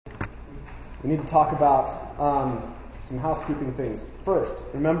we need to talk about some housekeeping things. First,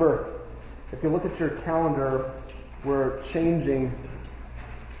 remember, if you look at your calendar, we're changing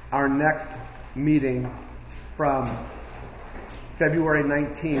our next meeting from February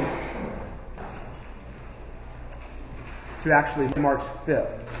 19th to actually March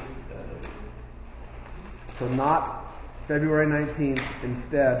 5th. So not February 19th,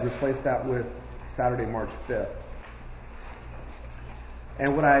 instead replace that with Saturday, March 5th.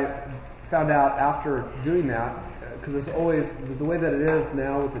 And what I found out after doing that, because it's always, the way that it is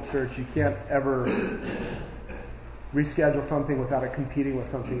now with the church, you can't ever reschedule something without it competing with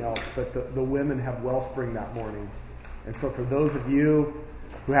something else. But the women have Wellspring that morning. And so for those of you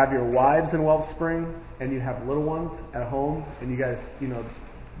who have your wives in Wellspring and you have little ones at home and you guys,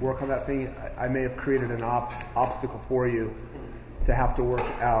 work on that thing, I may have created an obstacle for you to have to work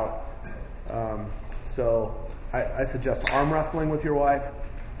out. So I suggest arm wrestling with your wife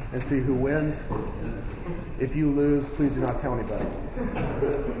and see who wins. If you lose, please do not tell anybody.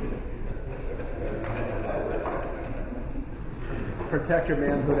 Protect your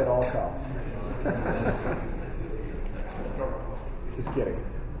manhood at all costs. Just kidding.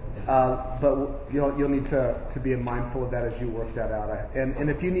 But you'll need to be mindful of that as you work that out. And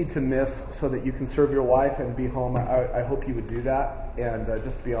if you need to miss so that you can serve your wife and be home, I hope you would do that and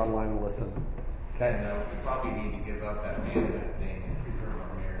just be online and listen. Okay? And we probably need to give up that manhood thing and preserve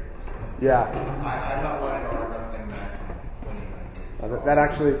our marriage. Yeah. I'm not wanting to arm wrestling match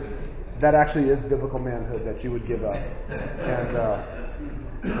that actually is biblical manhood that you would give up and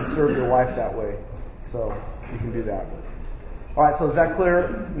serve your wife that way. So you can do that. All right, so is that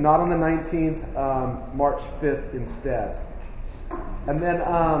clear? Not on the 19th, March 5th instead. And then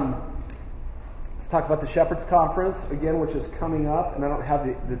let's talk about the Shepherds Conference again, which is coming up. And I don't have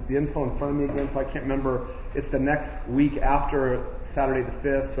the info in front of me again, so I can't remember. It's the next week after Saturday the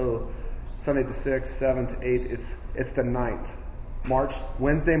 5th, so Sunday the 6th, 7th, 8th. It's the 9th.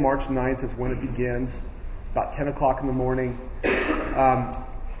 Wednesday, March 9th is when it begins, about 10 o'clock in the morning.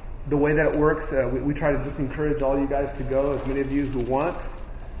 The way that it works, we try to just encourage all you guys to go, as many of you who want.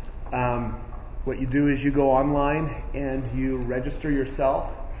 What you do is you go online and you register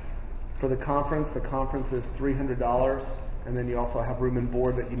yourself for the conference. The conference is $300, and then you also have room and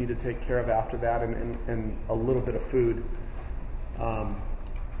board that you need to take care of after that, and a little bit of food.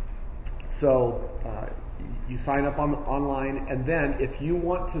 So you sign up online, and then if you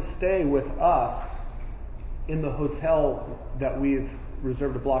want to stay with us in the hotel that we've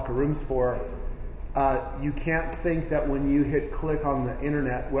reserved a block of rooms for, you can't think that when you hit click on the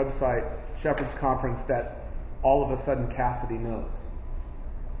internet website, Shepherds Conference, that all of a sudden Cassidy knows.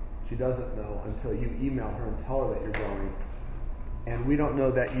 She doesn't know until you email her and tell her that you're going. And we don't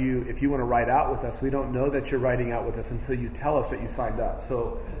know that if you want to write out with us, we don't know that you're writing out with us until you tell us that you signed up.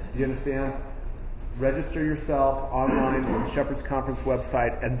 So, do you understand? Register yourself online on the Shepherds Conference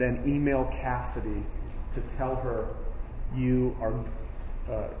website and then email Cassidy to tell her you are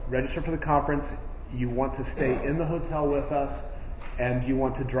registered for the conference, you want to stay in the hotel with us, and you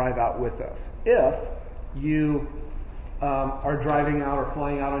want to drive out with us. If you are driving out or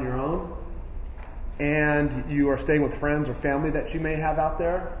flying out on your own, and you are staying with friends or family that you may have out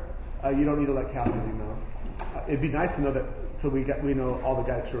there, you don't need to let Cassidy know. It'd be nice to know that, so we know all the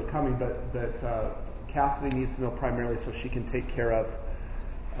guys who are coming, but Cassidy needs to know primarily so she can take care of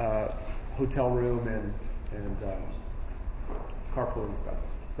hotel room and carpool and stuff.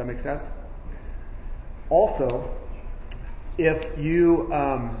 Does that make sense? Also, if you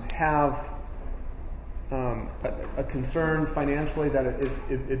have a concern financially that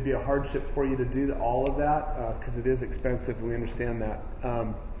it'd be a hardship for you to do all of that, because it is expensive, we understand that,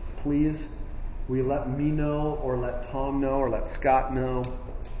 please, will you let me know or let Tom know or let Scott know,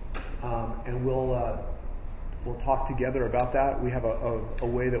 and we'll talk together about that. We have a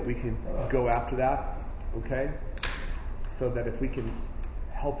way that we can go after that, okay? So that if we can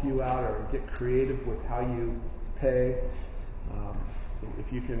help you out or get creative with how you pay,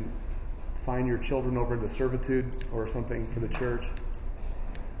 if you can sign your children over into servitude or something for the church,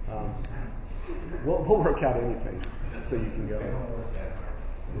 we'll work out anything so you can go.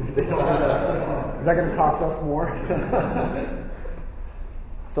 Is that going to cost us more?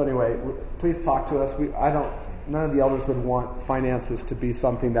 So anyway, please talk to us. None of the elders would want finances to be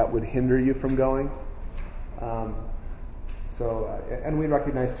something that would hinder you from going. And we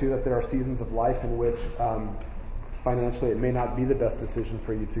recognize too that there are seasons of life in which financially it may not be the best decision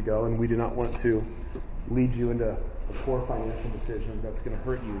for you to go, and we do not want to lead you into a poor financial decision that's going to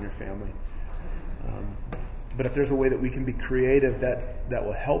hurt you and your family. But if there's a way that we can be creative that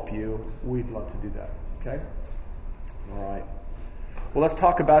will help you, we'd love to do that. Okay? All right. Well, let's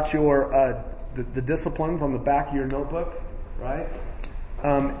talk about your the disciplines on the back of your notebook, right?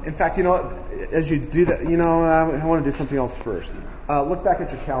 In fact, you know what? As you do that, I want to do something else first. Look back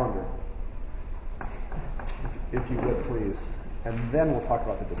at your calendar, if you would, please, and then we'll talk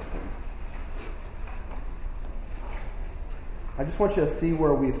about the disciplines. I just want you to see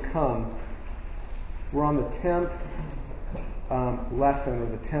where we've come. We're on the 10th lesson, or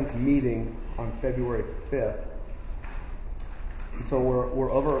the 10th meeting on February 5th. So we're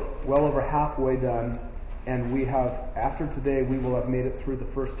well over halfway done, and we have, after today, we will have made it through the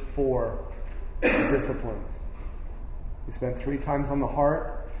first 4 disciplines. We spent 3 times on the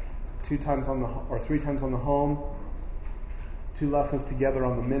heart, 3 times on the home, 2 lessons together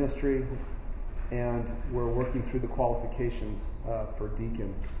on the ministry, and we're working through the qualifications for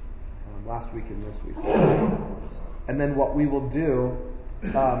deacon last week and this week. And then what we will do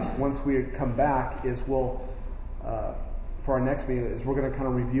once we come back is we'll for our next meeting is we're going to kind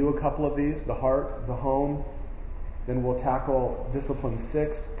of review a couple of these, the heart, the home, then we'll tackle discipline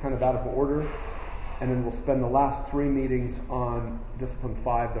 6 kind of out of order, and then we'll spend the last 3 meetings on discipline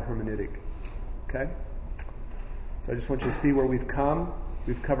 5, the hermeneutic. Okay? So I just want you to see where we've come.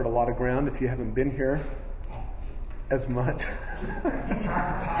 We've covered a lot of ground. If you haven't been here as much.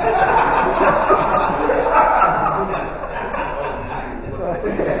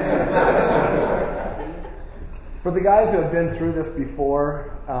 For the guys who have been through this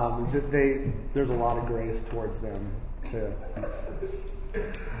before, there's a lot of grace towards them, too.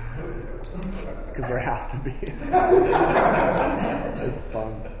 Because there has to be. It's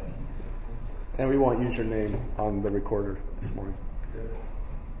fun. And we won't use your name on the recorder this morning.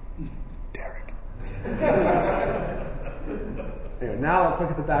 Derek. Anyway, now let's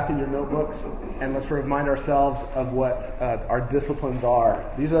look at the back of your notebook and let's remind ourselves of what our disciplines are.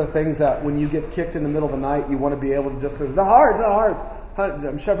 These are the things that when you get kicked in the middle of the night, you want to be able to just say, the heart,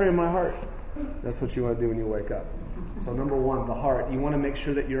 I'm shepherding my heart. That's what you want to do when you wake up. So number 1, the heart. You want to make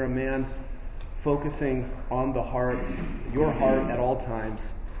sure that you're a man focusing on the heart, your heart at all times,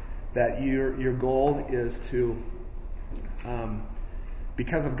 that your goal is to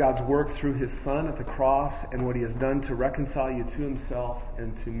because of God's work through His Son at the cross and what He has done to reconcile you to Himself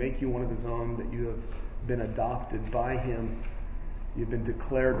and to make you one of His own, that you have been adopted by Him, you've been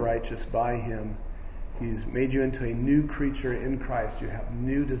declared righteous by Him, He's made you into a new creature in Christ, you have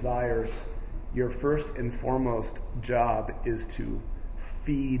new desires. Your first and foremost job is to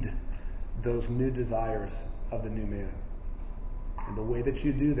feed those new desires of the new man. And the way that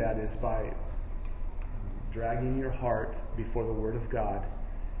you do that is by dragging your heart before the Word of God,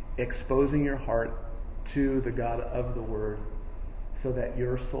 exposing your heart to the God of the Word, so that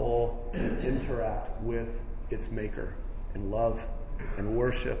your soul can interact with its Maker and love and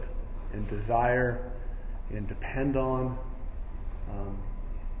worship and desire and depend on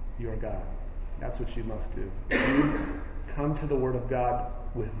your God. That's what you must do. If you come to the Word of God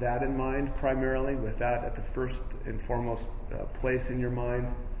with that in mind, primarily, with that at the first and foremost place in your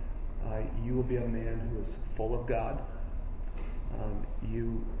mind, you will be a man who is full of God.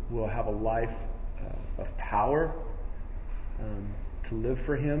 You will have a life of power to live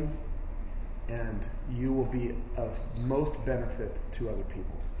for Him, and you will be of most benefit to other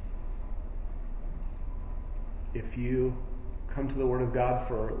people. If you come to the Word of God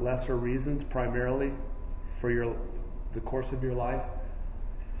for lesser reasons, primarily for the course of your life,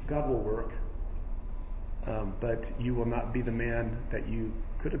 God will work. But you will not be the man that you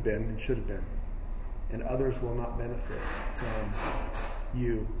could have been and should have been. And others will not benefit from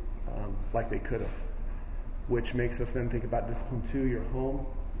you like they could have. Which makes us then think about discipline 2, your home,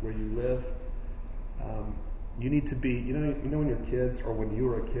 where you live. You need to be, you know when you're kids or when you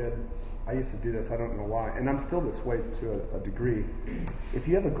were a kid, I used to do this, I don't know why, and I'm still this way to a degree. If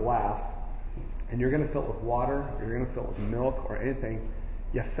you have a glass and you're going to fill it with water, or you're going to fill it with milk or anything,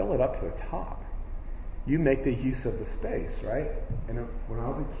 you fill it up to the top. You make the use of the space, right? And when I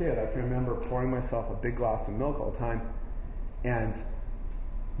was a kid, I can remember pouring myself a big glass of milk all the time, and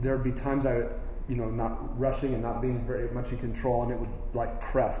there would be times I, not rushing and not being very much in control, and it would like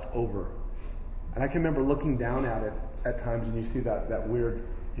crest over. And I can remember looking down at it at times, and you see that weird,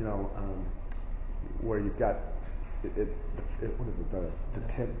 where you've got what is it, the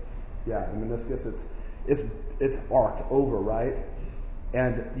tip? Yeah, the meniscus. It's arced over, right?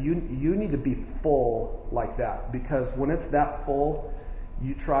 And you need to be full like that, because when it's that full,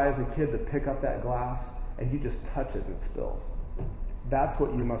 you try as a kid to pick up that glass and you just touch it and it spills. That's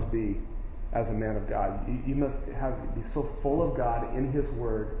what you must be as a man of God. You must be so full of God in His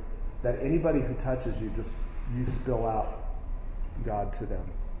Word that anybody who touches you, you spill out God to them,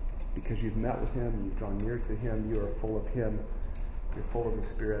 because you've met with Him, you've drawn near to Him, you are full of Him. You're full of the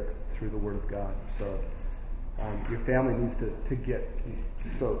Spirit through the Word of God. So your family needs to get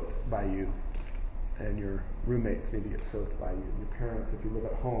soaked by you, and your roommates need to get soaked by you. Your parents, if you live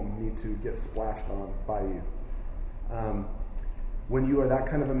at home, need to get splashed on by you. When you are that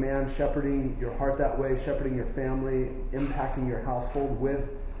kind of a man, shepherding your heart that way, shepherding your family, impacting your household with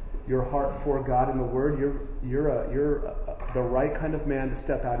your heart for God and the Word, you're the right kind of man to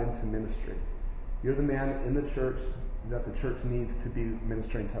step out into ministry. You're the man in the church that the church needs to be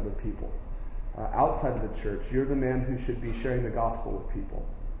ministering to other people. Outside of the church, you're the man who should be sharing the gospel with people,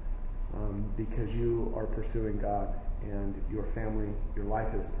 because you are pursuing God, and your family, your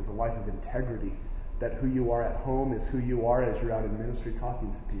life is a life of integrity. That who you are at home is who you are as you're out in ministry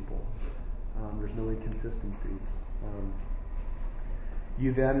talking to people. There's no inconsistencies.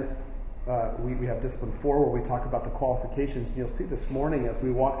 You then, we have Discipline 4 where we talk about the qualifications. And you'll see this morning as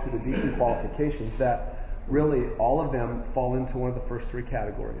we walk through the deacon qualifications that really all of them fall into one of the first three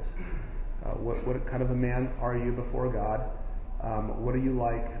categories. What kind of a man are you before God? What are you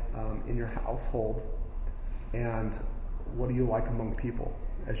like in your household? And what are you like among people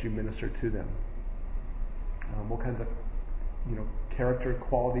as you minister to them? What kinds of character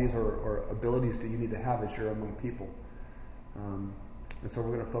qualities or abilities do you need to have as you're among people? And so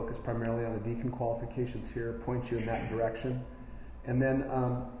we're going to focus primarily on the deacon qualifications here, point you in that direction. And then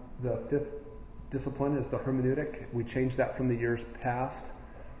the fifth discipline is the hermeneutic. We changed that from the years past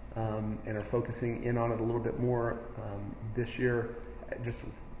and are focusing in on it a little bit more this year, just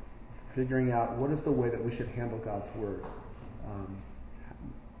figuring out what is the way that we should handle God's Word.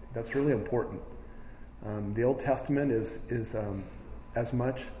 That's really important. The Old Testament is as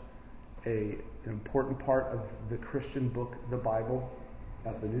much an important part of the Christian book, the Bible,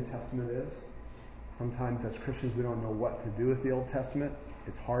 as the New Testament is. Sometimes as Christians we don't know what to do with the Old Testament.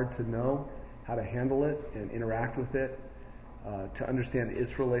 It's hard to know how to handle it and interact with it, to understand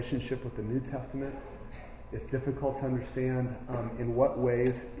its relationship with the New Testament. It's difficult to understand in what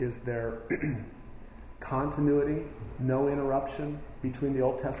ways is there continuity, no interruption between the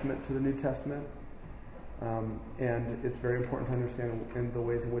Old Testament to the New Testament. And it's very important to understand in the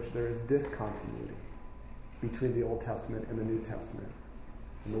ways in which there is discontinuity between the Old Testament and the New Testament.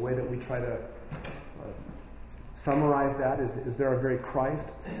 And the way that we try to summarize that is there are very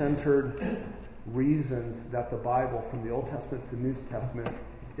Christ-centered reasons that the Bible from the Old Testament to the New Testament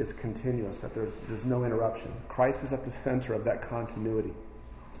is continuous, that there's no interruption. Christ is at the center of that continuity.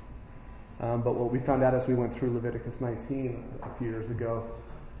 But what we found out as we went through Leviticus 19 a few years ago,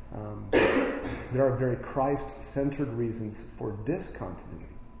 there are very Christ-centered reasons for discontinuity.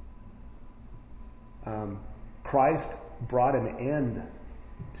 Christ brought an end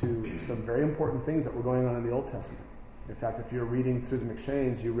to some very important things that were going on in the Old Testament. In fact, if you're reading through the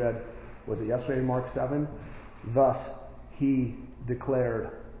McShanes, you read, was it yesterday, Mark 7? Thus he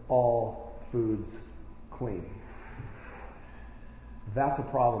declared all foods clean. That's a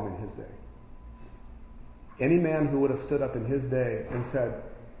problem in his day. Any man who would have stood up in his day and said,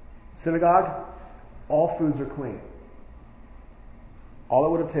 synagogue, all foods are clean. All it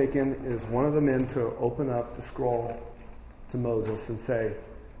would have taken is one of the men to open up the scroll to Moses and say,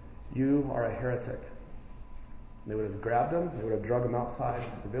 you are a heretic. They would have grabbed him, they would have dragged him outside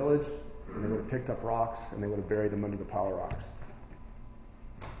the village, and they would have picked up rocks, and they would have buried him under the pile of rocks.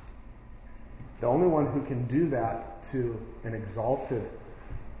 The only one who can do that to an exalted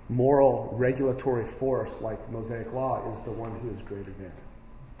moral regulatory force like Mosaic law is the one who is greater than.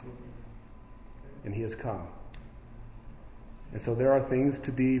 And he has come. And so there are things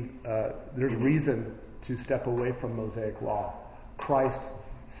to be, there's reason to step away from Mosaic law.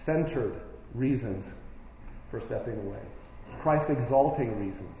 Christ-centered reasons for stepping away. Christ-exalting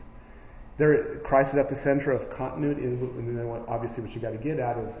reasons. Christ is at the center of continuity, and then obviously what you got to get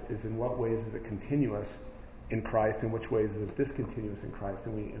at is in what ways is it continuous in Christ, in which ways is it discontinuous in Christ,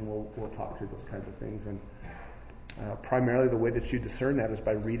 and we'll talk through those kinds of things. And primarily the way that you discern that is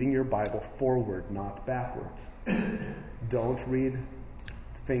by reading your Bible forward, not backwards. Don't read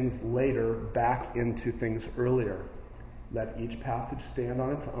things later back into things earlier. Let each passage stand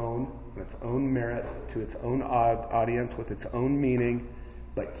on its own merit, to its own audience, with its own meaning,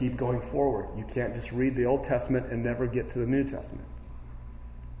 but keep going forward. You can't just read the Old Testament and never get to the New Testament.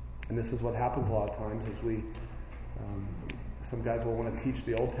 And this is what happens a lot of times is some guys will want to teach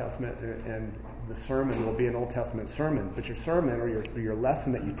the Old Testament and the sermon will be an Old Testament sermon. But your sermon or your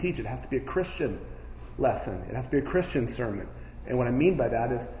lesson that you teach, it has to be a Christian lesson. It has to be a Christian sermon. And what I mean by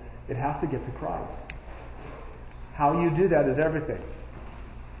that is it has to get to Christ. How you do that is everything.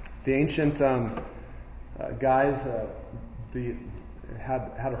 The ancient guys,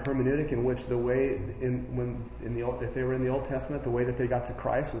 had a hermeneutic in which the way if they were in the Old Testament, the way that they got to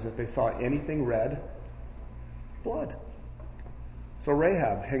Christ was if they saw anything red, blood. So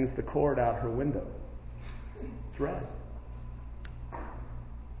Rahab hangs the cord out her window. It's red.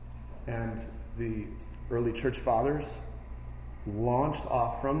 And the early church fathers launched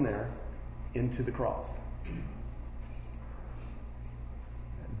off from there into the cross.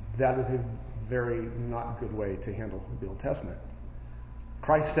 That is a very not good way to handle the Old Testament.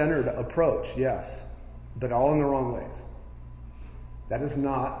 Christ-centered approach, yes, but all in the wrong ways. That is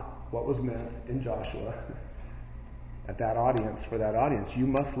not what was meant in Joshua at that audience, for that audience. You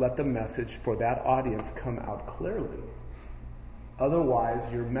must let the message for that audience come out clearly. Otherwise,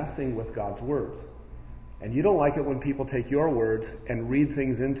 you're messing with God's words. And you don't like it when people take your words and read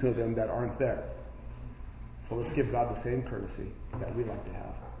things into them that aren't there. So let's give God the same courtesy that we like to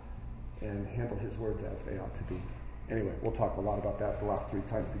have and handle his words as they ought to be. Anyway, we'll talk a lot about that the last 3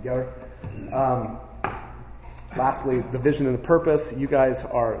 times together. Lastly, the vision and the purpose. You guys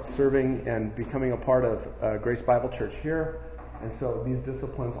are serving and becoming a part of Grace Bible Church here. And so these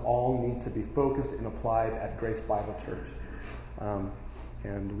disciplines all need to be focused and applied at Grace Bible Church.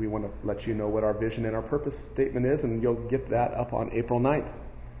 And we want to let you know what our vision and our purpose statement is, and you'll get that up on April 9th.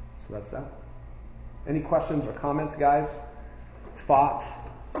 So that's that. Any questions or comments, guys? Thoughts?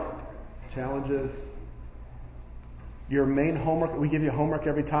 Challenges? Your main homework, we give you homework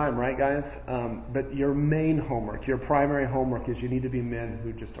every time, right, guys? But your main homework, your primary homework is you need to be men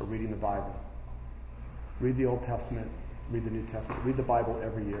who just are reading the Bible. Read the Old Testament, read the New Testament, read the Bible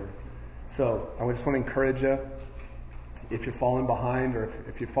every year. So I just want to encourage you, if you're falling behind, or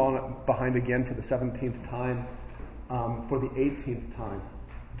if you're falling behind again for the 17th time, for the 18th time,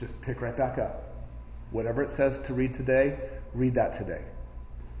 just pick right back up. Whatever it says to read today, read that today.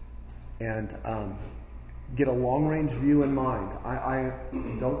 And get a long-range view in mind. I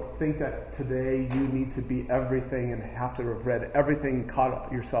don't think that today you need to be everything and have to have read everything,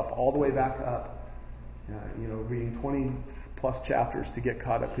 caught yourself all the way back up. Reading 20-plus chapters to get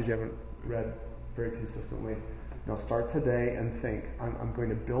caught up because you haven't read very consistently. Now start today and think, I'm going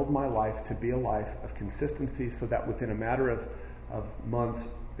to build my life to be a life of consistency so that within a matter of months,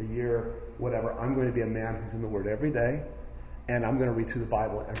 a year, whatever, I'm going to be a man who's in the Word every day, and I'm going to read through the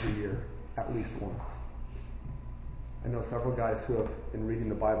Bible every year, at least once. I know several guys who have been reading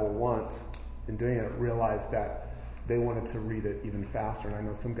the Bible once and doing it realized that they wanted to read it even faster, and I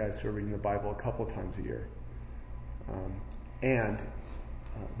know some guys who are reading the Bible a couple of times a year. And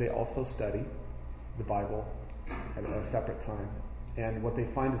they also study the Bible at a separate time. And what they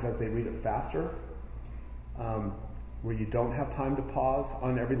find is as they read it faster, where you don't have time to pause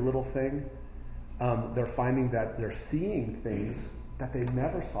on every little thing, they're finding that they're seeing things that they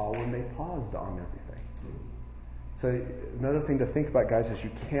never saw when they paused on everything. So another thing to think about, guys, is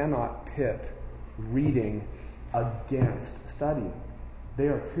you cannot pit reading against studying. They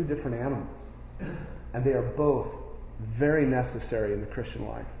are two different animals. And they are both very necessary in the Christian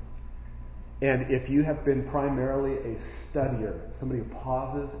life. And if you have been primarily a studier, somebody who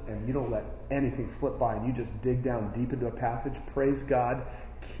pauses and you don't let anything slip by and you just dig down deep into a passage, praise God,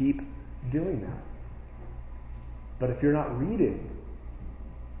 keep doing that. But if you're not reading,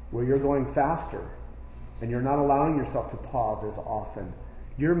 where you're going faster, and you're not allowing yourself to pause as often,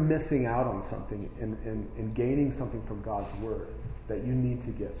 you're missing out on something and gaining something from God's Word that you need to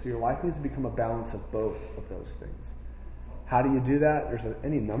get. So your life needs to become a balance of both of those things. How do you do that? There's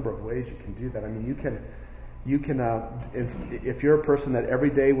any number of ways you can do that. I mean, you can if you're a person that every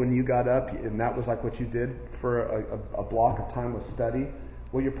day when you got up, and that was like what you did for a block of time was study,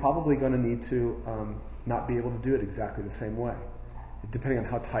 well, you're probably going to need to not be able to do it exactly the same way, depending on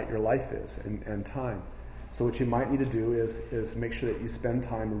how tight your life is and time. So what you might need to do is make sure that you spend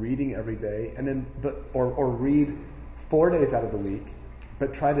time reading every day, and then or read 4 days out of the week.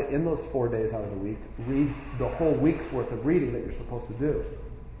 But try to, in those 4 days out of the week, read the whole week's worth of reading that you're supposed to do.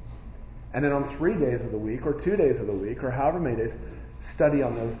 And then on 3 days of the week, or 2 days of the week, or however many days, study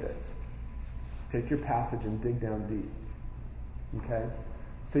on those days. Take your passage and dig down deep. Okay?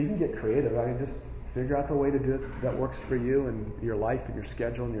 So you can get creative. I mean, just figure out the way to do it that works for you and your life and your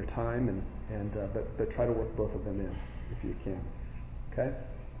schedule and your time, but try to work both of them in if you can. Okay?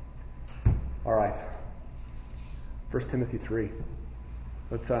 All right. 1 Timothy 3.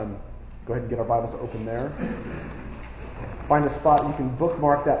 Let's go ahead and get our Bibles open there. Find a spot. You can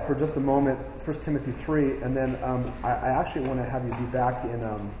bookmark that for just a moment, 1 Timothy 3, and then I actually want to have you be back in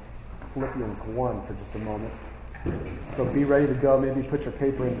Philippians 1 for just a moment. So be ready to go. Maybe put your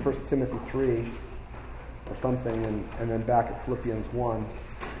paper in 1 Timothy 3 or something, and then back at Philippians 1.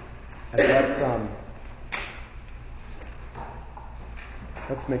 And let's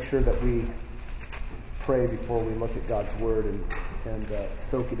Let's make sure that we pray before we look at God's Word and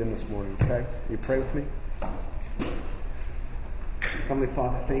soak it in this morning, okay? Will you pray with me? Heavenly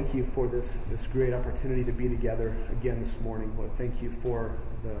Father, thank you for this great opportunity to be together again this morning. Lord, thank you for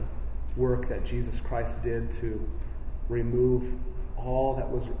the work that Jesus Christ did to remove all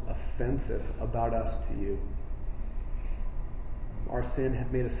that was offensive about us to you. Our sin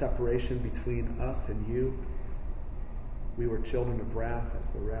had made a separation between us and you. We were children of wrath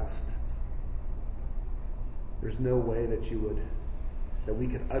as the rest. There's no way that we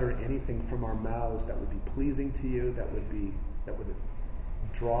could utter anything from our mouths that would be pleasing to you, that would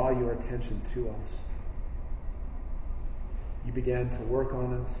draw your attention to us. You began to work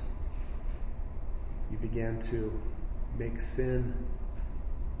on us. You began to make sin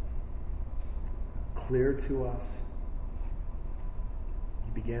clear to us.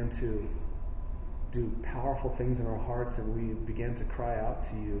 You began to do powerful things in our hearts, and we began to cry out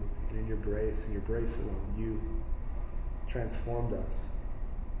to you, and in your grace alone, you transformed us.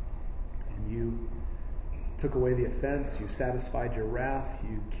 And you took away the offense, you satisfied your wrath,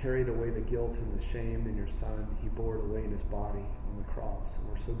 you carried away the guilt and the shame in your Son. He bore it away in his body on the cross, and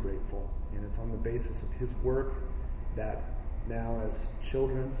we're so grateful. And it's on the basis of his work that now, as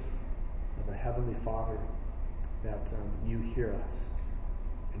children of a Heavenly Father, that you hear us.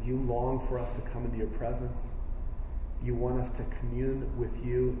 And you long for us to come into your presence. You want us to commune with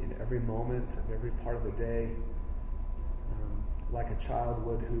you in every moment of every part of the day, like a child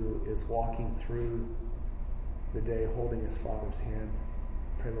would who is walking through the day holding his father's hand.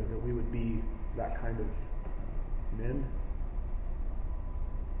 Pray, Lord, that we would be that kind of men,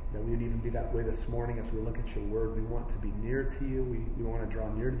 that we would even be that way this morning as we look at your word. We want to be near to you. We want to draw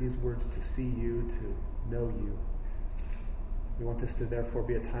near to these words to see you, to know you. We want this to therefore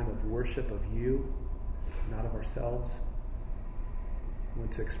be a time of worship of you, not of ourselves. We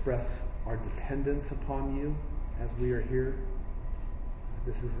want to express our dependence upon you as we are here.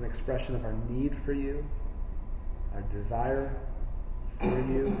 This is an expression of our need for you, our desire for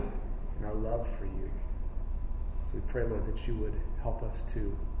you, and our love for you. So we pray, Lord, that you would help us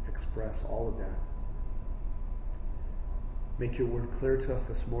to express all of that. Make your word clear to us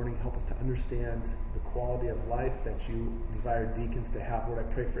this morning. Help us to understand the quality of life that you desire deacons to have. Lord, I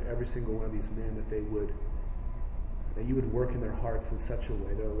pray for every single one of these men that you would work in their hearts in such a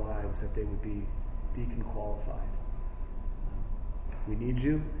way, their lives, that they would be deacon qualified. We need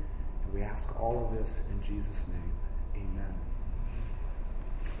you, and we ask all of this in Jesus' name. Amen.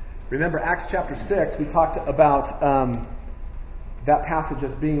 Remember, Acts chapter 6, we talked about that passage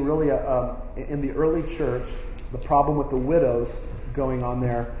as being really in the early church, the problem with the widows going on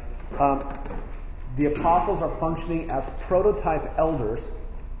there. The apostles are functioning as prototype elders.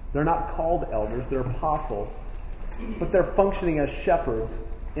 They're not called elders, they're apostles. But they're functioning as shepherds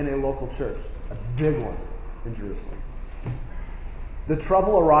in a local church, a big one in Jerusalem. The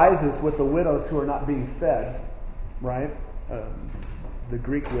trouble arises with the widows who are not being fed, right? The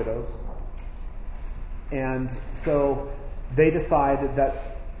Greek widows. And so they decided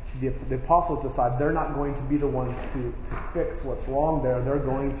that the apostles decide they're not going to be the ones to fix what's wrong there. They're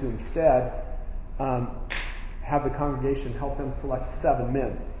going to instead have the congregation help them select 7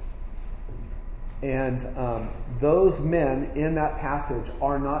 men. And those men in that passage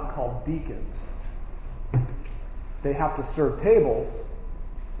are not called deacons. They have to serve tables,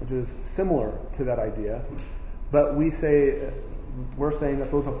 which is similar to that idea. But we're saying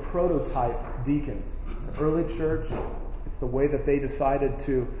that those are prototype deacons. It's the early church. It's the way that they decided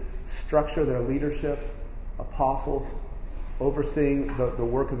to structure their leadership. Apostles overseeing the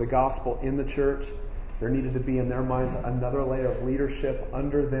work of the gospel in the church. There needed to be, in their minds, another layer of leadership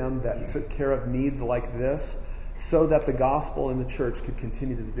under them that took care of needs like this, so that the gospel in the church could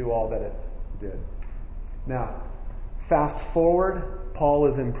continue to do all that it did. Now, fast forward, Paul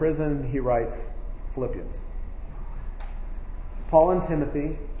is in prison. He writes Philippians. Paul and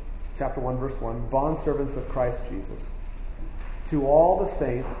Timothy, chapter 1, verse 1, bondservants of Christ Jesus, to all the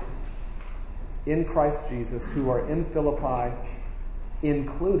saints in Christ Jesus who are in Philippi,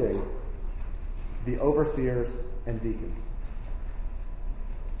 including the overseers and deacons.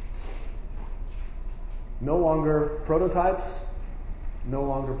 No longer prototypes,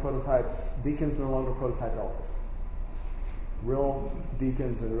 deacons, no longer prototype elders. Real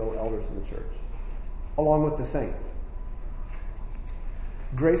deacons and real elders in the church, along with the saints.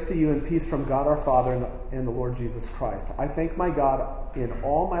 Grace to you and peace from God our Father and the Lord Jesus Christ. I thank my God in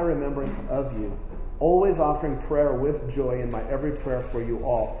all my remembrance of you, always offering prayer with joy in my every prayer for you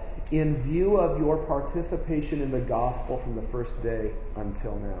all, in view of your participation in the gospel from the first day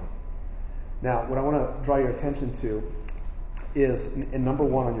until now. Now, what I want to draw your attention to is in number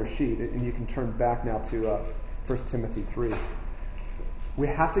 1 on your sheet, and you can turn back now to 1 Timothy 3. We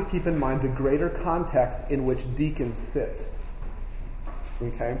have to keep in mind the greater context in which deacons sit.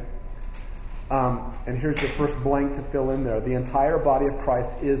 Okay? And here's the first blank to fill in there. The entire body of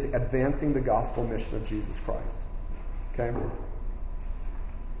Christ is advancing the gospel mission of Jesus Christ. Okay?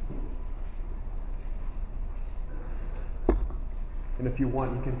 And if you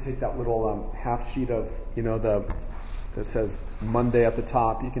want, you can take that little half sheet of, that says Monday at the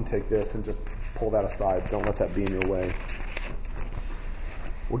top. You can take this and just pull that aside. Don't let that be in your way.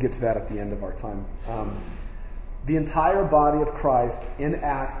 We'll get to that at the end of our time. The entire body of Christ in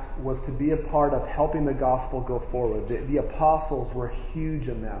Acts was to be a part of helping the gospel go forward. The apostles were huge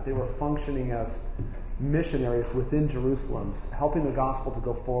in that. They were functioning as missionaries within Jerusalem, helping the gospel to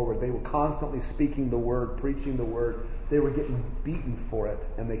go forward. They were constantly speaking the word, preaching the word. They were getting beaten for it,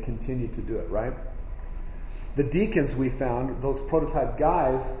 and they continued to do it, right? The deacons we found, those prototype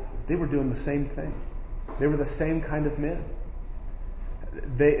guys, they were doing the same thing. They were the same kind of men.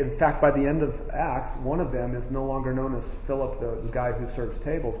 In fact, by the end of Acts, one of them is no longer known as Philip, the guy who serves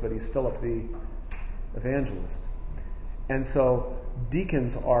tables, but he's Philip the evangelist. And so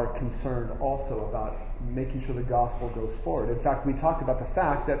deacons are concerned also about making sure the gospel goes forward. In fact, we talked about the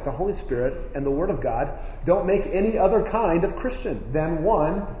fact that the Holy Spirit and the Word of God don't make any other kind of Christian than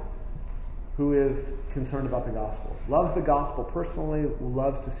one who is concerned about the gospel, loves the gospel personally,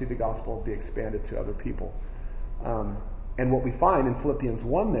 loves to see the gospel be expanded to other people. And what we find in Philippians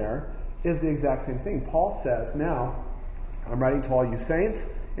 1 there is the exact same thing. Paul says, now, I'm writing to all you saints,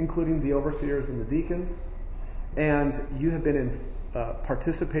 including the overseers and the deacons, and you have been in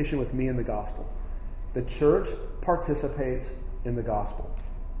participation with me in the gospel. The church participates in the gospel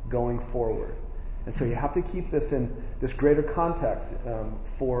going forward. And so you have to keep this in this greater context.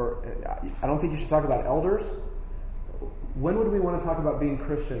 I don't think you should talk about elders. When would we want to talk about being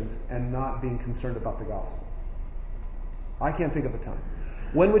Christians and not being concerned about the gospel? I can't think of a time.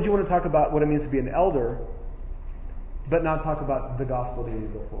 When would you want to talk about what it means to be an elder, but not talk about the gospel needing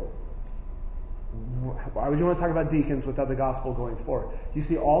to go forward? Why would you want to talk about deacons without the gospel going forward? You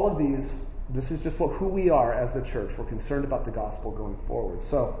see, all of these, this is just who we are as the church. We're concerned about the gospel going forward.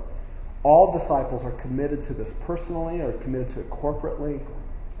 So, all disciples are committed to this personally, or committed to it corporately,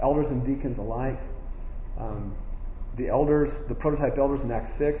 elders and deacons alike. The prototype elders in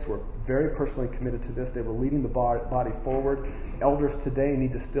Acts 6 were very personally committed to this. They were leading the body forward. Elders today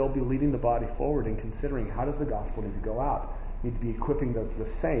need to still be leading the body forward and considering how does the gospel need to go out. Need to be equipping the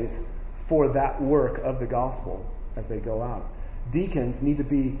saints for that work of the gospel as they go out. Deacons need to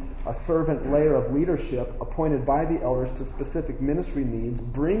be a servant layer of leadership appointed by the elders to specific ministry needs,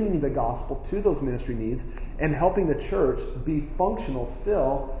 bringing the gospel to those ministry needs, and helping the church be functional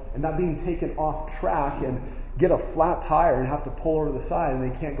still and not being taken off track and get a flat tire and have to pull over to the side and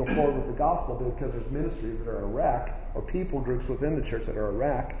they can't go forward with the gospel because there's ministries that are a wreck or people groups within the church that are a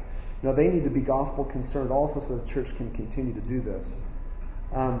wreck. No, they need to be gospel concerned also so the church can continue to do this.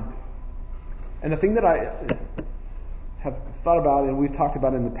 And the thing that I have thought about and we've talked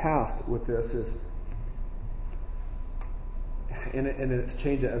about in the past with this is, and it's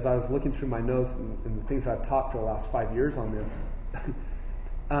changed as I was looking through my notes and the things I've taught for the last 5 years on this.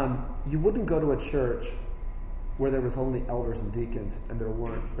 You wouldn't go to a church where there was only elders and deacons and there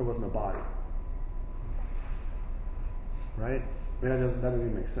wasn't a body. Right? I mean, that doesn't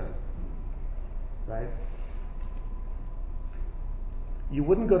even make sense. Right? You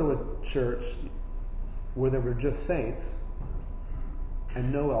wouldn't go to a church where there were just saints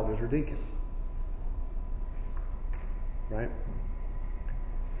and no elders or deacons. Right?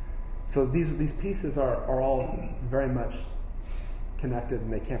 So these pieces are all very much connected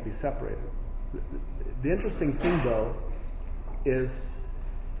and they can't be separated. The interesting thing, though, is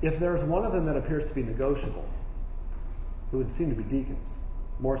if there's one of them that appears to be negotiable, it would seem to be deacons,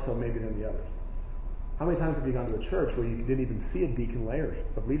 more so maybe than the others. How many times have you gone to a church where you didn't even see a deacon layer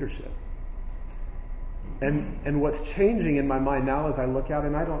of leadership? And what's changing in my mind now as I look out,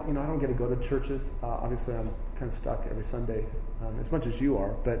 and I don't get to go to churches. Obviously, I'm kind of stuck every Sunday, as much as you are.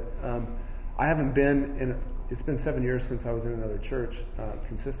 But I haven't been in. It's been 7 years since I was in another church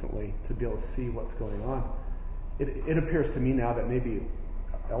consistently to be able to see what's going on. It appears to me now that maybe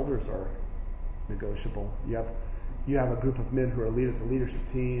elders are negotiable. You have a group of men who are leaders, a leadership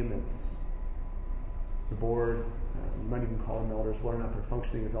team. It's the board. You might even call them elders. Whether or not they're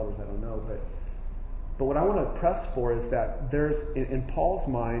functioning as elders, I don't know. But what I want to press for is that there's, in Paul's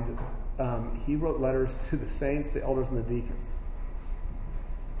mind, he wrote letters to the saints, the elders, and the deacons.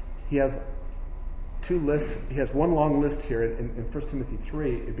 He has two lists. He has one long list here in 1 Timothy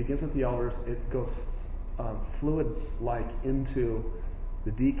 3. It begins with the elders. It goes fluid-like into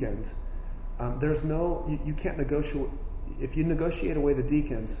the deacons. You can't negotiate. If you negotiate away the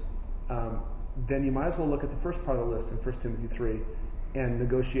deacons, then you might as well look at the first part of the list in 1 Timothy 3 and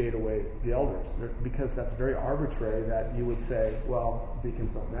negotiate away the elders, because that's very arbitrary that you would say, well, deacons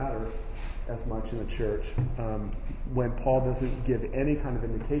don't matter as much in the church, when Paul doesn't give any kind of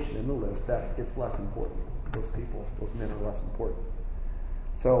indication in the list that it's less important. Those men are less important.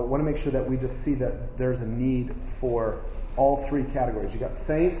 So I want to make sure that we just see that there's a need for all three categories. You've got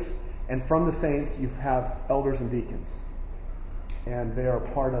saints, and from the saints you have elders and deacons. And they are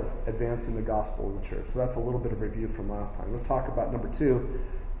part of advancing the gospel of the church. So that's a little bit of review from last time. Let's talk about number 2,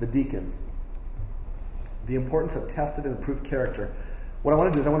 the deacons. The importance of tested and approved character. What I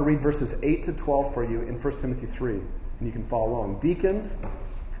want to do is I want to read verses 8 to 12 for you in 1 Timothy 3, and you can follow along. Deacons,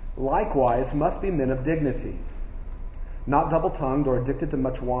 likewise, must be men of dignity, not double-tongued or addicted to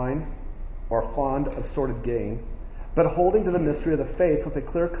much wine or fond of sordid gain, but holding to the mystery of the faith with a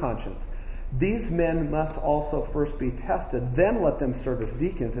clear conscience. These men must also first be tested, then let them serve as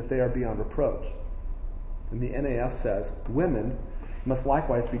deacons if they are beyond reproach. And the NAS says, women must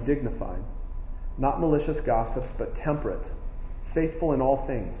likewise be dignified, not malicious gossips, but temperate, faithful in all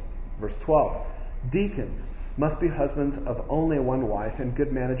things. Verse 12, deacons must be husbands of only one wife and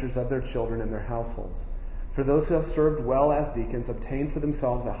good managers of their children and their households. For those who have served well as deacons obtain for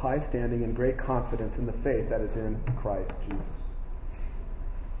themselves a high standing and great confidence in the faith that is in Christ Jesus.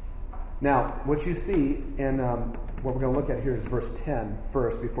 Now, what you see, and what we're going to look at here is verse 10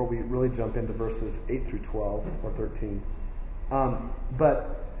 first, before we really jump into verses 8 through 12 or 13.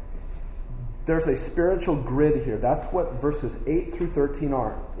 But there's a spiritual grid here. That's what verses 8 through 13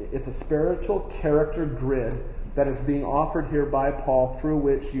 are. It's a spiritual character grid that is being offered here by Paul, through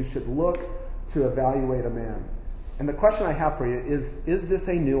which you should look to evaluate a man. And the question I have for you is this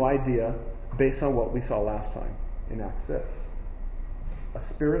a new idea based on what we saw last time in Acts 6? A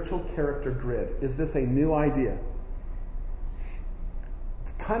spiritual character grid. Is this a new idea?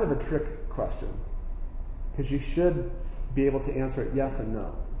 It's kind of a trick question, because you should be able to answer it yes and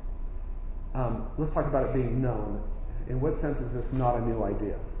no. Let's talk about it being known. In what sense is this not a new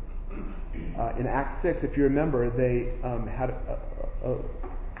idea? In Acts 6, if you remember, they had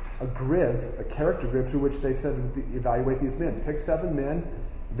a grid, a character grid, through which they said, evaluate these men. Pick 7 men.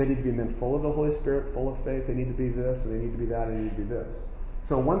 They need to be men full of the Holy Spirit, full of faith. They need to be this, and they need to be that, and they need to be this.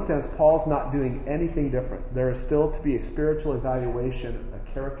 So in one sense, Paul's not doing anything different. There is still to be a spiritual evaluation,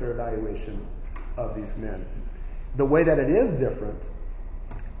 a character evaluation of these men. The way that it is different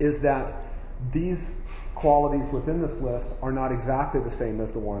is that these qualities within this list are not exactly the same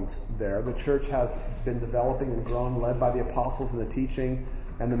as the ones there. The church has been developing and grown, led by the apostles and the teaching,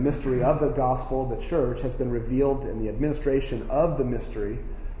 and the mystery of the gospel of the church has been revealed in the administration of the mystery.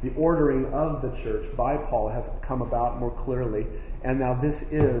 The ordering of the church by Paul has come about more clearly, and now this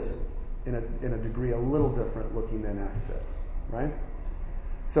is, in a degree, a little different looking than Acts 6, right?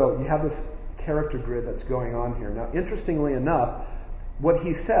 So you have this character grid that's going on here. Now, interestingly enough, what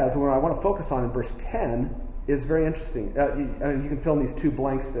he says, what I want to focus on in verse 10, is very interesting. You can fill in these 2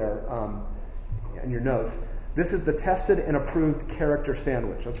 blanks there in your notes. This is the tested and approved character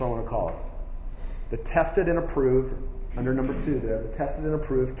sandwich. That's what I want to call it. The tested and approved, under number 2 there, the tested and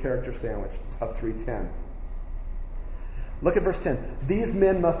approved character sandwich of 3:10. Look at verse 10. These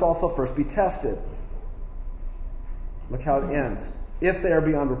men must also first be tested. Look how it ends. If they are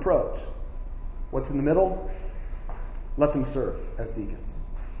beyond reproach. What's in the middle? Let them serve as deacons.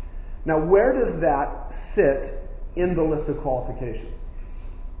 Now, where does that sit in the list of qualifications?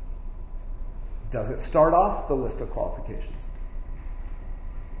 Does it start off the list of qualifications?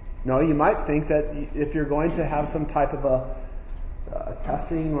 No, you might think that if you're going to have some type of a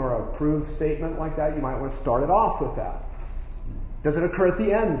testing or approved statement like that, you might want to start it off with that. Does it occur at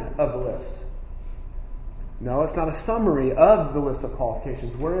the end of the list? No, it's not a summary of the list of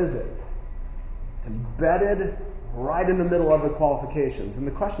qualifications. Where is it? It's embedded right in the middle of the qualifications. And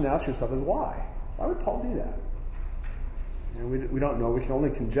the question to ask yourself is why? Why would Paul do that? We don't know. We can only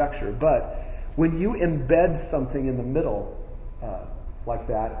conjecture. But when you embed something in the middle like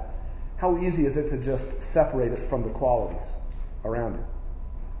that, how easy is it to just separate it from the qualities around it?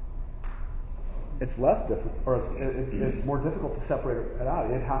 It's less difficult, or it's more difficult to separate it out.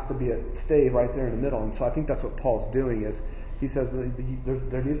 It has to stay right there in the middle. And so I think that's what Paul's doing is he says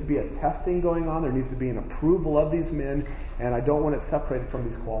there needs to be a testing going on. There needs to be an approval of these men, and I don't want it separated from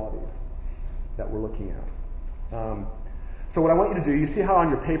these qualities that we're looking at. So what I want you to do, you see how on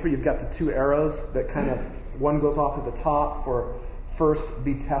your paper you've got the 2 arrows that kind of, one goes off at the top for first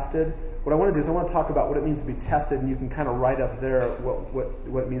be tested. What I want to do is I want to talk about what it means to be tested, and you can kind of write up there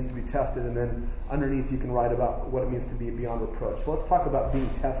what it means to be tested, and then underneath you can write about what it means to be beyond reproach. So let's talk about being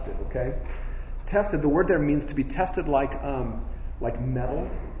tested, okay? Tested, the word there means to be tested like metal,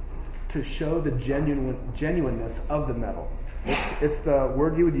 to show the genuineness of the metal. It's the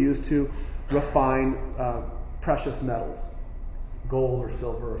word you would use to refine precious metals, gold or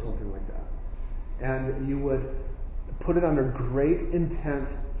silver or something like that. And you would put it under great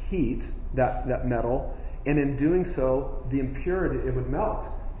intense heat, that metal, and in doing so, the impurity, it would melt.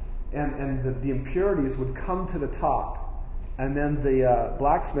 And the impurities would come to the top. And then the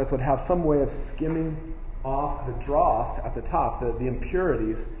blacksmith would have some way of skimming off the dross at the top, the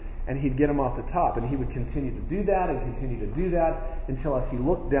impurities, and he'd get them off the top. And he would continue to do that and continue to do that until as he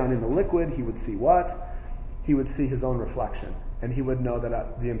looked down in the liquid, he would see what? He would see his own reflection. And he would know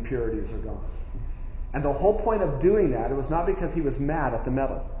that the impurities are gone. And the whole point of doing that, it was not because he was mad at the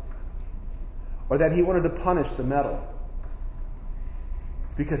metal or that he wanted to punish the metal.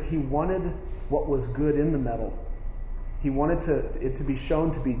 It's because he wanted what was good in the metal. He wanted it to be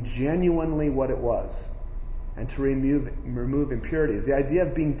shown to be genuinely what it was and to remove impurities. The idea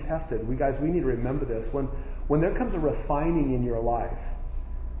of being tested, we need to remember this. When there comes a refining in your life,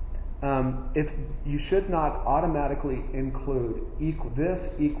 you should not automatically include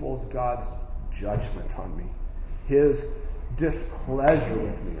this equals God's judgment on me, His displeasure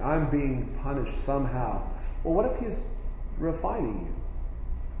with me. I'm being punished somehow. Well, what if He's refining you?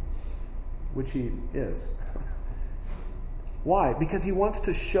 Which He is. Why? Because He wants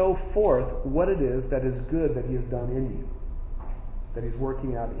to show forth what it is that is good that He has done in you, that He's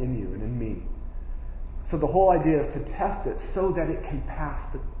working out in you and in me. So the whole idea is to test it so that it can pass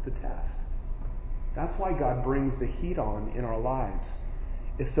the test. That's why God brings the heat on in our lives,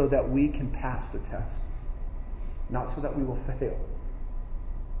 is so that we can pass the test. Not so that we will fail,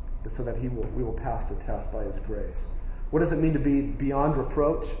 but so that we will pass the test by His grace. What does it mean to be beyond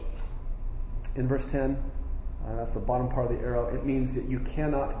reproach? In verse 10, that's the bottom part of the arrow. It means that you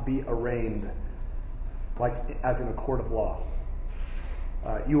cannot be arraigned, like as in a court of law.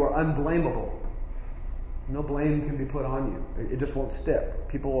 You are unblameable. No blame can be put on you. It just won't stick.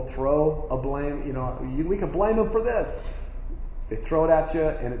 People will throw a blame. We can blame them for this. They throw it at you,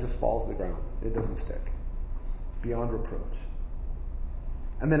 and it just falls to the ground. It doesn't stick. Beyond reproach.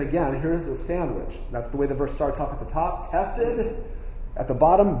 And then again, here's the sandwich. That's the way the verse starts off at the top. Tested. At the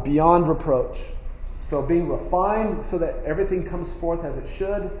bottom, beyond reproach. So being refined so that everything comes forth as it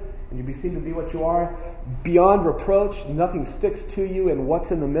should, and you be seen to be what you are. Beyond reproach, nothing sticks to you, and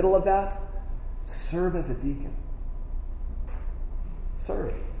what's in the middle of that? Serve as a deacon.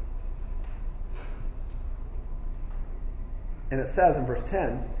 Serve. And it says in verse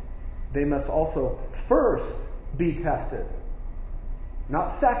 10, they must also first be tested.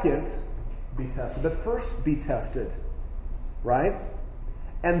 Not second be tested, but first be tested. Right?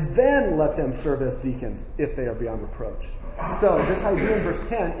 And then let them serve as deacons if they are beyond reproach. So this idea in verse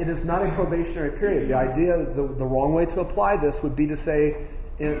 10, it is not a probationary period. The idea, the wrong way to apply this would be to say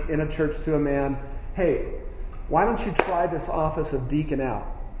in a church to a man, hey, why don't you try this office of deacon out?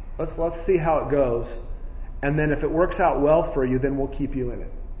 Let's see how it goes. And then if it works out well for you, then we'll keep you in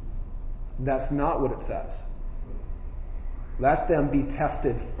it. That's not what it says. Let them be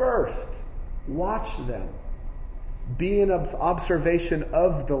tested first. Watch them. Be in observation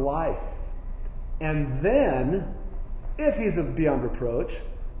of the life. And then, if he's beyond reproach,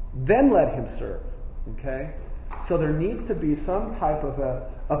 then let him serve. Okay? So there needs to be some type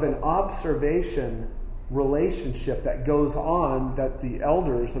of an observation relationship that goes on that the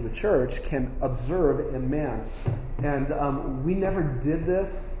elders of the church can observe in man. And we never did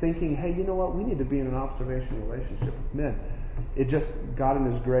this thinking, hey, you know what? We need to be in an observation relationship with men. It just, God in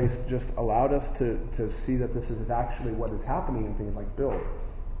His grace just allowed us to see that this is actually what is happening in things like Build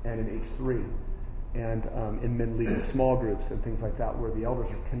and in H3 and in men leading small groups and things like that where the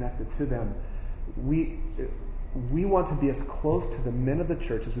elders are connected to them. We want to be as close to the men of the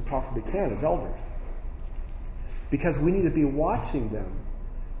church as we possibly can as elders. Because we need to be watching them.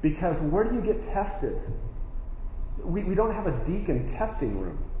 Because where do you get tested? We don't have a deacon testing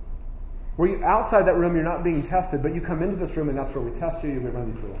room. Where you outside that room, you're not being tested, but you come into this room and that's where we test you. We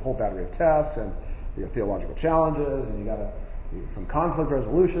run you through a whole battery of tests and your theological challenges, and you got some conflict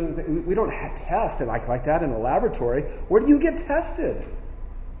resolution. We don't test it like that in a laboratory. Where do you get tested?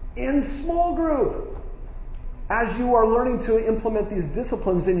 In small group. As you are learning to implement these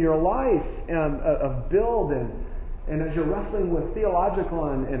disciplines in your life of Build and as you're wrestling with theological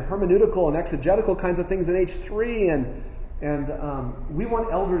and hermeneutical and exegetical kinds of things in H3 and we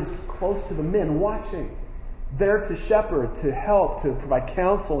want elders close to the men watching. there to shepherd, to help, to provide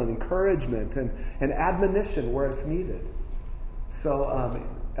counsel and encouragement and admonition where it's needed. So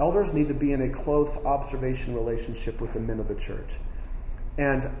elders need to be in a close observation relationship with the men of the church.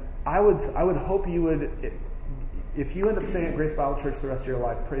 And I would hope you would, if you end up staying at Grace Bible Church the rest of your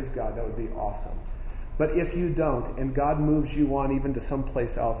life, praise God, that would be awesome. But if you don't, and God moves you on even to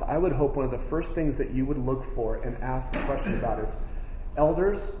someplace else, I would hope one of the first things that you would look for and ask a question about is,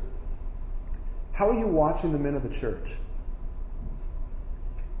 elders, how are you watching the men of the church?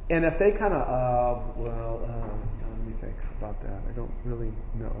 And if they kind of, let me think about that. I don't really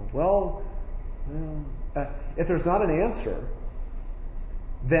know. If there's not an answer,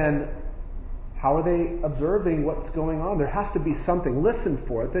 then how are they observing what's going on? There has to be something. Listen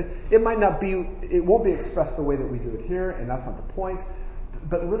for it. It won't be expressed the way that we do it here, and that's not the point.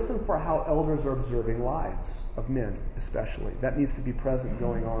 But listen for how elders are observing lives of men, especially. That needs to be present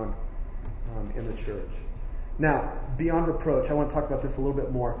going on in the church. Now, beyond reproach, I want to talk about this a little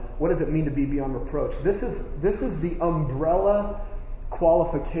bit more. What does it mean to be beyond reproach? This is the umbrella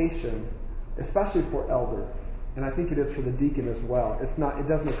qualification, especially for elder, and I think it is for the deacon as well. It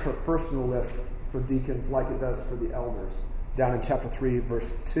doesn't occur first in the list for deacons like it does for the elders, down in chapter 3,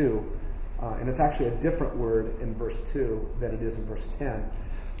 verse 2. And it's actually a different word in verse 2 than it is in verse 10.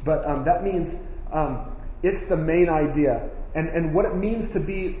 But that means it's the main idea. And what it means to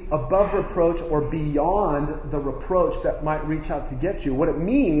be above reproach or beyond the reproach that might reach out to get you, what it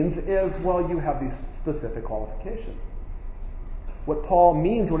means is, well, you have these specific qualifications. What Paul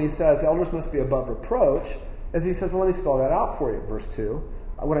means when he says elders must be above reproach is he says, well, let me spell that out for you, verse 2.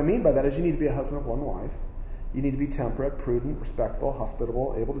 What I mean by that is you need to be a husband of one wife. You need to be temperate, prudent, respectful,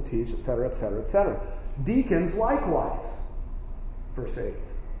 hospitable, able to teach, etc., etc., etc. Deacons likewise, verse 8.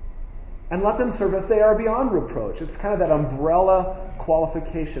 And let them serve if they are beyond reproach. It's kind of that umbrella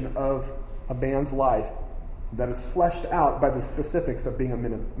qualification of a man's life that is fleshed out by the specifics of being a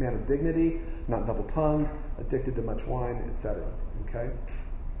man of dignity, not double-tongued, addicted to much wine, etc. Okay?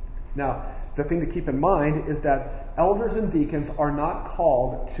 Now, the thing to keep in mind is that elders and deacons are not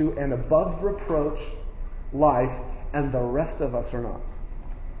called to an above-reproach life, and the rest of us are not.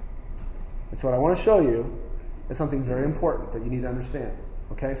 And so what I want to show you is something very important that you need to understand.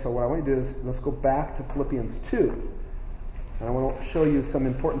 Okay, so what I want you to do is, let's go back to Philippians 2. And I want to show you some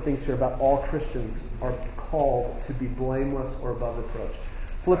important things here about all Christians are called to be blameless or above reproach.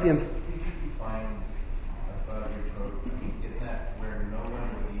 Philippians... If you define above reproach, isn't that where no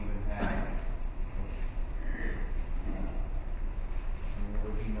one would even have...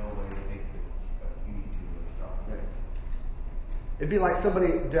 there would be no way to take this accused of stuff. It'd be like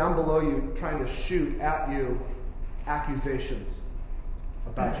somebody down below you trying to shoot at you accusations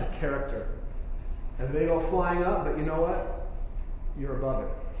about your character. And they go flying up, but you know what? You're above it.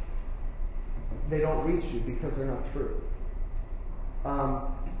 They don't reach you because they're not true.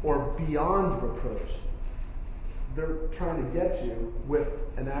 Or beyond reproach. They're trying to get you with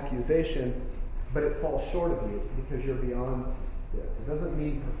an accusation, but it falls short of you because you're beyond it. It doesn't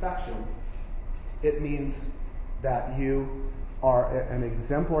mean perfection. It means that you are an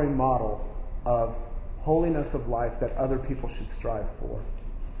exemplary model of holiness of life that other people should strive for.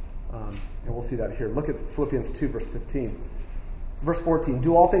 And we'll see that here. Look at Philippians 2, verse 15. Verse 14,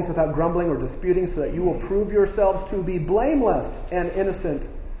 do all things without grumbling or disputing, so that you will prove yourselves to be blameless and innocent,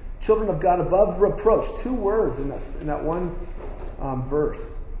 children of God above reproach. 2 words in that one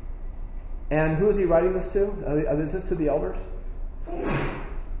verse. And who is he writing this to? Is this to the elders?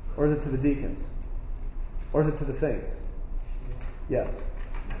 Or is it to the deacons? Or is it to the saints? Yes.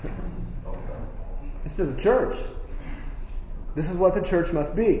 It's to the church. This is what the church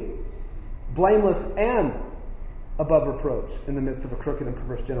must be. Blameless and above reproach in the midst of a crooked and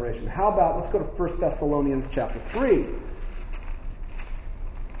perverse generation. How about, let's go to 1 Thessalonians chapter 3.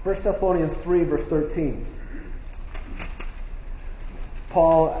 1 Thessalonians 3, verse 13.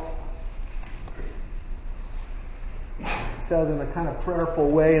 Paul says in a kind of prayerful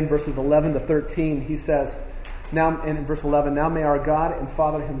way in verses 11 to 13, he says, now in verse 11, now may our God and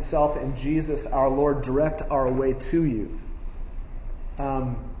Father himself and Jesus our Lord direct our way to you.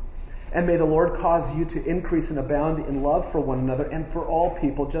 And may the Lord cause you to increase and abound in love for one another and for all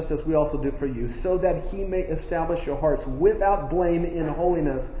people, just as we also do for you, so that he may establish your hearts without blame in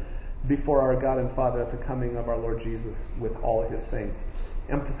holiness before our God and Father at the coming of our Lord Jesus with all his saints.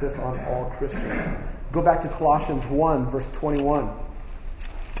 Emphasis on all Christians. Go back to Colossians 1, verse 21.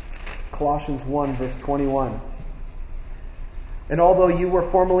 Colossians 1, verse 21. And although you were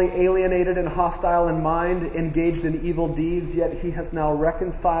formerly alienated and hostile in mind, engaged in evil deeds, yet he has now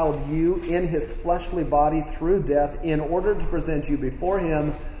reconciled you in his fleshly body through death, in order to present you before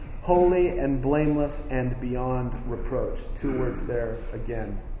him Holy and blameless and beyond reproach. 2 words there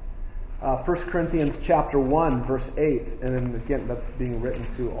again. 1 Corinthians chapter 1, verse 8. And then again, that's being written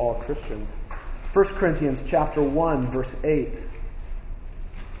to all Christians. 1 Corinthians chapter 1, verse 8.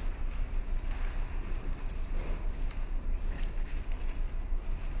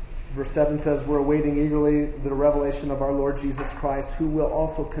 Verse 7 says, we're awaiting eagerly the revelation of our Lord Jesus Christ, who will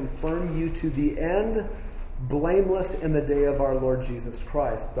also confirm you to the end, blameless in the day of our Lord Jesus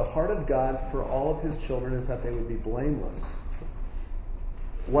Christ. The heart of God for all of his children is that they would be blameless.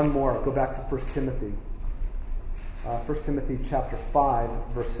 One more. Go back to 1 Timothy. 1 Timothy chapter 5,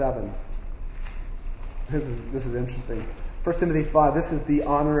 verse 7. This is interesting. 1 Timothy 5, this is the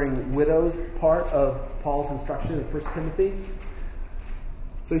honoring widows part of Paul's instruction in 1 Timothy.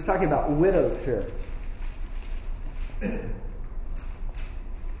 So he's talking about widows here.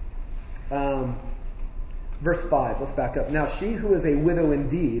 Verse 5, let's back up. Now she who is a widow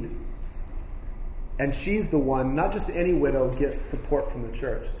indeed, and she's the one, not just any widow gets support from the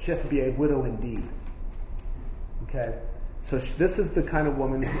church. She has to be a widow indeed. Okay? So this is the kind of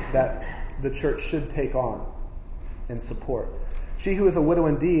woman that the church should take on and support. She who is a widow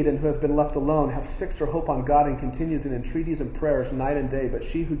indeed and who has been left alone has fixed her hope on God and continues in entreaties and prayers night and day. But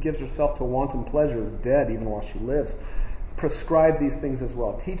she who gives herself to wanton pleasure is dead even while she lives. Prescribe these things as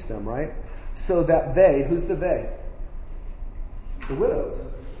well. Teach them, right? So that they, who's the they? The widows.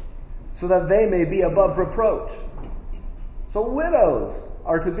 So that they may be above reproach. So widows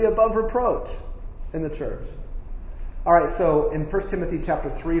are to be above reproach in the church. All right, so in 1 Timothy chapter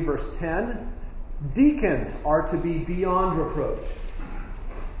 3, verse 10, deacons are to be beyond reproach.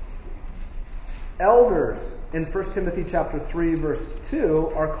 Elders in 1 Timothy chapter 3, verse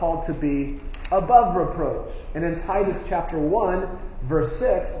 2 are called to be above reproach. And in Titus chapter 1, verse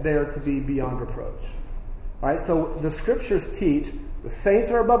 6, they are to be beyond reproach. All right, so the scriptures teach the saints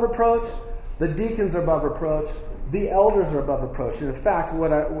are above reproach, the deacons are above reproach, the elders are above reproach. And in fact,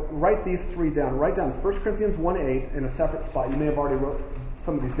 write these three down. Write down 1 Corinthians 1:8 in a separate spot. You may have already wrote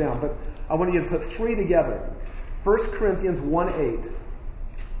some of these down, but I want you to put three together. 1 Corinthians 1:8.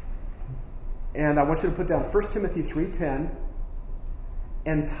 And I want you to put down 1 Timothy 3:10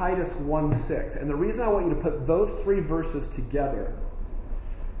 and Titus 1:6. And the reason I want you to put those three verses together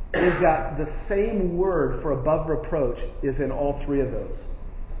is that the same word for above reproach is in all three of those.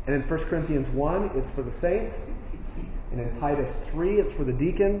 And in 1 Corinthians 1, it's for the saints. And in Titus 3, it's for the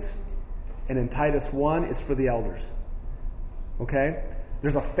deacons. And in Titus 1, it's for the elders. Okay?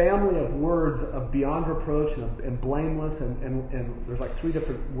 There's a family of words of beyond reproach and blameless, and there's like three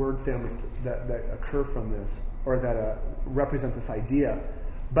different word families that occur from this, or that represent this idea.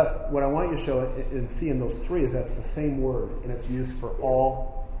 But what I want you to show and see in those three is that's the same word, and it's used for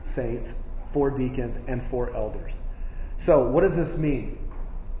all saints, for deacons, and for elders. So what does this mean?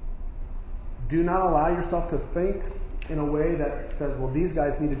 Do not allow yourself to think in a way that says, well, these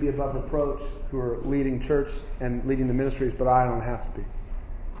guys need to be above reproach who are leading church and leading the ministries, but I don't have to be.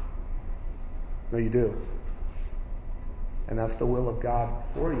 No, you do. And that's the will of God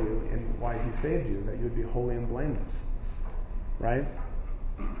for you and why He saved you, that you would be holy and blameless. Right?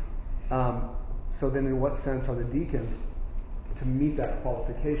 So then in what sense are the deacons to meet that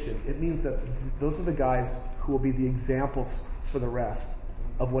qualification? It means that those are the guys who will be the examples for the rest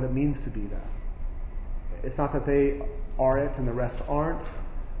of what it means to be that. It's not that they are it and the rest aren't,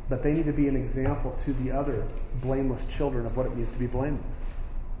 but they need to be an example to the other blameless children of what it means to be blameless.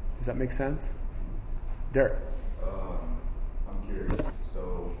 Does that make sense? Derek. I'm curious.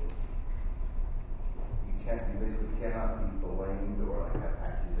 So you basically cannot be blamed or like have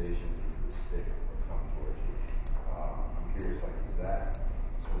accusations with stick or come towards you. I'm curious, like, is that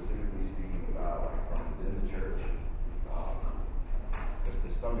specifically speaking about like from within the church? Because to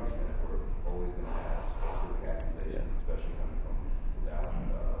some extent we're always going to have specific accusations, especially coming from without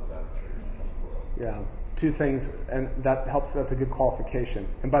the church in the world. Yeah. Two things, and that helps. That's a good qualification.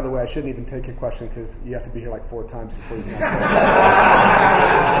 And by the way, I shouldn't even take your question because you have to be here like 4 times before you can ask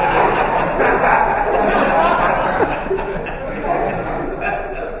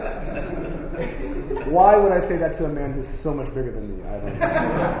it. Why would I say that to a man who's so much bigger than me? I don't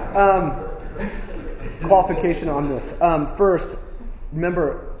know. Qualification on this. First,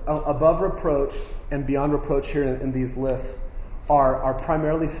 remember, above reproach and beyond reproach here in these lists are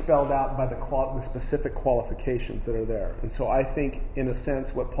primarily spelled out by the specific qualifications that are there. And so I think, in a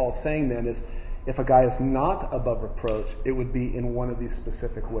sense, what Paul's saying then is, if a guy is not above reproach, it would be in one of these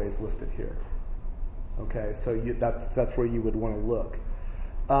specific ways listed here. Okay, so that's where you would want to look.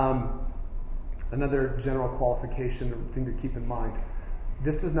 Another general qualification, or thing to keep in mind,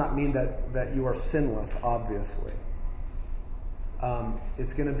 this does not mean that you are sinless, obviously.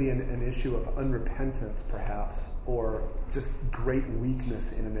 It's going to be an issue of unrepentance, perhaps, or just great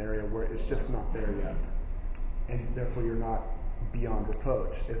weakness in an area where it's just not there yet, and therefore you're not beyond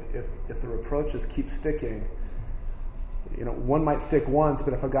reproach. If the reproaches keep sticking, one might stick once,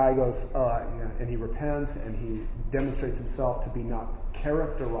 but if a guy goes and he repents and he demonstrates himself to be not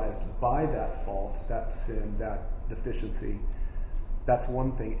characterized by that fault, that sin, that deficiency, that's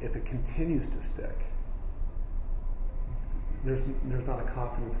one thing. If it continues to stick, there's not a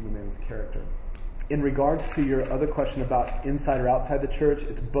confidence in the man's character. In regards to your other question about inside or outside the church,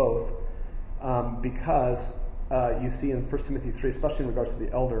 it's both, because you see in 1 Timothy 3, especially in regards to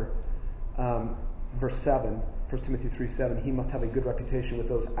the elder, verse 7, 1 Timothy 3:7, he must have a good reputation with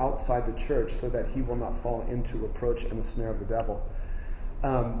those outside the church so that he will not fall into reproach and the snare of the devil.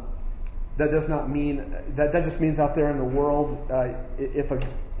 That does not mean that just means out there in the world.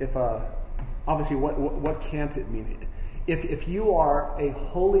 Obviously, what can't it mean? If you are a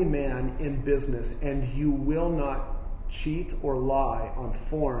holy man in business and you will not cheat or lie on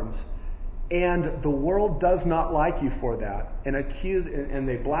forms, and the world does not like you for that, and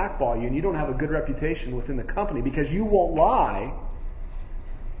they blackball you, and you don't have a good reputation within the company because you won't lie,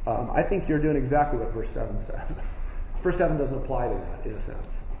 I think you're doing exactly what verse 7 says. Verse 7 doesn't apply to that in a sense.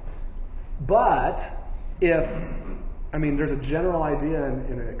 But there's a general idea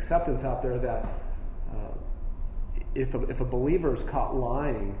and an acceptance out there that if a believer is caught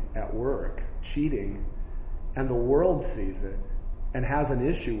lying at work, cheating, and the world sees it and has an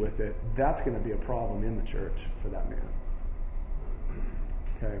issue with it, that's going to be a problem in the church for that man.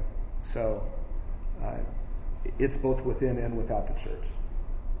 Okay, so it's both within and without the church.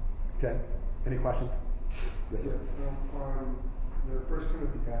 Okay, any questions? Yes, sir. On the 1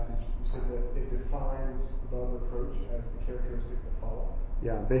 Timothy passage, you said that it defines above reproach as the characteristics that follow.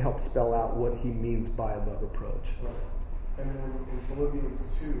 Yeah, they help spell out what he means by above reproach. Right. And then in Philippians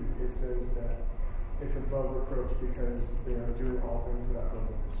 2, it says that it's above reproach because they are doing all things without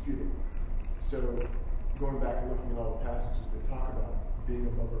grumbling or disputing. So going back and looking at all the passages that talk about being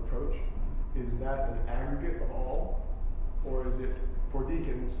above reproach, is that an aggregate of all? Or is it, for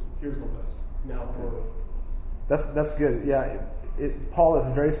deacons, here's the list. Now for... That's good. Yeah, Paul is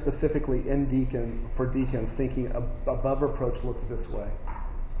very specifically for deacons thinking above reproach looks this way,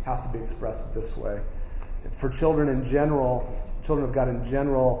 has to be expressed this way. For children in general, children of God in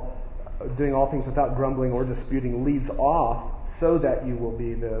general, doing all things without grumbling or disputing leads off so that you will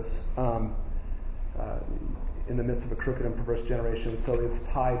be this in the midst of a crooked and perverse generation. So it's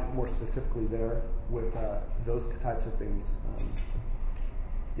tied more specifically there with those types of things.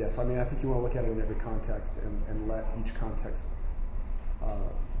 Yes, I think you want to look at it in every context and let each context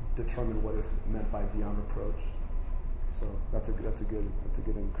determine what is meant by beyond reproach. So that's a good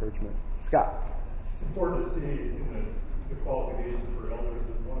encouragement. Scott. It's important to see in the qualifications for elders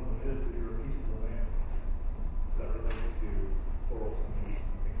that one of them is that you're a peaceable man. So that relates to oral submission.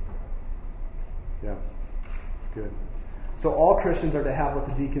 Yeah, it's good. So all Christians are to have what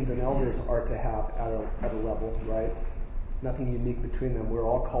the deacons and elders are to have at a level, right? Nothing unique between them. We're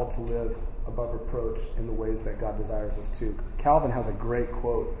all called to live above reproach in the ways that God desires us to. Calvin has a great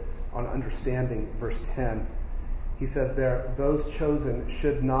quote on understanding verse 10. He says there, those chosen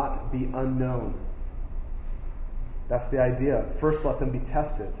should not be unknown. That's the idea. First, let them be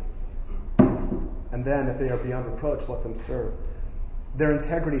tested. And then, if they are beyond reproach, let them serve. Their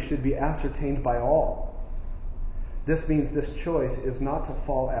integrity should be ascertained by all. This means this choice is not to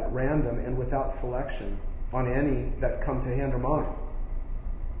fall at random and without selection on any that come to hand or mind.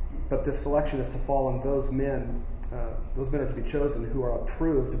 But this selection is to fall on those men are to be chosen who are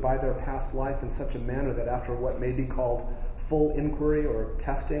approved by their past life in such a manner that after what may be called full inquiry or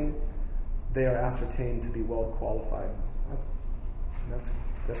testing, they are ascertained to be well qualified.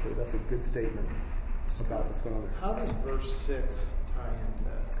 That's a good statement about what's going on there. How does verse 6 tie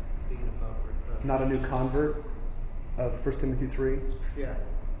into being above reproach? Not a new convert of 1 Timothy 3. Yeah.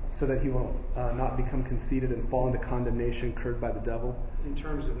 So that he will not become conceited and fall into condemnation incurred by the devil. In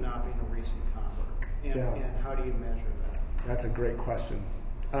terms of not being a recent convert. And how do you measure that? That's a great question.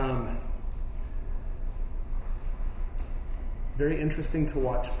 Very interesting to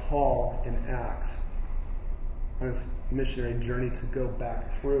watch Paul in Acts on his missionary journey to go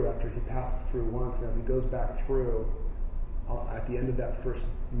back through after he passes through once. And as he goes back through, at the end of that first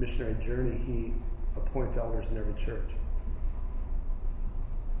missionary journey, he appoints elders in every church.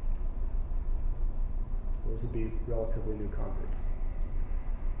 Those would be relatively new converts.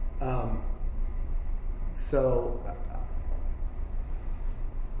 So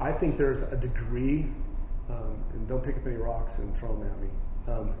I think there's a degree, and don't pick up any rocks and throw them at me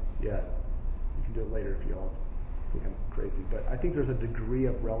yet. You can do it later if you all I think I'm crazy, but I think there's a degree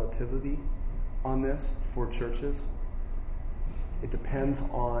of relativity on this for churches. It depends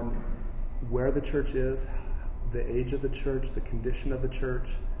on where the church is, the age of the church, the condition of the church,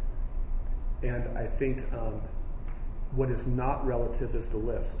 and I think what is not relative is the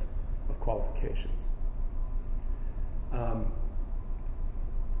list of qualifications.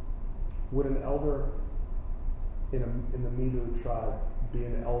 Would an elder in the Milu tribe be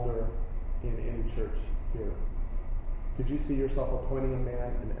an elder in any church here? Could you see yourself appointing a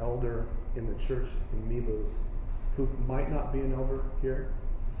man, an elder in the church in Milu, who might not be an elder here?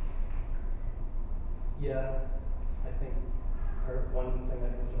 Yeah, I think one thing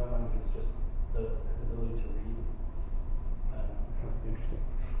that comes to my mind is just his ability to read. Interesting.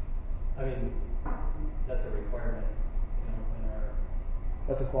 I mean, that's a requirement, in our.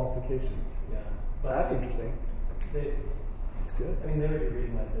 That's a qualification. Yeah, but That's interesting. That's good. I mean, they would be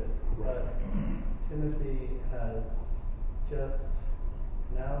reading like this, Right. but Timothy has just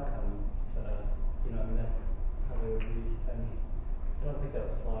now come to us. I mean, that's how they would read, and I don't think that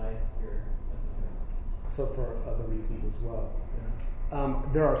would fly here necessarily. So for other reasons as well. Yeah.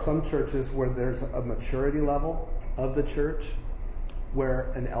 There are some churches where there's a maturity level of the church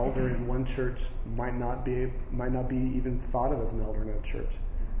where an elder in one church might not be even thought of as an elder in a church.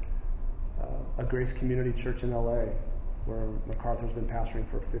 A Grace Community Church in LA, where MacArthur's been pastoring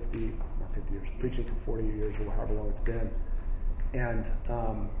for 50 years, preaching for 40 years or however long it's been. And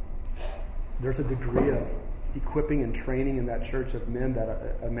there's a degree of equipping and training in that church of men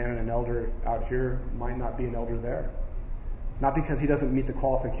that a man and an elder out here might not be an elder there. Not because he doesn't meet the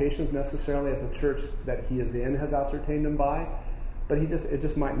qualifications necessarily as a church that he is in has ascertained him by, but it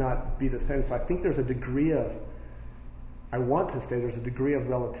just might not be the same. So I think there's a degree of, I want to say there's a degree of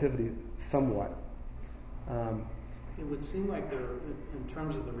relativity somewhat. It would seem like there, in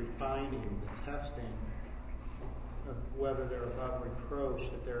terms of the refining, the testing of whether they're above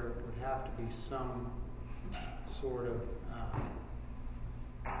reproach, that there would have to be some sort of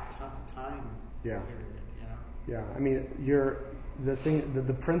time period. Yeah, I mean,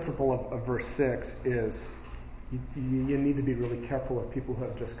 the principle of verse 6 is you need to be really careful of people who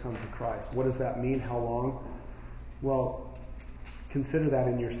have just come to Christ. What does that mean? How long? Well, consider that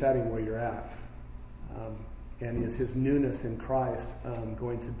in your setting where you're at. And is his newness in Christ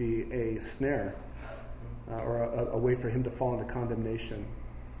going to be a snare or a way for him to fall into condemnation?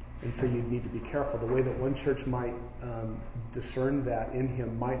 And so you need to be careful. The way that one church might discern that in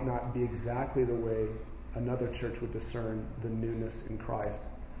him might not be exactly the way another church would discern the newness in Christ.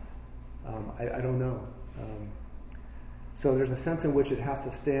 I don't know. So there's a sense in which it has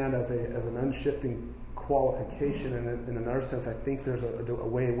to stand as an unshifting qualification, and in another sense, I think there's a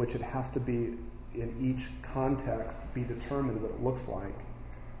way in which it has to be, in each context, be determined what it looks like.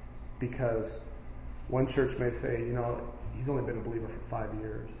 Because one church may say, he's only been a believer for 5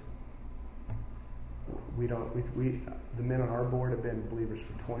 years. The men on our board have been believers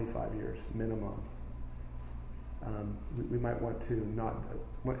for 25 years minimum. We might want to not,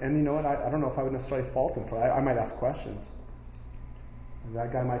 and you know what? I don't know if I would necessarily fault them for that. I might ask questions.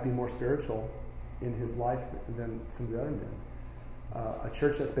 That guy might be more spiritual in his life than some of the other men. A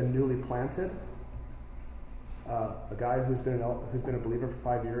church that's been newly planted, a guy who's been a believer for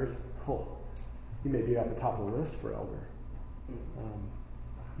 5 years, he may be at the top of the list for elder.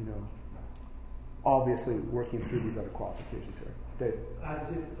 Obviously working through these other qualifications here. Dave?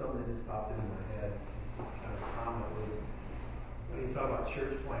 Just something that just popped into my head. Just kind of comment was when you talk about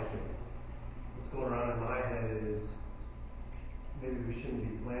church planting, what's going around in my head is maybe we shouldn't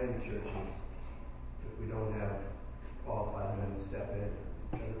be planting churches if we don't have qualified men to step in,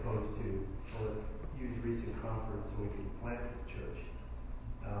 as opposed to, let's use recent conference so we can plant this church.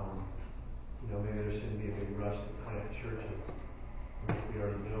 Maybe there shouldn't be a big rush to plant churches unless we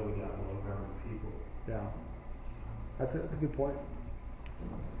already know we got well-grounded people. Yeah, that's a good point.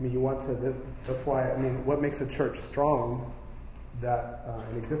 I mean, you want to. That's why. I mean, what makes a church strong,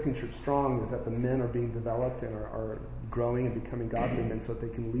 an existing church strong, is that the men are being developed and are growing and becoming godly men, so that they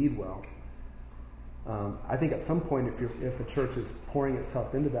can lead well. I think at some point, if a church is pouring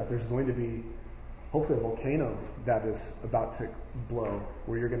itself into that, there's going to be hopefully a volcano that is about to blow,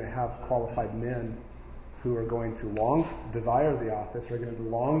 where you're going to have qualified men who are going to long desire the office, are going to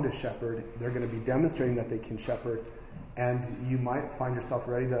long to shepherd. They're going to be demonstrating that they can shepherd, and you might find yourself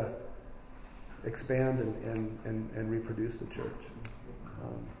ready to expand and reproduce the church.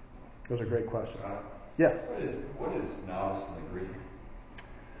 Those are great questions. Yes? What is novice in the Greek?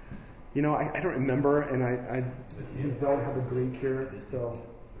 I don't remember, and I don't have the Greek here, so.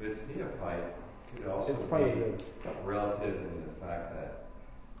 It's neophyte. Could also it's probably be good. relative in the fact that,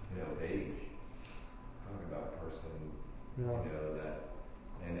 age. talking about a person, Yeah. you know, that,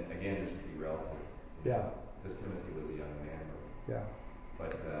 and again, this would be relative. Yeah. Because Timothy was a young man, Yeah.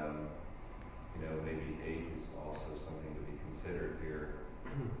 but you know, maybe age is also something to be considered here.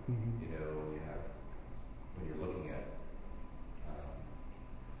 Mm-hmm. You know, when you're looking at,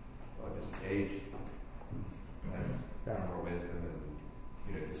 well, just age has more wisdom, and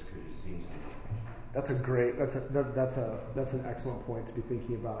you know, just because you've seen something. That's an excellent point to be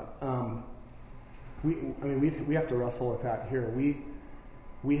thinking about. We have to wrestle with that here.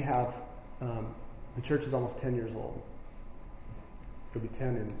 We have the church is almost 10 years old. It'll be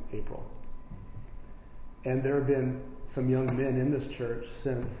 10 in April. And there have been some young men in this church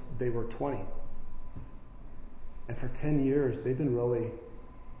since they were 20. And for 10 years, they've been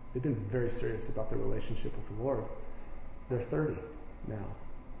very serious about their relationship with the Lord. They're 30 now.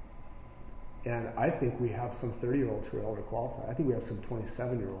 And I think we have some 30-year-olds who are elder qualified. I think we have some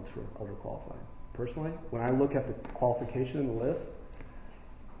 27-year-olds who are elder qualified. Personally, when I look at the qualification in the list,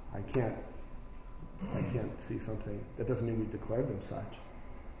 I can't see something. That doesn't mean we've declared them such.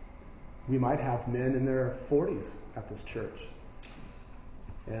 We might have men in their 40s at this church.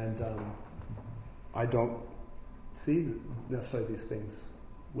 And I don't see necessarily these things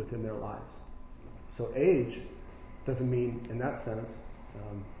within their lives. So age doesn't mean, in that sense,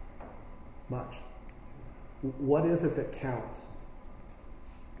 much. What is it that counts?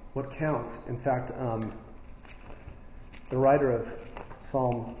 What counts? In fact, the writer of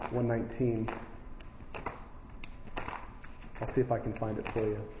Psalm 119, I'll see if I can find it for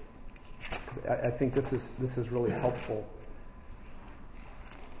you. I think this is really helpful.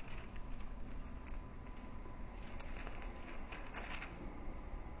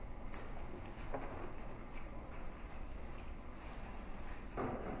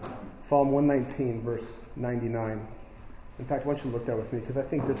 Psalm 119, verse 99. In fact, why don't you look there with me, because I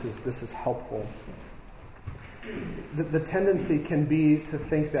think this is helpful. The tendency can be to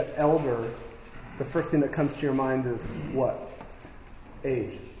think that elder, the first thing that comes to your mind is what?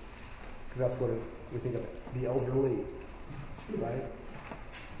 Age. Because that's what we think of the elderly, right?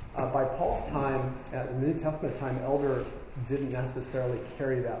 By Paul's time, at the New Testament time, elder didn't necessarily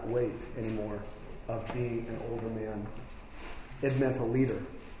carry that weight anymore of being an older man. It meant a leader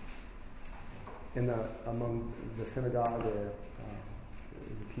among the synagogue or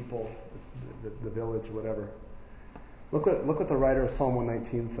the people, the village, whatever. Look what the writer of Psalm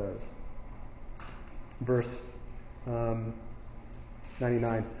 119 says. Verse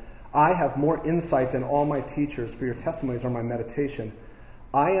 99. I have more insight than all my teachers, for your testimonies are my meditation.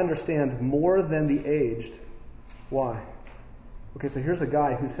 I understand more than the aged. Why? Okay, so here's a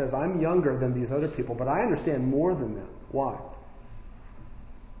guy who says, I'm younger than these other people, but I understand more than them. Why?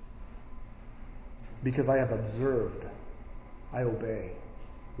 Because I have observed. I obey.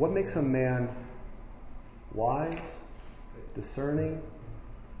 What makes a man wise, discerning,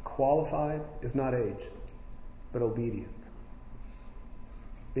 qualified is not age, but obedience.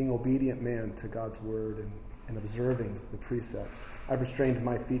 Being obedient man to God's word and observing the precepts. I've restrained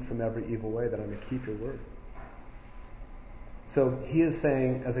my feet from every evil way that I may keep your word. So he is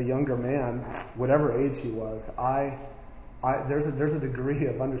saying, as a younger man, whatever age he was, there's a degree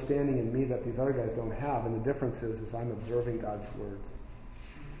of understanding in me that these other guys don't have, and the difference is I'm observing God's words.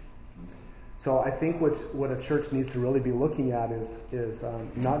 So I think what a church needs to really be looking at is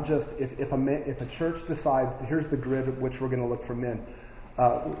not just if a church decides, here's the grid at which we're going to look for men.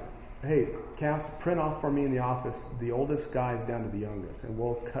 Hey, Cass, print off for me in the office the oldest guys down to the youngest, and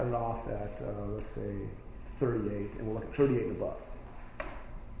we'll cut it off at let's say 38, and we'll look at 38 and above.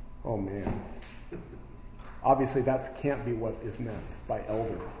 Oh man. Obviously, that can't be what is meant by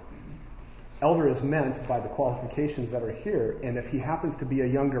elder. Elder is meant by the qualifications that are here, and if he happens to be a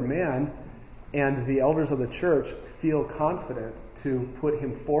younger man, and the elders of the church feel confident to put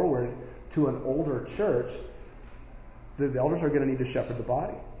him forward to an older church, the elders are going to need to shepherd the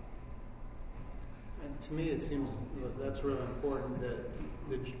body. And to me, it seems that's really important, that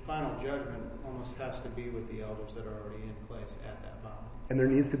the final judgment almost has to be with the elders that are already in place at that moment. And there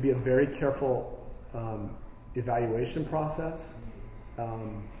needs to be a very careful evaluation process.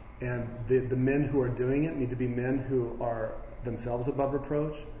 And the men who are doing it need to be men who are themselves above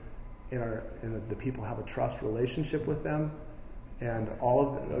reproach, and the people have a trust relationship with them. And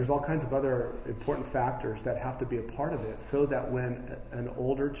there's all kinds of other important factors that have to be a part of it, so that when an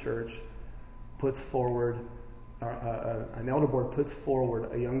older church puts forward, an elder board puts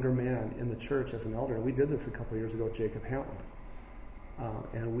forward a younger man in the church as an elder, and we did this a couple of years ago with Jacob Hamlin,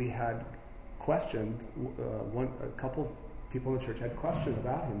 and we had questioned, a couple people in the church had questioned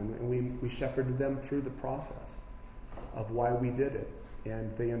about him, and we shepherded them through the process of why we did it.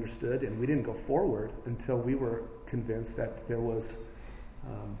 and they understood, and we didn't go forward until we were convinced that there was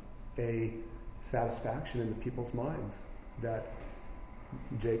a satisfaction in the people's minds that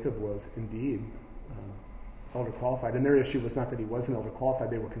Jacob was indeed elder qualified. And their issue was not that he wasn't elder qualified,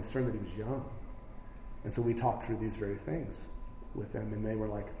 they were concerned that he was young. And so we talked through these very things with them, and they were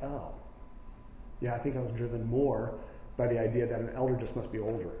like, oh, yeah, I think I was driven more by the idea that an elder just must be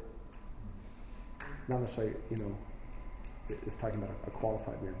older. Not necessarily, it's talking about a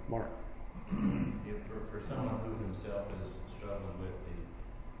qualified man. Mark. For someone who himself has struggled with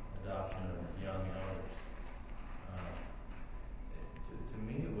the adoption of young elders, to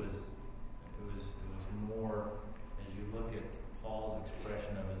me it was more, as you look at Paul's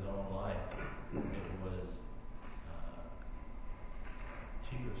expression of his own life, it was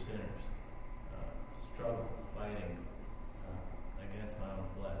chief of sinners, struggle, fighting against my own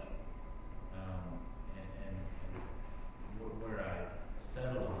flesh. And where I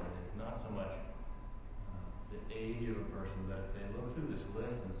settle on it is not so much the age of a person, but if they look through this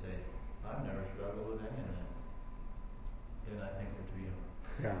list and say, I've never struggled with any of that, then I think they're too young.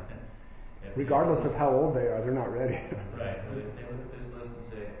 Yeah. Regardless of how old they are, they're not ready. Right. But if they look at this list and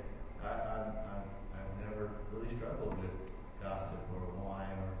say, I've never really struggled with gossip or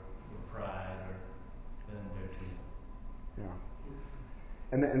wine or pride, then they're too young.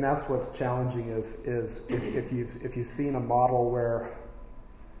 Yeah. And that's what's challenging is if you've seen a model where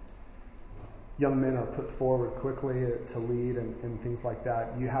young men are put forward quickly to lead and things like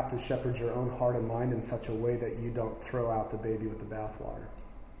that, you have to shepherd your own heart and mind in such a way that you don't throw out the baby with the bathwater.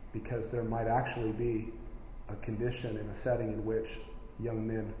 Because there might actually be a condition in a setting in which young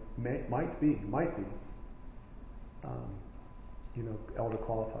men might be elder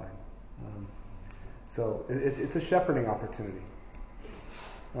qualified. So it's a shepherding opportunity.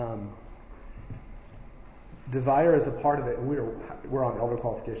 Desire is a part of it, and we're on elder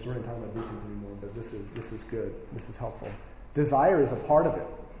qualification. We're not talking about deacons anymore, but this is good. This is helpful. Desire is a part of it.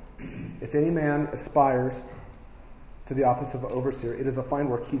 If any man aspires to the office of overseer, it is a fine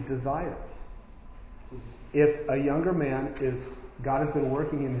work he desires. If a younger man God has been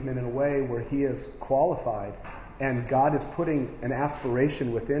working in him in a way where he is qualified, and God is putting an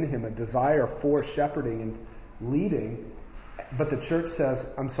aspiration within him, a desire for shepherding and leading, but the church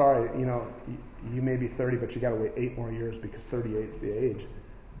says, I'm sorry, you may be 30, but you got to wait 8 more years because 38 is the age.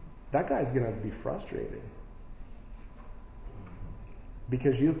 That guy's going to be frustrated.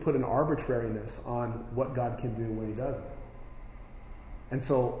 Because you've put an arbitrariness on what God can do when he does it. And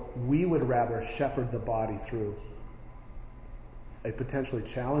so we would rather shepherd the body through a potentially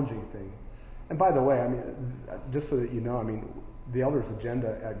challenging thing. And by the way, just so that you know, the elders'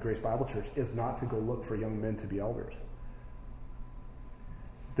 agenda at Grace Bible Church is not to go look for young men to be elders.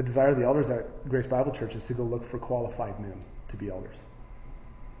 The desire of the elders at Grace Bible Church is to go look for qualified men to be elders.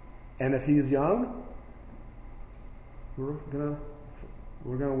 And if he's young, we're going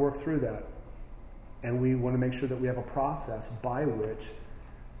to work through that. And we want to make sure that we have a process by which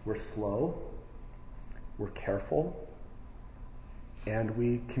we're slow, we're careful, and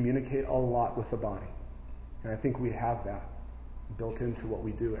we communicate a lot with the body. And I think we have that built into what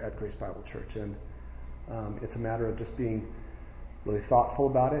we do at Grace Bible Church. And it's a matter of just being really thoughtful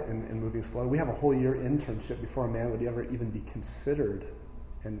about it and moving slow. We have a whole year internship before a man would ever even be considered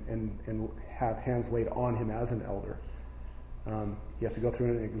and have hands laid on him as an elder. He has to go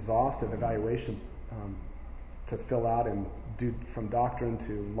through an exhaustive evaluation to fill out and do from doctrine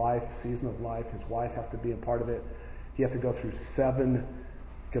to life, season of life. His wife has to be a part of it. He has to go through 7,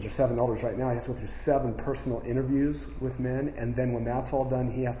 because there's 7 elders right now, he has to go through 7 personal interviews with men, and then when that's all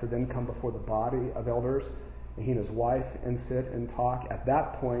done, he has to then come before the body of elders, and he and his wife and sit and talk. At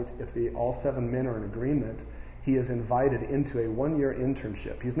that point, if all 7 men are in agreement, he is invited into a 1-year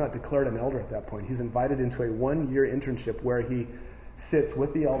internship. He's not declared an elder at that point. He's invited into a 1-year internship where he sits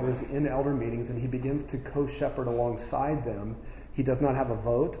with the elders in elder meetings and he begins to co-shepherd alongside them. He does not have a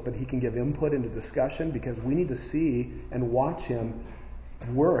vote, but he can give input into discussion because we need to see and watch him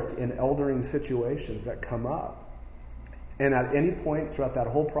work in eldering situations that come up. And at any point throughout that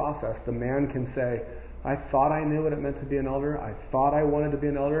whole process, the man can say, I thought I knew what it meant to be an elder. I thought I wanted to be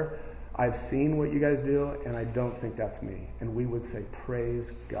an elder. I've seen what you guys do, and I don't think that's me. And we would say,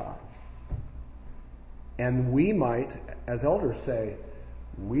 praise God. And we might, as elders, say,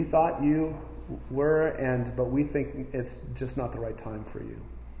 we thought you were, but we think it's just not the right time for you.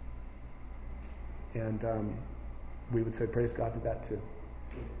 And we would say, praise God to that too.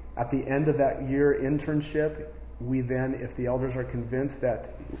 At the end of that year internship, we then, if the elders are convinced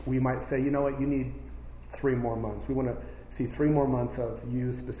that, we might say, you know what, you need 3 more months. We want to see 3 more months of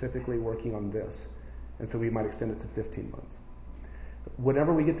you specifically working on this. And so we might extend it to 15 months.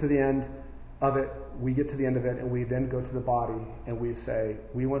 Whenever we get to the end of it, and we then go to the body and we say,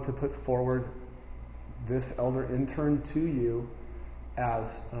 we want to put forward this elder intern to you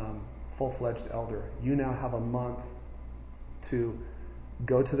as full-fledged elder. You now have a month to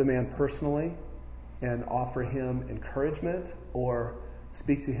go to the man personally and offer him encouragement or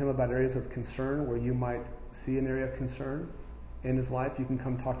speak to him about areas of concern where you might see an area of concern in his life. You can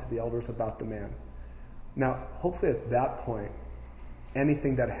come talk to the elders about the man. Now, hopefully at that point,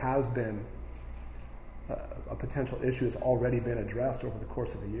 anything that has been a potential issue has already been addressed over the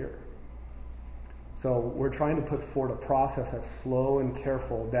course of a year. So we're trying to put forward a process that's slow and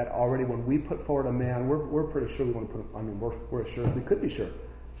careful, that already when we put forward a man, we're pretty sure we want to put him, we're sure, we could be sure.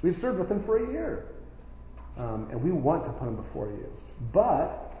 We've served with him for a year. And we want to put him before you.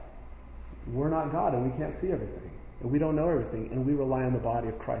 But we're not God and we can't see everything. And we don't know everything. And we rely on the body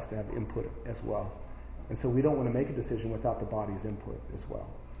of Christ to have input as well. And so we don't want to make a decision without the body's input as well.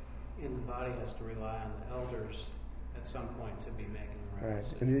 And the body has to rely on the elders at some point to be making the right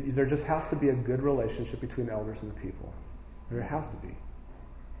decision. And there just has to be a good relationship between elders and the people. There has to be.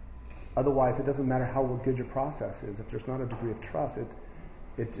 Otherwise, it doesn't matter how good your process is. If there's not a degree of trust,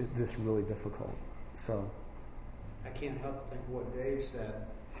 it's just really difficult. So I can't help but think of what Dave said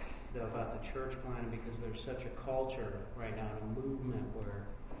about the church planning, because there's such a culture right now, a movement where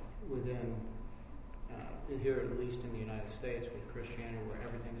within here, at least in the United States, with Christianity, where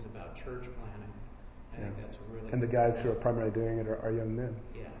everything is about church planning. I think that's a really... And the guys who are primarily doing it are young men.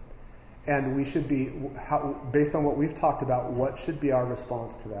 Yeah. And we should be, based on what we've talked about, what should be our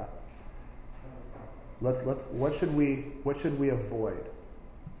response to that? What should we avoid?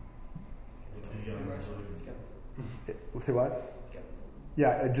 Say what? Skepticism.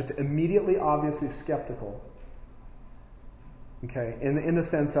 Yeah, just immediately, obviously skeptical. Okay, in the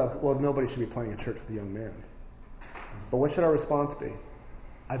sense of, well, nobody should be planning a church with a young man. But what should our response be?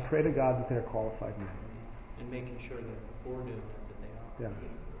 I pray to God that they're qualified men. And making sure that we're doing it, that they are.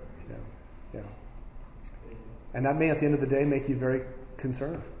 Yeah. And that may, at the end of the day, make you very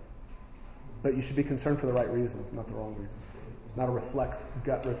concerned. But you should be concerned for the right reasons, not the wrong reasons. Not a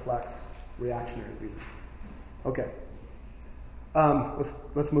gut reflex, reactionary reason. Okay.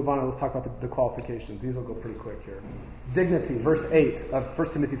 Let's move on and let's talk about the qualifications. These will go pretty quick here. Dignity, verse 8 of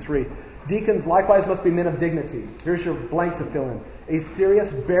 1 Timothy 3. Deacons likewise must be men of dignity. Here's your blank to fill in. A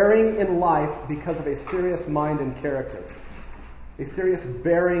serious bearing in life because of a serious mind and character. A serious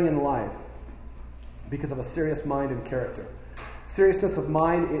bearing in life because of a serious mind and character. Seriousness of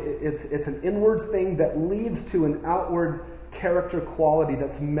mind, it's an inward thing that leads to an outward character quality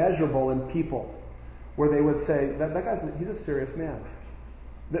that's measurable in people, where they would say, that guy's he's a serious man.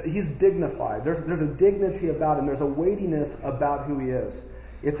 He's dignified. There's a dignity about him. There's a weightiness about who he is.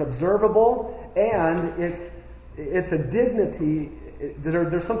 It's observable, and it's a dignity.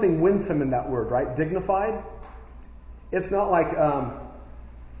 There's something winsome in that word, right? Dignified. It's not like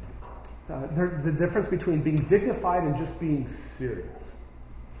the difference between being dignified and just being serious.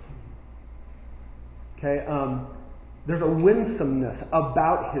 Okay. There's a winsomeness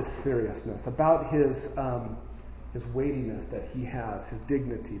about his seriousness, about his weightiness that he has, his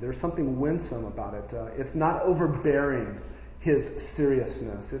dignity. There's something winsome about it. It's not overbearing, his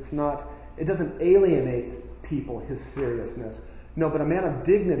seriousness. It doesn't alienate people, his seriousness. No, but a man of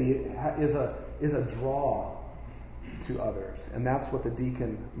dignity is a draw to others. And that's what the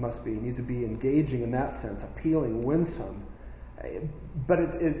deacon must be. He needs to be engaging in that sense, appealing, winsome.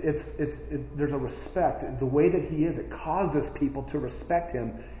 But there's a respect. The way that he is, it causes people to respect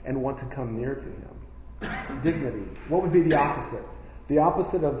him and want to come near to him. It's dignity. What would be the opposite? The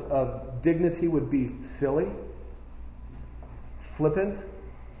opposite of dignity would be silly, flippant.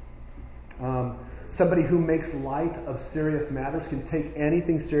 Somebody who makes light of serious matters can take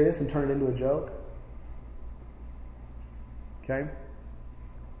anything serious and turn it into a joke. Okay?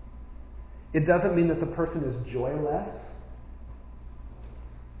 It doesn't mean that the person is joyless.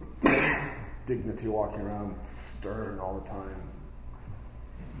 Dignity, walking around stern all the time.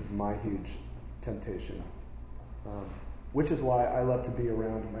 This is my huge temptation. Which is why I love to be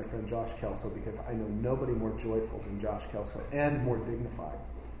around my friend Josh Kelso, because I know nobody more joyful than Josh Kelso and more dignified.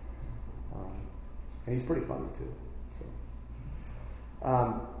 And he's pretty funny too.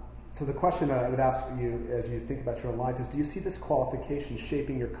 So the question I would ask you as you think about your own life is, do you see this qualification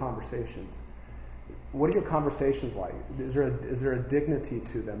shaping your conversations? What are your conversations like? Is there a dignity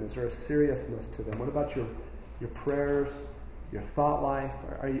to them? Is there a seriousness to them? What about your prayers, your thought life?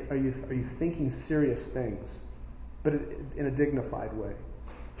 Are you thinking serious things, but in a dignified way?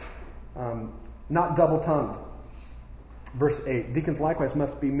 Not double-tongued. Verse 8, deacons likewise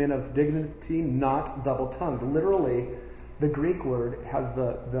must be men of dignity, not double-tongued. Literally, The Greek word has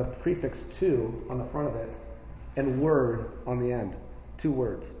the prefix to on the front of it and word on the end. 2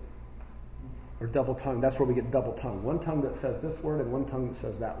 words. Or double tongue. That's where we get double tongue. One tongue that says this word and one tongue that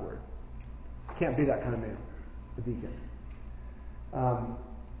says that word. Can't be that kind of man, the deacon.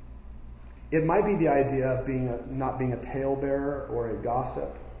 It might be the idea of not being a talebearer or a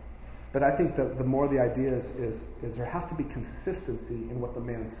gossip, but I think the more the idea is there has to be consistency in what the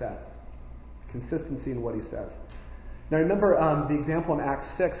man says. Consistency in what he says. Now remember the example in Acts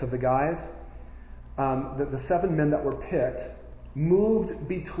 6 of the guys, the 7 men that were picked moved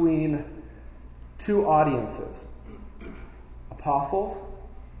between 2 audiences, apostles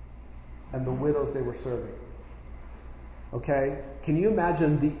and the widows they were serving. Okay? Can you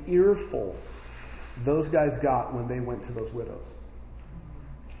imagine the earful those guys got when they went to those widows?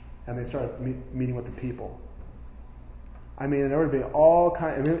 And they started meeting with the people. I mean, there would be all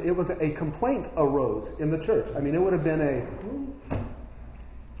kinds. I mean, it was a complaint arose in the church. I mean, it would have been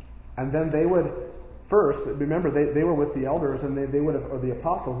and then they would first remember they were with the elders and they would have, or the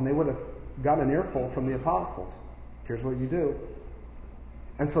apostles, and they would have gotten an earful from the apostles. Here's what you do.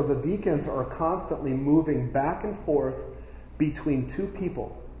 And so the deacons are constantly moving back and forth between 2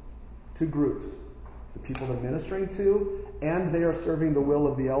 people, 2 groups. The people they're ministering to, and they are serving the will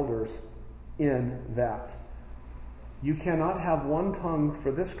of the elders in that. You cannot have one tongue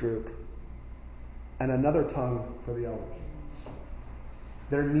for this group and another tongue for the elders.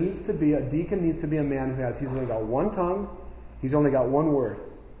 There needs to be, a deacon needs to be a man who he's only got one tongue, he's only got one word.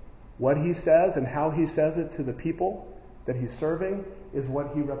 What he says and how he says it to the people that he's serving is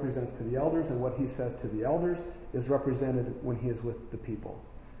what he represents to the elders, and what he says to the elders is represented when he is with the people.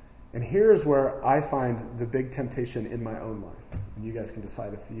 And here's where I find the big temptation in my own life. And you guys can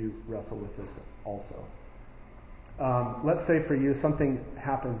decide if you wrestle with this also. Let's say for you something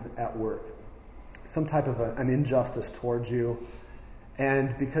happens at work. Some type of an injustice towards you.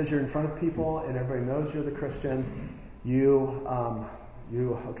 And because you're in front of people and everybody knows you're the Christian, you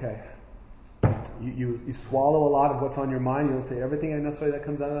swallow a lot of what's on your mind. You don't say everything necessarily that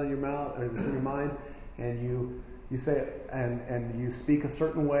comes out of your mouth or that's in your mind, and you say it and you speak a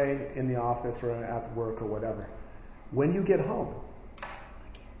certain way in the office or at work or whatever. When you get home,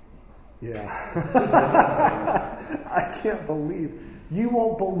 I can't believe, you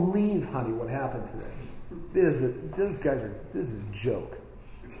won't believe, honey, what happened today. This is a joke.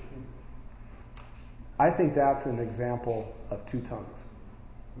 I think that's an example of 2 tongues.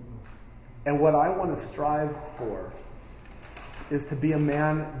 And what I want to strive for is to be a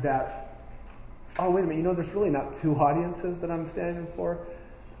man that, oh, wait a minute, there's really not 2 audiences that I'm standing for.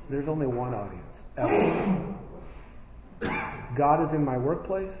 There's only one audience, ever. God is in my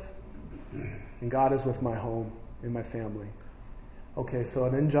workplace, and God is with my home, in my family. Okay, so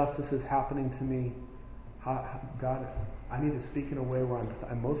an injustice is happening to me. God, I need to speak in a way where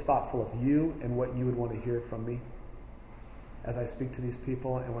I'm most thoughtful of you and what you would want to hear from me as I speak to these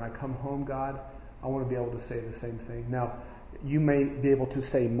people. And when I come home, God, I want to be able to say the same thing. Now, you may be able to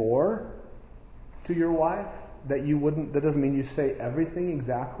say more to your wife that you wouldn't. That doesn't mean you say everything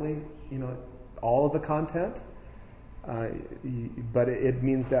exactly, all of the content. But it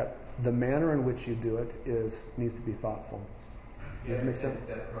means that the manner in which you do it needs to be thoughtful. Does it make sense?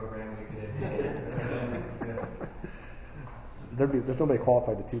 That program we could There's nobody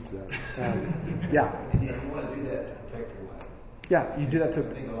qualified to teach that. Yeah. And you want to do that to protect your wife. Yeah, you do that too.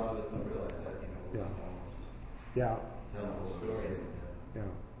 I think a lot of us don't realize that. Yeah. Tell the whole story. Yeah.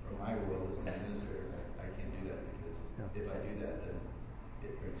 From my world as an administrator, I can't do that because if I do that, then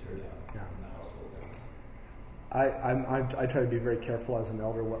it brings her down and the household down. I try to be very careful as an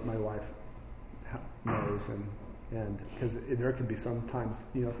elder what my wife knows, and because there can be sometimes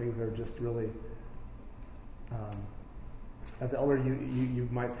things that are just really. As an elder, you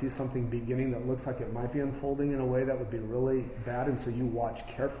might see something beginning that looks like it might be unfolding in a way that would be really bad, and so you watch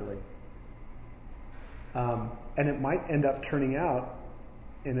carefully. And it might end up turning out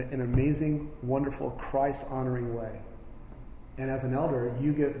in an amazing, wonderful, Christ-honoring way. And as an elder,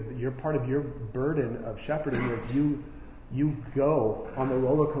 you're part of your burden of shepherding is you go on the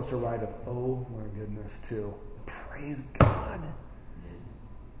roller coaster ride of, oh my goodness, to praise God.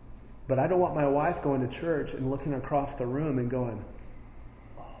 But I don't want my wife going to church and looking across the room and going,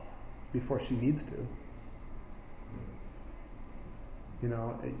 oh, before she needs to. You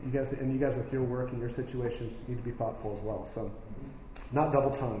guys with your work and your situations need to be thoughtful as well. So, not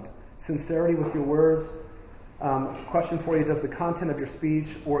double-tongued. Sincerity with your words. Question for you, does the content of your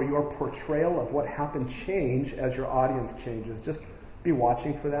speech or your portrayal of what happened change as your audience changes? Just be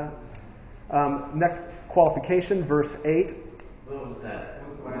watching for that. Next qualification, verse 8. What was that?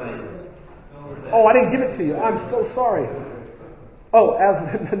 Oh, I didn't give it to you. I'm so sorry. Oh,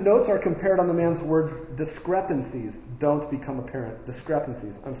 as the notes are compared on the man's words, discrepancies don't become apparent.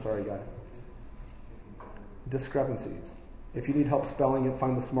 Discrepancies. I'm sorry, guys. Discrepancies. If you need help spelling it,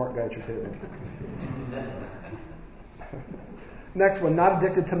 find the smart guy at your table. Next one, not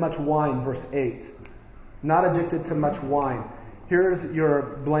addicted to much wine, verse 8. Not addicted to much wine. Here's your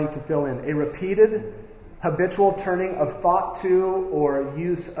blank to fill in. A repeated, habitual turning of thought to or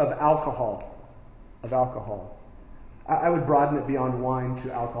use of alcohol. I would broaden it beyond wine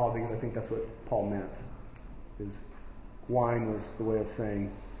to alcohol because I think that's what Paul meant. Is wine was the way of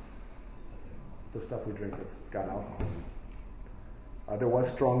saying the stuff we drink that's got alcohol in it. There was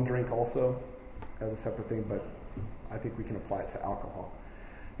strong drink also as a separate thing, but I think we can apply it to alcohol.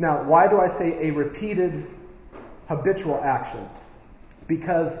 Now, why do I say a repeated habitual action?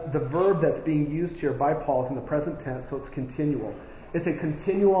 Because the verb that's being used here by Paul is in the present tense, so it's continual. It's a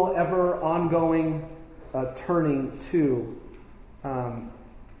continual, ever ongoing turning to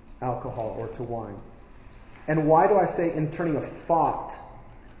alcohol or to wine. And why do I say in turning of thought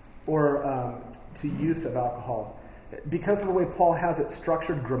or to use of alcohol? Because of the way Paul has it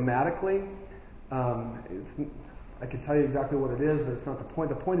structured grammatically. I could tell you exactly what it is, but it's not the point.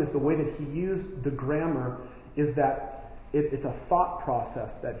 The point is the way that he used the grammar is that it's a thought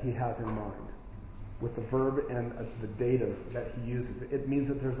process that he has in mind with the verb and the dative that he uses. It means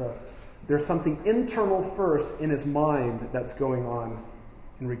that there's something internal first in his mind that's going on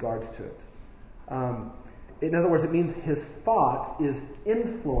in regards to it. In other words, it means his thought is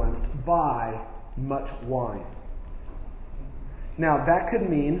influenced by much wine. Now, that could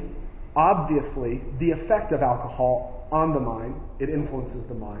mean, obviously, the effect of alcohol on the mind. It influences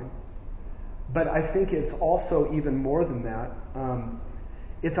the mind. But I think it's also even more than that.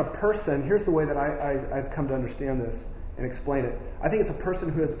 It's a person, here's the way that I've come to understand this and explain it. I think it's a person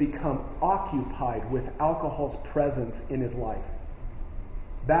who has become occupied with alcohol's presence in his life.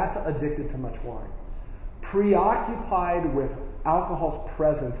 That's addicted to much wine. Preoccupied with alcohol's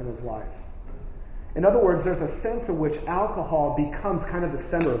presence in his life. In other words, there's a sense in which alcohol becomes kind of the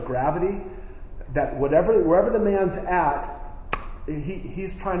center of gravity, that wherever the man's at,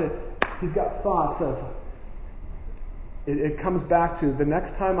 he's got thoughts of, it comes back to the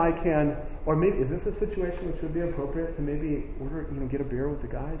next time I can, or maybe, is this a situation which would be appropriate to maybe order, get a beer with the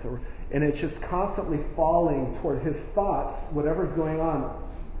guys? And it's just constantly falling toward his thoughts, whatever's going on,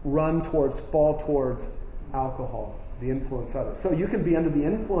 fall towards alcohol, the influence of it. So you can be under the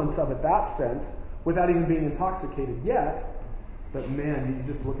influence of it, that sense, without even being intoxicated yet, but man,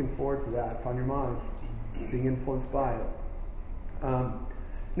 you're just looking forward to that. It's on your mind, being influenced by it.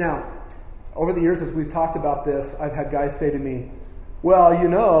 Now, over the years, as we've talked about this, I've had guys say to me, well, you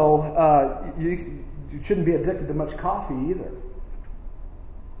shouldn't be addicted to much coffee either.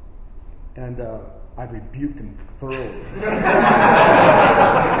 And I've rebuked him thoroughly.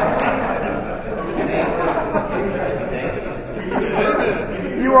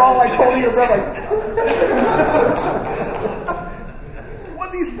 You were all like holding your breath like,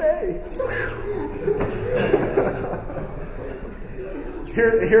 what did he say?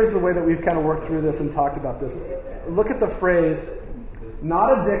 Here's the way that we've kind of worked through this and talked about this. Look at the phrase,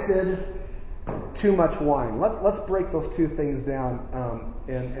 not addicted, too much wine. Let's break those two things down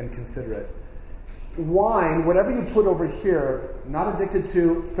and consider it. Wine, whatever you put over here, not addicted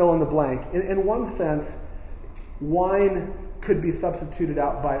to, fill in the blank. In one sense, wine could be substituted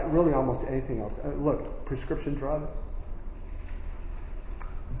out by really almost anything else. Look, prescription drugs,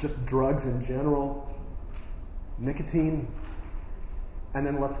 just drugs in general, nicotine, and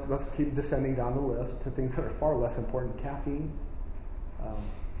then let's keep descending down the list to things that are far less important. Caffeine, I'm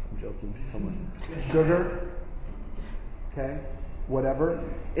joking somewhat. Sugar, okay, whatever.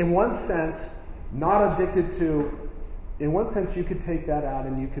 In one sense, not addicted to. In one sense, you could take that out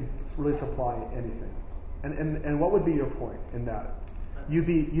and you could really supply anything. And what would be your point in that? You'd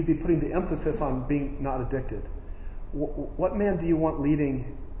be putting the emphasis on being not addicted. What man do you want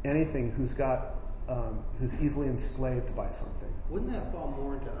leading anything who's easily enslaved by something? Wouldn't that fall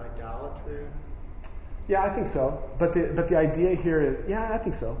more into idolatry? Yeah, I think so. But the idea here is, yeah, I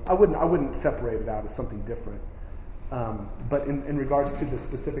think so. I wouldn't separate it out as something different. But in regards to the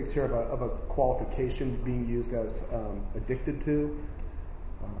specifics here of a qualification being used as addicted to.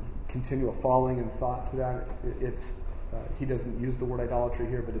 Continual falling in thought to that. He doesn't use the word idolatry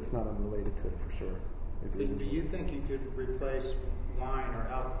here, but it's not unrelated to it for sure. Do you think you could replace wine or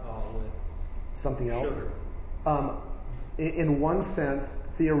alcohol with something else? Sugar? In one sense,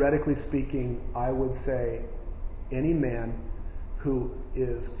 theoretically speaking, I would say any man who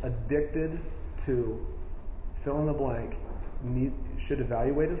is addicted to fill in the blank should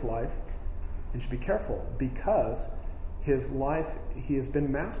evaluate his life And you should be careful because his life, he has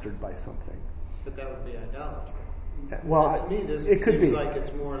been mastered by something. But that would be idolatry. Well, to me, this it could seems be. like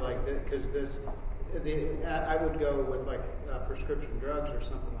it's more like that because I would go with like prescription drugs or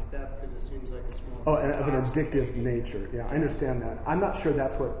something like that because it seems like it's more. Oh, and of an addictive nature. Yeah, I understand that. I'm not sure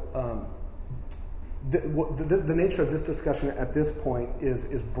that's what. The nature of this discussion at this point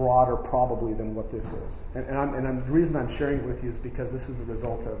is broader probably than what this is, and the reason I'm sharing it with you is because this is the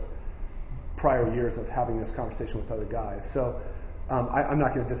result of prior years of having this conversation with other guys. So I'm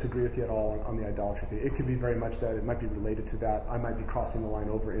not going to disagree with you at all on the idolatry thing. It could be very much that it might be related to that. I might be crossing the line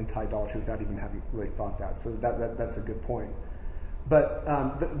over into idolatry without even having really thought that. So that's a good point. But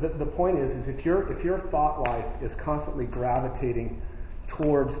the point is if your thought life is constantly gravitating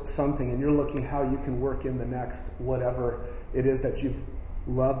towards something and you're looking how you can work in the next whatever it is that you've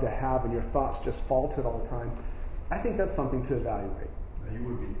loved to have and your thoughts just fall to it all the time, I think that's something to evaluate. Now you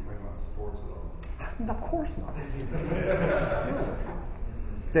would be talking about sports at all. Of course not.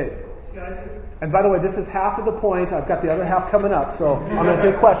 Dave. And by the way, this is half of the point. I've got the other half coming up, so I'm going to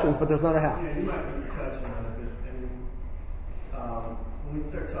take questions, but there's another half. Yeah, you might be touching on it, but when we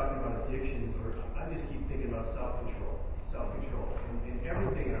start talking about addictions, I just keep thinking about self-control, in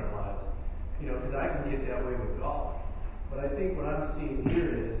everything in our lives. Because I can get that way with golf, but I think what I'm seeing here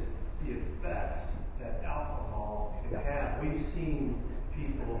is the effects that alcohol can have. We've seen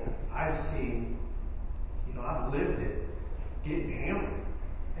people, I've lived it, get hammered,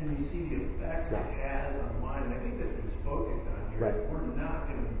 and you see the effects it has on the mind. And I think that's what's focused on here. Right. We're not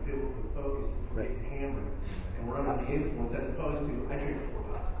going to be filled with focus if we're getting hammered, and we're under the influence, as opposed to I drink 4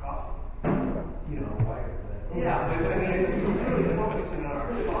 pots of coffee. Yeah, but I mean, it's really focusing on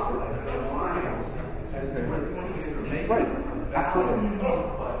our thoughts and our minds as we're pointing to make. Right, absolutely.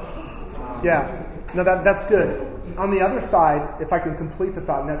 Yeah, no, that's good. On the other side, if I can complete the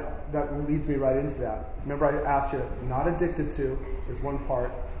thought, and that leads me right into that. Remember I asked you, not addicted to is one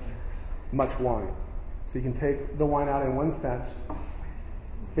part, much wine. So you can take the wine out in one sense,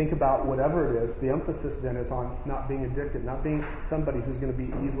 think about whatever it is. The emphasis then is on not being addicted, not being somebody who's going to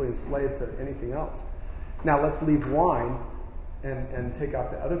be easily enslaved to anything else. Now let's leave wine and take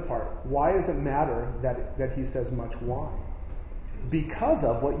out the other part. Why does it matter that he says much wine? Because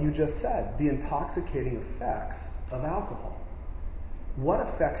of what you just said, the intoxicating effects of alcohol. What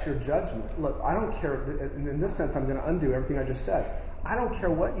affects your judgment? Look, I don't care. In this sense, I'm going to undo everything I just said. I don't care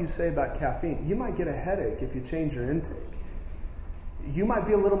what you say about caffeine. You might get a headache if you change your intake. You might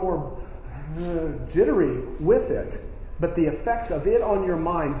be a little more jittery with it, but the effects of it on your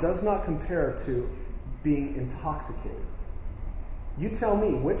mind does not compare to being intoxicated. You tell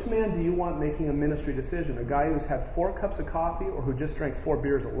me, which man do you want making a ministry decision? A guy who's had 4 cups of coffee or who just drank 4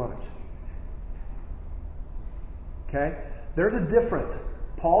 beers at lunch? Okay? There's a difference.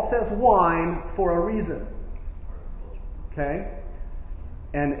 Paul says wine for a reason. Okay?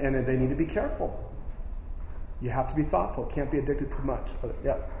 And they need to be careful. You have to be thoughtful. Can't be addicted too much.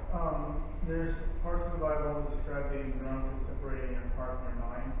 Yeah. There's parts of the Bible that describe being drunk and separating your heart from your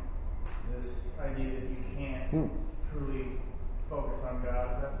mind. This idea that you can't truly focus on God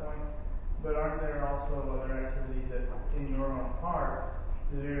at that point. But aren't there also other activities that in your own heart,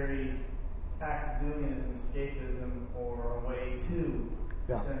 the very act of doing it is an escapism or a way to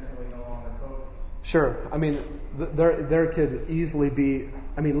essentially no longer focus? Sure. I mean, there could easily be,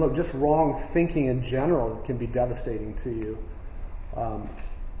 look, just wrong thinking in general can be devastating to you.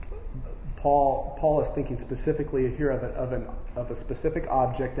 Paul is thinking specifically here of a specific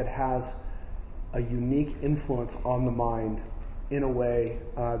object that has a unique influence on the mind in a way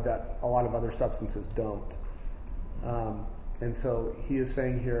that a lot of other substances don't. And so he is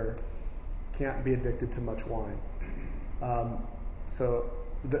saying here, can't be addicted to much wine. So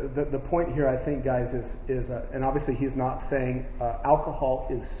the point here, I think, guys, is and obviously he's not saying alcohol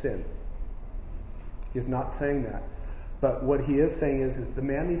is sin. He's not saying that. But what he is saying is the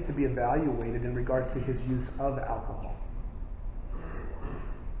man needs to be evaluated in regards to his use of alcohol.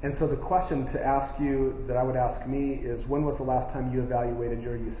 And so the question to ask you, that I would ask me, is when was the last time you evaluated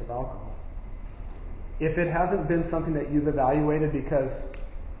your use of alcohol? If it hasn't been something that you've evaluated because,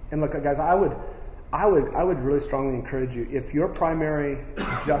 and look, guys, I would really strongly encourage you, if your primary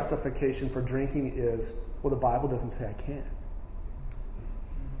justification for drinking is, well, the Bible doesn't say I can't,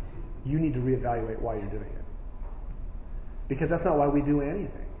 you need to reevaluate why you're doing it. Because that's not why we do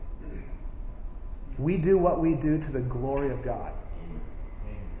anything. We do what we do to the glory of God.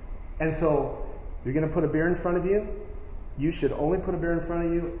 And so, you're going to put a beer in front of you, you should only put a beer in front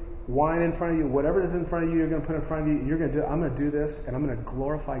of you, wine in front of you, whatever is in front of you, you're going to put in front of you, I'm going to do this, and I'm going to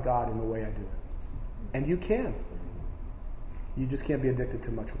glorify God in the way I do it. And you can. You just can't be addicted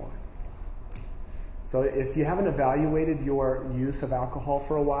to much wine. So if you haven't evaluated your use of alcohol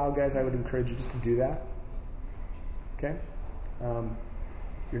for a while, guys, I would encourage you just to do that. Okay?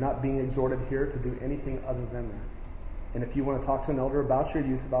 You're not being exhorted here to do anything other than that. And if you want to talk to an elder about your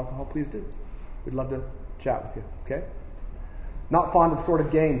use of alcohol, please do. We'd love to chat with you. Okay? Not fond of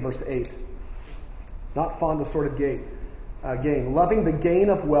sordid gain, verse 8. Not fond of sordid gain. Loving the gain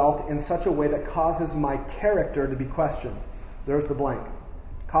of wealth in such a way that causes my character to be questioned. There's the blank.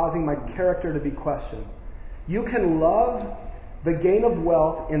 Causing my character to be questioned. You can love the gain of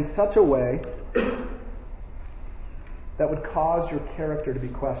wealth in such a way that would cause your character to be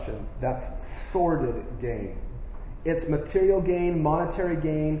questioned. That's sordid gain. It's material gain, monetary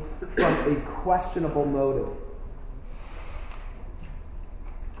gain from a questionable motive.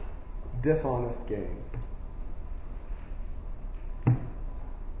 Dishonest gain.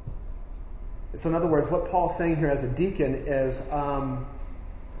 So in other words, what Paul's saying here as a deacon is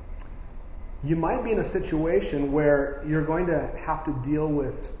you might be in a situation where you're going to have to deal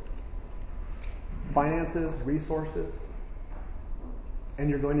with finances, resources, and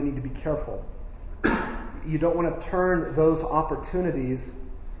you're going to need to be careful. You don't want to turn those opportunities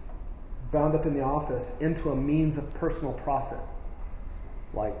bound up in the office into a means of personal profit,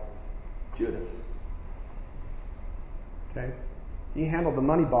 like Judas. Okay? He handled the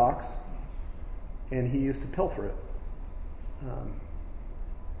money box, and he used to pilfer it.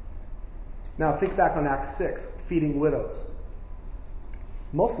 Now think back on Acts 6, feeding widows.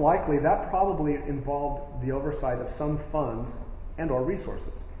 Most likely that probably involved the oversight of some funds and or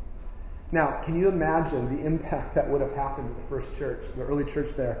resources. Now, can you imagine the impact that would have happened to the first church, the early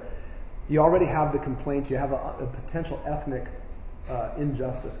church there? You already have the complaint, you have a potential ethnic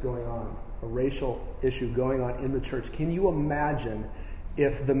injustice going on, a racial issue going on in the church. Can you imagine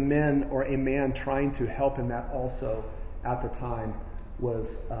if the men or a man trying to help in that also at the time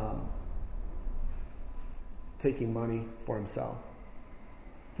was taking money for himself?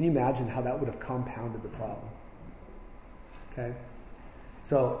 Can you imagine how that would have compounded the problem? Okay?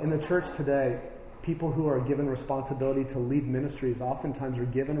 So in the church today, people who are given responsibility to lead ministries oftentimes are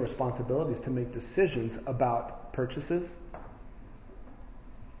given responsibilities to make decisions about purchases.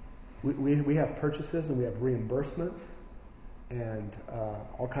 We have purchases and we have reimbursements and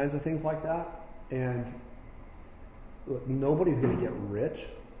all kinds of things like that. And look, nobody's going to get rich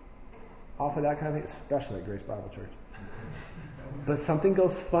off of that kind of thing, especially at Grace Bible Church. But something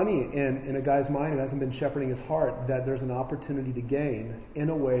goes funny in a guy's mind who hasn't been shepherding his heart, that there's an opportunity to gain in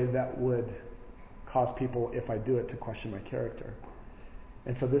a way that would cause people, if I do it, to question my character.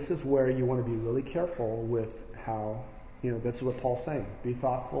 And so this is where you want to be really careful with how, this is what Paul's saying. Be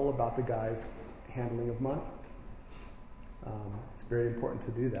thoughtful about the guy's handling of money. It's very important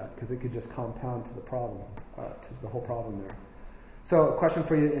to do that because it could just compound to the problem, to the whole problem there. So a question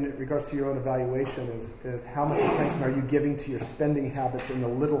for you in regards to your own evaluation is how much attention are you giving to your spending habits in the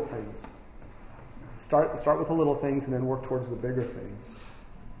little things? Start with the little things and then work towards the bigger things.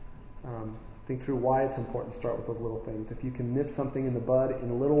 Think through why it's important to start with those little things. If you can nip something in the bud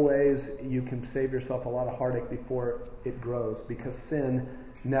in little ways, you can save yourself a lot of heartache before it grows, because sin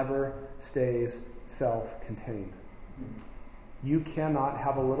never stays self-contained. You cannot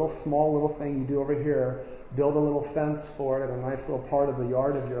have a small little thing you do over here, build a little fence for it in a nice little part of the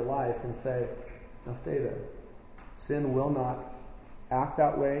yard of your life and say, now stay there. Sin will not act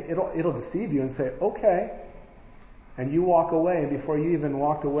that way. It'll deceive you and say, okay. And you walk away, and before you even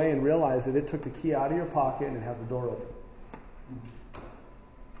walked away and realized it took the key out of your pocket and it has the door open.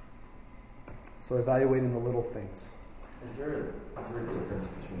 So evaluating the little things. Is there a difference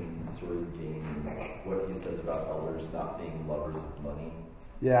between sordid gain and what he says about elders not being lovers of money?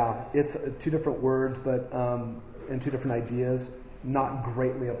 Yeah, it's two different words, but and two different ideas, not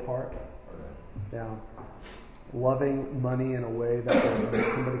greatly apart. Yeah, loving money in a way that will make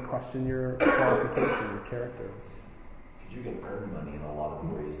somebody question your qualification, your character. You can earn money in a lot of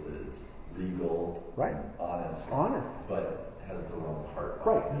ways that is legal, right, honest, but has the wrong heart.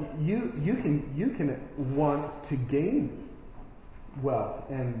 Right. You can want to gain wealth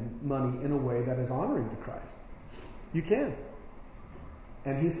and money in a way that is honoring to Christ. You can.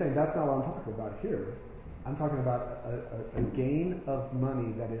 And he's saying that's not what I'm talking about here. I'm talking about a gain of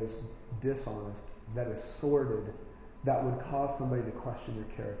money that is dishonest, that is sordid, that would cause somebody to question your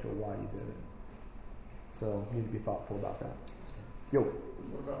character, why you did it. So you need to be thoughtful about that. Yo.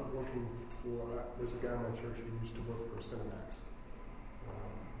 What about working for, there's a guy in my church who used to work for Cinemax.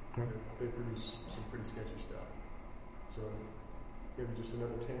 They produce some pretty sketchy stuff. So maybe just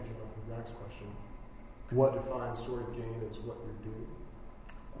another tangent on Zach's question. What defines sordid gain as what you're doing?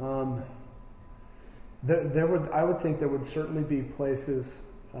 I would think there would certainly be places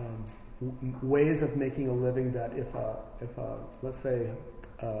ways of making a living that if let's say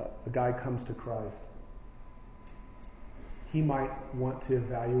a guy comes to Christ, he might want to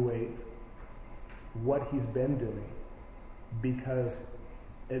evaluate what he's been doing, because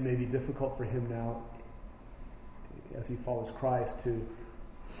it may be difficult for him now, as he follows Christ, to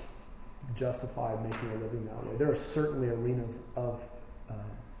justify making a living that way. There are certainly arenas of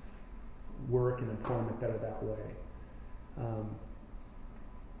work and employment that are that way.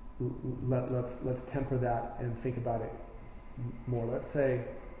 Let's temper that and think about it more. Let's say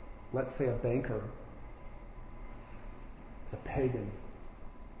a banker is a pagan,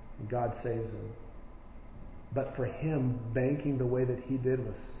 and God saves him. But for him, banking the way that he did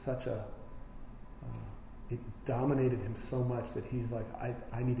was such it dominated him so much that he's like,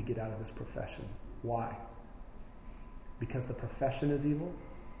 I need to get out of this profession. Why? Because the profession is evil?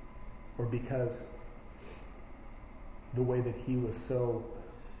 Or because the way that he was so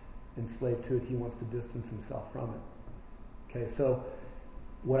enslaved to it, he wants to distance himself from it? Okay, so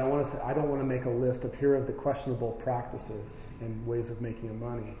what I want to say, I don't want to make a list of here are the questionable practices and ways of making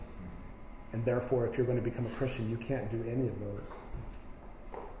money. And therefore, if you're going to become a Christian, you can't do any of those.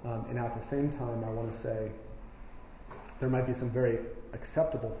 And at the same time, I want to say there might be some very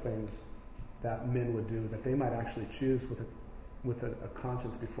acceptable things that men would do that they might actually choose with a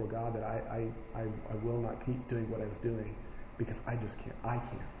conscience before God, that I will not keep doing what I was doing because I just can't. I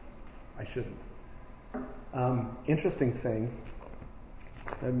can't. I shouldn't. Interesting thing.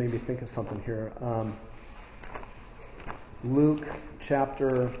 That made me think of something here. Luke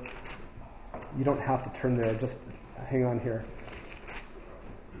chapter. You don't have to turn there. Just hang on here.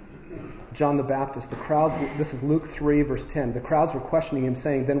 John the Baptist. The crowds. This is Luke 3, verse 10. The crowds were questioning him,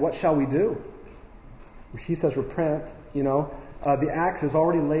 saying, "Then what shall we do?" He says, "Repent." The axe is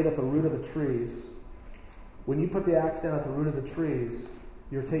already laid at the root of the trees. When you put the axe down at the root of the trees,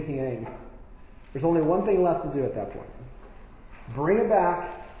 you're taking aim. There's only one thing left to do at that point. Bring it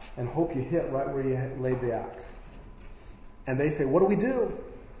back and hope you hit right where you laid the axe. And they say, "What do we do?"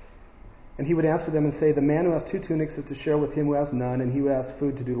 And he would answer them and say, "The man who has 2 tunics is to share with him who has none, and he who has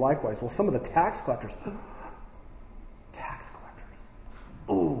food to do likewise." Well, some of the tax collectors,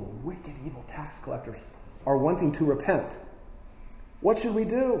 wicked, evil tax collectors, are wanting to repent. What should we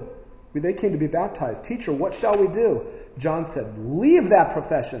do? They came to be baptized. "Teacher, what shall we do?" John said, "Leave that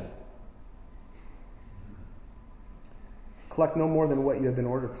profession. Collect no more than what you have been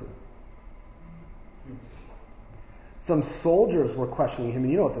ordered to." Some soldiers were questioning him.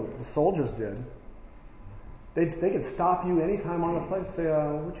 And you know what the soldiers did? They could stop you anytime on the place and say,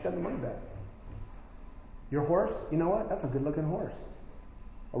 "What you got the money back? Your horse? You know what? That's a good-looking horse.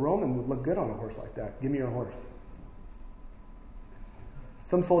 A Roman would look good on a horse like that. Give me your horse."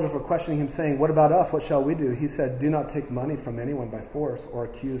 Some soldiers were questioning him, saying, "What about us? What shall we do?" He said, "Do not take money from anyone by force or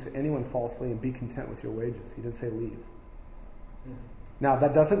accuse anyone falsely, and be content with your wages." He didn't say leave. Now,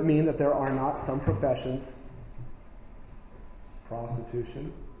 that doesn't mean that there are not some professions,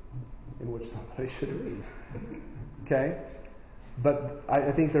 prostitution, in which somebody should leave. Okay? But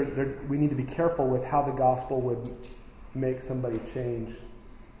I think we need to be careful with how the gospel would make somebody change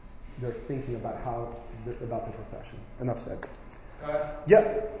their thinking about about the profession. Enough said. Scott?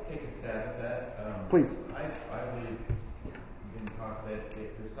 Yep. Take a stab at that. Please. I believe in talk that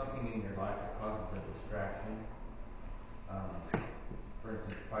if there's something in your life that causes a distraction, for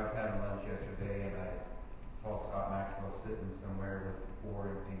instance, if I was having lunch yesterday and I saw Scott Maxwell sitting somewhere with 4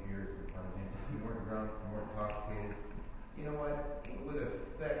 empty beers in front of him, you weren't drunk, you weren't intoxicated, you know what? It would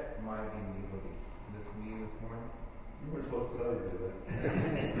affect my being able to listen to you this morning. You weren't supposed to tell you that.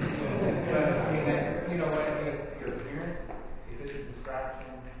 But I mean, you know what? Your appearance, if it's a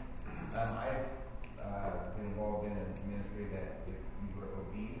distraction, I've been involved in a ministry that if you were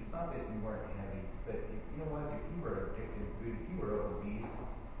obese, not that you weren't heavy, but you know what? If you were addicted to food, if you were obese,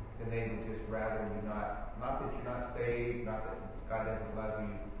 then they would just rather you not that you're not saved, not that God doesn't love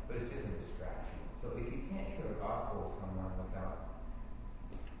you, but it's just a distraction. So if you can't share the gospel with someone without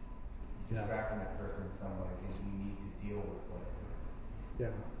distracting that person in some way, then you need to deal with whatever.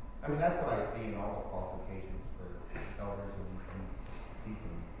 Yeah. I mean, that's what I see in all the qualifications for elders and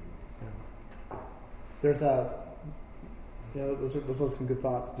deacons. Yeah. There's those are some good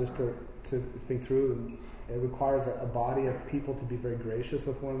thoughts just to think through. And it requires a body of people to be very gracious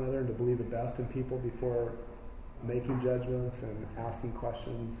with one another and to believe the best in people before making judgments and asking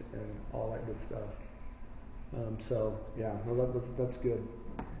questions and all that good stuff. That's good.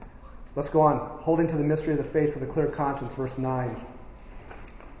 Let's go on. Holding to the mystery of the faith with a clear conscience, verse 9.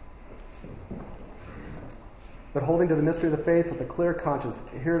 But holding to the mystery of the faith with a clear conscience.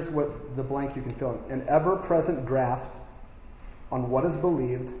 Here's what the blank you can fill in. An ever-present grasp on what is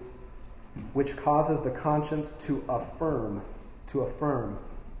believed, which causes the conscience to affirm,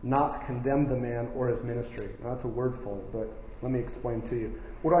 not condemn the man or his ministry. Now, that's a wordful, but let me explain to you.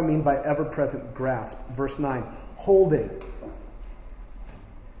 What do I mean by ever-present grasp? Verse 9, holding.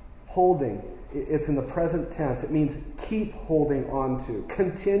 Holding. It's in the present tense. It means keep holding on to.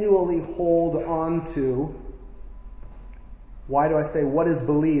 Continually hold on to. Why do I say what is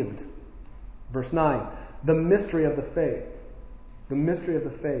believed? Verse 9, the mystery of the faith. The mystery of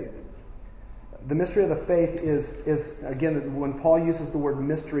the faith. The mystery of the faith is, again, when Paul uses the word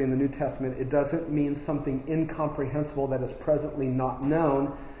mystery in the New Testament, it doesn't mean something incomprehensible that is presently not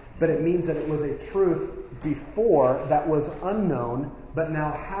known, but it means that it was a truth before that was unknown, but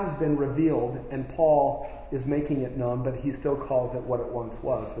now has been revealed, and Paul is making it known, but he still calls it what it once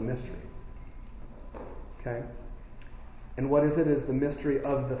was, the mystery. Okay? And what is it? It is the mystery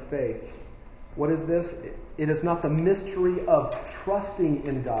of the faith. What is this? It is not the mystery of trusting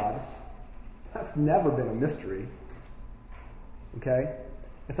in God. That's never been a mystery. Okay?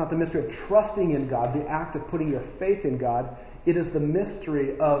 It's not the mystery of trusting in God, the act of putting your faith in God. It is the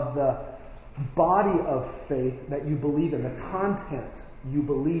mystery of the body of faith that you believe in, the content you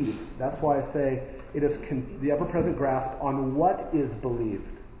believe. That's why I say it is the ever-present grasp on what is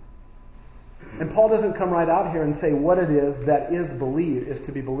believed. And Paul doesn't come right out here and say what it is that is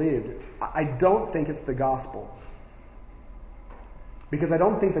to be believed. I don't think it's the gospel. Because I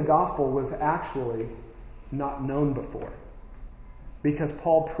don't think the gospel was actually not known before. Because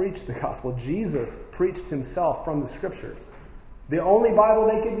Paul preached the gospel. Jesus preached himself from the scriptures. The only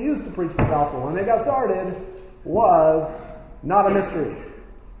Bible they could use to preach the gospel when they got started was not a mystery.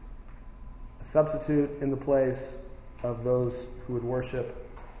 A substitute in the place of those who would worship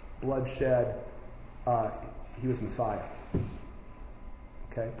bloodshed. He was Messiah.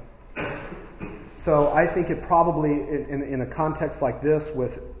 Okay? So I think it probably, in a context like this,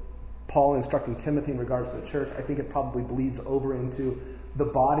 with Paul instructing Timothy in regards to the church, I think it probably bleeds over into the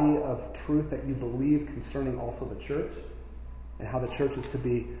body of truth that you believe concerning also the church and how the church is to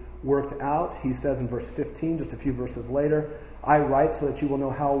be worked out. He says in verse 15, just a few verses later, I write so that you will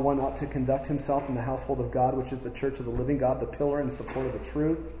know how one ought to conduct himself in the household of God, which is the church of the living God, the pillar and support of the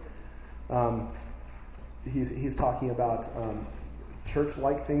truth. He's talking about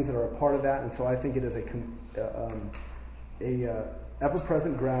church-like things that are a part of that, and so I think it is a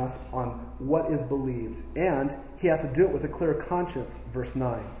ever-present grasp on what is believed, and he has to do it with a clear conscience. Verse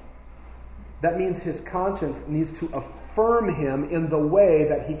 9. That means his conscience needs to affirm him in the way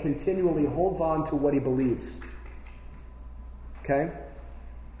that he continually holds on to what he believes. Okay?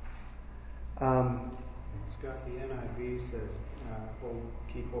 Scott, the NIV says,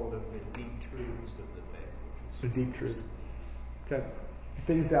 keep hold of the deep truths of the faith. The deep truth. Okay.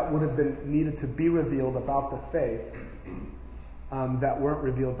 Things that would have been needed to be revealed about the faith that weren't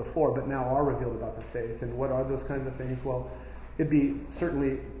revealed before, but now are revealed about the faith. And what are those kinds of things? Well, it'd be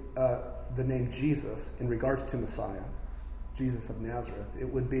certainly the name Jesus in regards to Messiah, Jesus of Nazareth.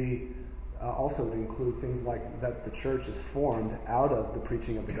 It would be also to include things like that the church is formed out of the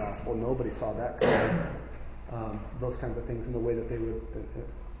preaching of the gospel. Nobody saw that coming. Those kinds of things in the way that they would.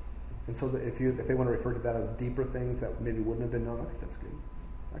 And so if they want to refer to that as deeper things that maybe wouldn't have been known, I think that's good.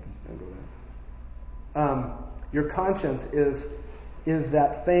 I can go with that. Your conscience is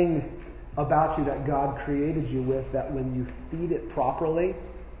that thing about you that God created you with, that when you feed it properly,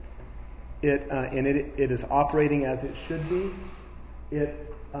 it is operating as it should be. It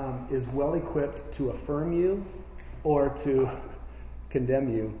is well equipped to affirm you or to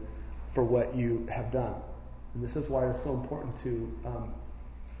condemn you for what you have done. And this is why it's so important to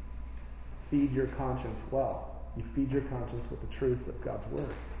feed your conscience well. You feed your conscience with the truth of God's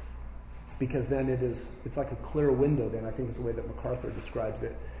Word. Because then it's like a clear window then, I think is the way that MacArthur describes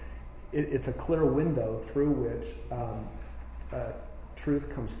it. It's a clear window through which truth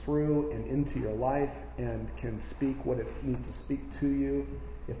comes through and into your life and can speak what it needs to speak to you.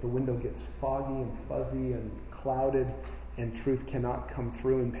 If the window gets foggy and fuzzy and clouded and truth cannot come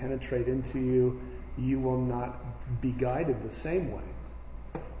through and penetrate into you, you will not be guided the same way.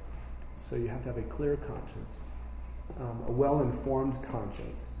 So you have to have a clear conscience, a well-informed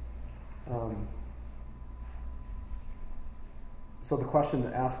conscience. So the question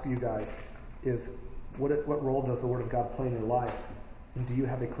to ask you guys is, what role does the Word of God play in your life? And do you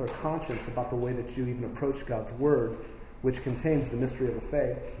have a clear conscience about the way that you even approach God's Word, which contains the mystery of the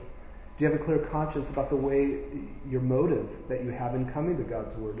faith? Do you have a clear conscience about the way, your motive that you have in coming to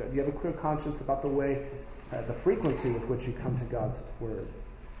God's Word? Do you have a clear conscience about the way, the frequency with which you come to God's Word?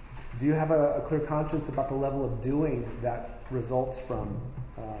 Do you have a clear conscience about the level of doing that results from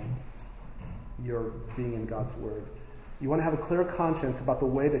your being in God's Word? You want to have a clear conscience about the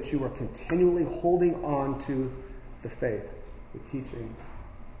way that you are continually holding on to the faith, the teaching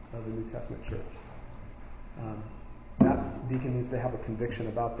of the New Testament church. That deacon needs to have a conviction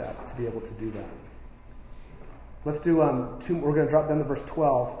about that to be able to do that. Let's do two. We're going to drop down to verse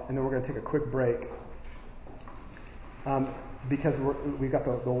 12, and then we're going to take a quick break. Because we've got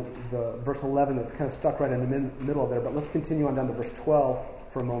the verse 11 that's kind of stuck right in the middle of there. But let's continue on down to verse 12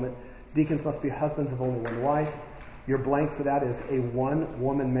 for a moment. Deacons must be husbands of only one wife. Your blank for that is a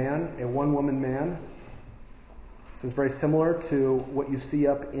one-woman man. A one-woman man. This is very similar to what you see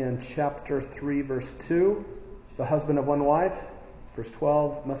up in chapter 3, verse 2. The husband of one wife. Verse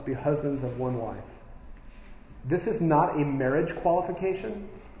 12, must be husbands of one wife. This is not a marriage qualification,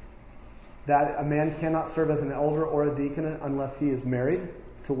 that a man cannot serve as an elder or a deacon unless he is married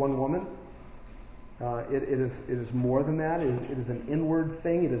to one woman. It is more than that. It is an inward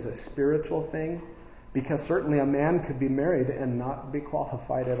thing. It is a spiritual thing. Because certainly a man could be married and not be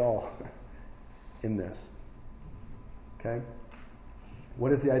qualified at all in this. Okay?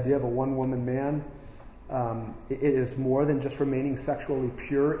 What is the idea of a one-woman man? It is more than just remaining sexually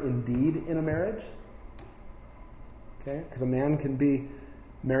pure indeed in a marriage. Okay? Because a man can be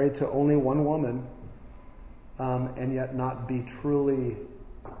married to only one woman and yet not be truly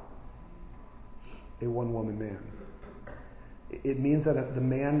a one-woman man. It means that the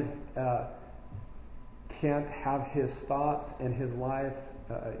man can't have his thoughts and his life,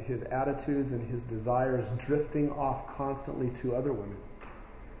 his attitudes and his desires drifting off constantly to other women.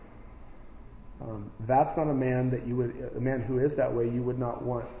 That's not a man that a man who is that way you would not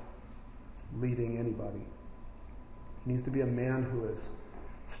want leading anybody. He needs to be a man who is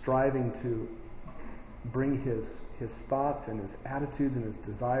striving to bring his thoughts and his attitudes and his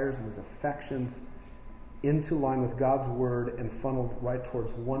desires and his affections into line with God's word and funneled right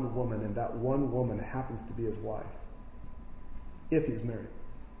towards one woman, and that one woman happens to be his wife, if he's married.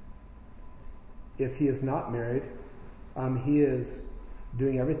 If he is not married, he is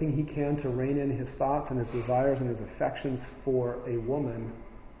doing everything he can to rein in his thoughts and his desires and his affections for a woman.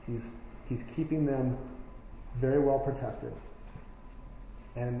 He's keeping them very well protected.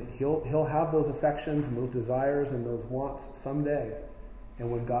 And he'll have those affections and those desires and those wants someday. And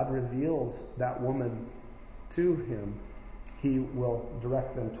when God reveals that woman to him, he will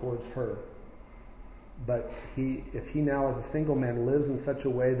direct them towards her. But if he now as a single man lives in such a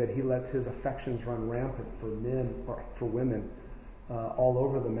way that he lets his affections run rampant for men or for women all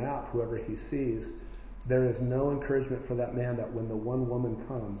over the map, whoever he sees, there is no encouragement for that man that when the one woman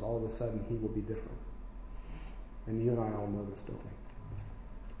comes, all of a sudden he will be different. And you and I all know this, don't we?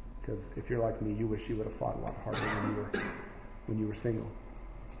 Because if you're like me, you wish you would have fought a lot harder when you were single.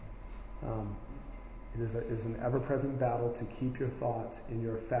 It is an ever-present battle to keep your thoughts and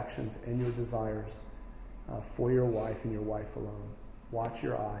your affections and your desires for your wife and your wife alone. Watch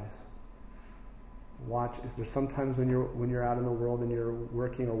your eyes. Watch. There's sometimes when you're out in the world and you're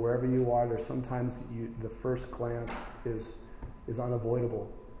working or wherever you are, there's sometimes the first glance is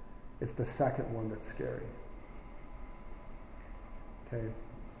unavoidable. It's the second one that's scary. Okay.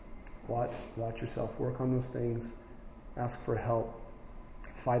 Watch yourself. Work on those things. Ask for help.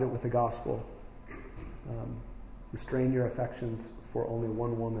 Fight it with the gospel. Restrain your affections for only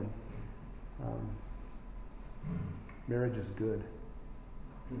one woman. Marriage is good.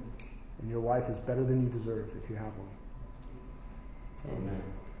 And your wife is better than you deserve if you have one. Amen.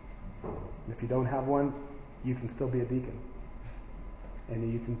 And if you don't have one, you can still be a deacon.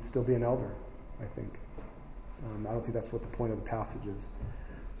 And you can still be an elder, I think. I don't think that's what the point of the passage is.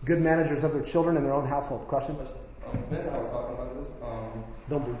 Good managers of their children and their own household. Question? Smith and I were talking about this.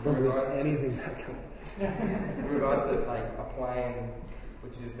 Don't believe anything. In regards to applying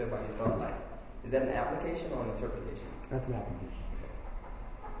what you just said about your thought life, is that an application or an interpretation? That's an application.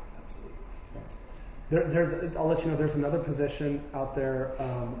 Absolutely. I'll let you know. There's another position out there.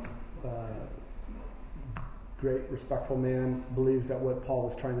 Great, respectful man believes that what Paul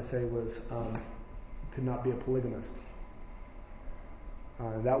was trying to say was could not be a polygamist.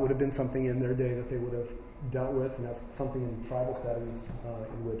 That would have been something in their day that they would have dealt with, and that's something in tribal settings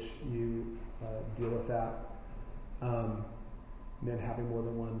in which you deal with that. Men having more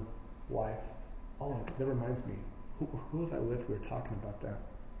than one wife. Oh, that reminds me. Who was I with? We were talking about that.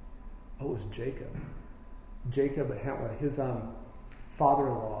 Oh, it was Jacob. Jacob, his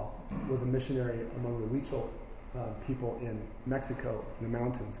father-in-law was a missionary among the Huichol people in Mexico, in the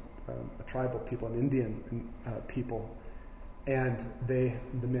mountains, a tribal people, an Indian people. And the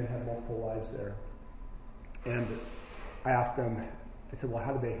men had multiple wives there. And I asked them, I said, well,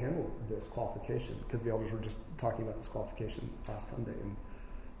 how did they handle this qualification? Because the elders were just talking about this qualification last Sunday.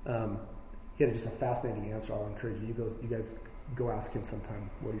 And he had just a fascinating answer. I'll encourage you. You guys go ask him sometime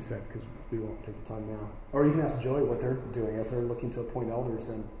what he said, because we won't take the time now. Or you can ask Joey what they're doing as they're looking to appoint elders.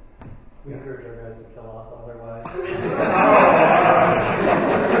 And we encourage our guys to kill off all their wives.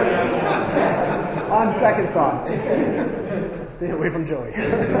 On second thought, stay away from Joey.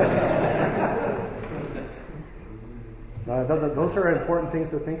 Those are important things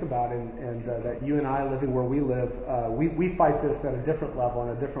to think about, and that you and I, living where we live, we fight this at a different level in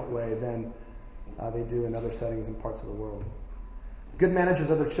a different way than they do in other settings and parts of the world. Good managers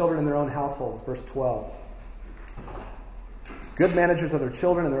of their children in their own households, verse 12. Good managers of their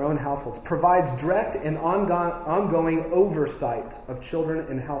children in their own households, provides direct and ongoing oversight of children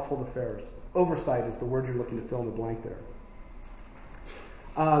and household affairs. Oversight is the word you're looking to fill in the blank there.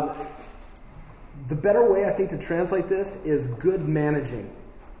 The better way, I think, to translate this is good managing.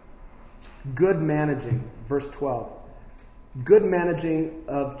 Good managing, verse 12. Good managing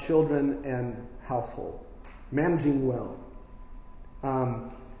of children and household. Managing well.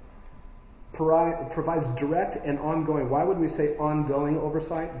 Provides direct and ongoing. Why would we say ongoing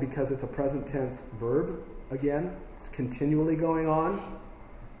oversight? Because it's a present tense verb. Again, it's continually going on.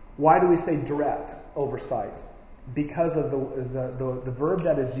 Why do we say direct oversight? Because of the verb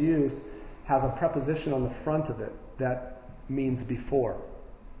that is used has a preposition on the front of it that means before.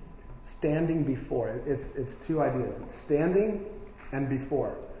 Standing before. It's two ideas. It's standing and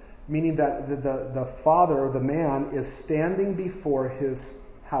before. Meaning that the father or the man is standing before his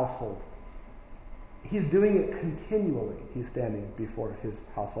household. He's doing it continually. He's standing before his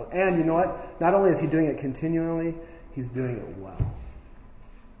household. And you know what? Not only is he doing it continually, he's doing it well.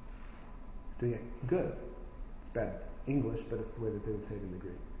 He's doing it good. It's bad English, but it's the way that they would say it in the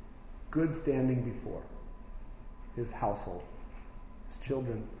Greek. Good standing before his household. His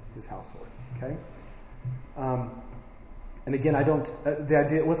children, his household. Okay? And again, the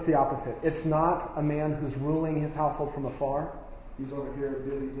idea, what's the opposite? It's not a man who's ruling his household from afar. He's over here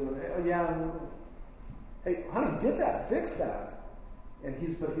busy doing, hey, honey, get that, fix that. And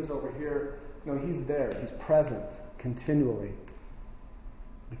he's over here. No, he's there. He's present continually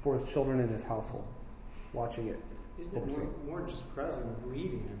before his children and his household, watching it. He's more just present,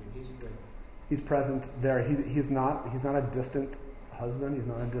 leading. I mean, he's there. He's present there. He's not a distant husband. He's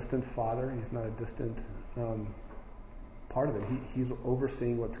not a distant father. He's not a distant part of it. He's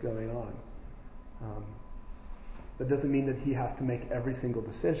overseeing what's going on. That doesn't mean that he has to make every single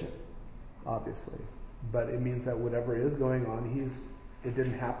decision, obviously. But it means that whatever is going on, it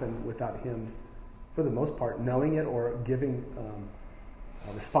didn't happen without him, for the most part, knowing it or giving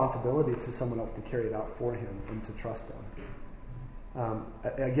responsibility to someone else to carry it out for him and to trust them.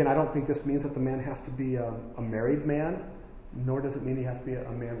 Again, I don't think this means that the man has to be a married man, nor does it mean he has to be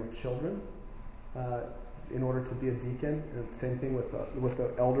a man with children in order to be a deacon. And same thing with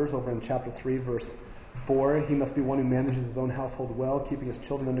the elders over in chapter 3, verse 4. He must be one who manages his own household well, keeping his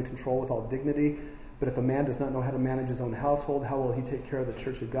children under control with all dignity. But if a man does not know how to manage his own household, how will he take care of the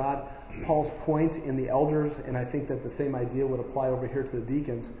church of God? Paul's point in the elders, and I think that the same idea would apply over here to the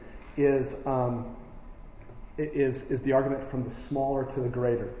deacons, is the argument from the smaller to the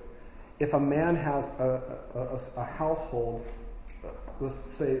greater. If a man has a household, let's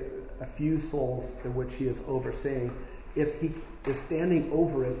say a few souls in which he is overseeing, if he is standing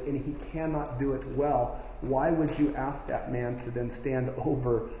over it and he cannot do it well, why would you ask that man to then stand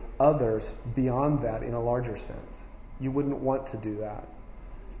over others beyond that in a larger sense? You wouldn't want to do that.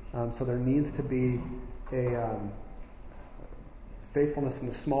 So there needs to be a faithfulness in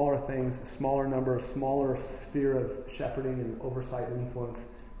the smaller things, a smaller number, a smaller sphere of shepherding and oversight and influence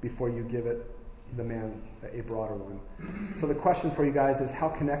before you give the man a broader one. So the question for you guys is, how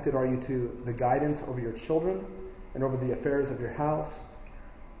connected are you to the guidance over your children and over the affairs of your house?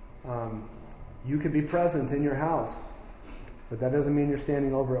 You could be present in your house, but that doesn't mean you're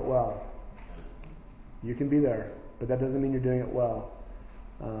standing over it well. You can be there, but that doesn't mean you're doing it well.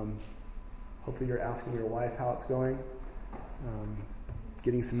 Hopefully you're asking your wife how it's going,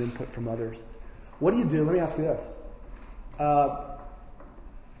 getting some input from others. What do you do? Let me ask you this.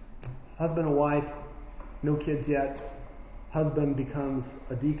 Husband and wife, no kids yet. Husband becomes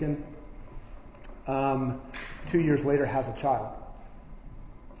a deacon. 2 years later has a child.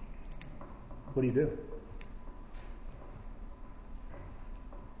 What do you do?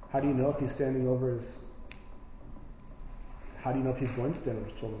 How do you know if he's standing over his... How do you know if he's going to stand over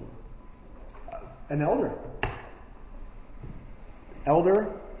his children? An elder.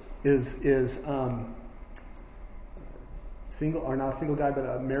 Elder is single, or not a single guy, but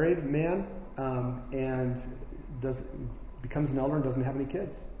a married man, and becomes an elder and doesn't have any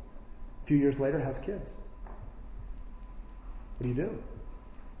kids. A few years later has kids. What do you do?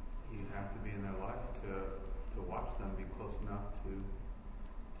 you have to be in their life to watch them, be close enough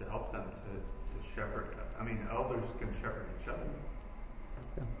to help them to shepherd. I mean, elders can shepherd each other.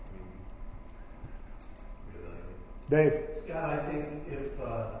 Yeah. Really. Dave. Scott, I think if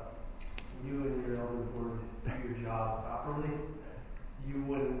you and your elder board do your job properly, you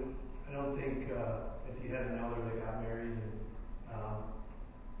wouldn't. I don't think if you had an elder that got married, and I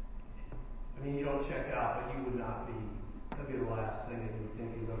mean, you don't check out, but you would not be. That'd be the last thing that you would think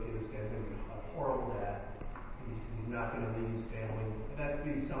is, okay, this guy's going to be a horrible dad. He's not going to lead his family. That'd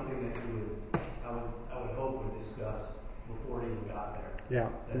be something that I would hope would discuss before he even got there. Yeah.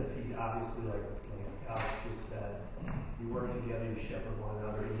 That if he obviously, like Alex just said, you work together, you shepherd one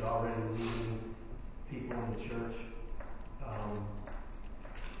another. He's already leading people in the church. I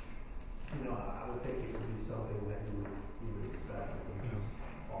would think it would be something that you would expect and just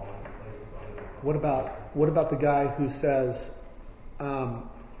fall into place with other people. What about the guy who says,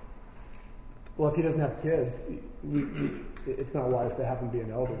 well, if he doesn't have kids, it's not wise to have him be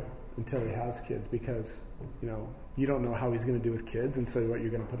an elder until he has kids, because you don't know how he's going to do with kids, and so you're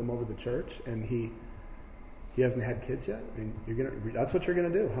going to put him over the church, and he hasn't had kids yet. I mean, that's what you're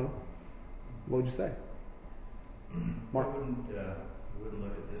going to do, huh? What would you say, Mark? I wouldn't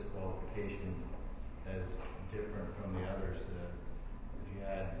look at this qualification as different from the others.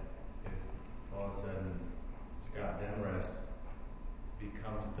 If all of a sudden Scott Demarest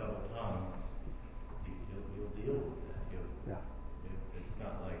becomes double tongued, you'll deal with that. It's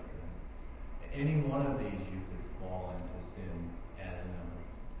not like any one of these you could fall into sin as an elder.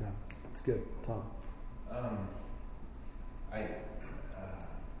 Yeah, it's good, Tom. I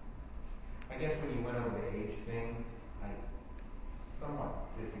guess when you went over the age thing, I somewhat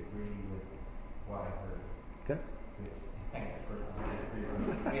disagree with what I heard. Okay.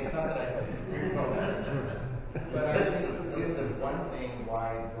 It's not that I disagree with all that, but I think this is one thing why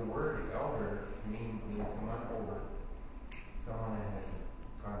the word elder means someone older, someone that has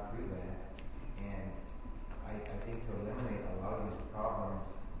gone through that, and I think to eliminate a lot of these problems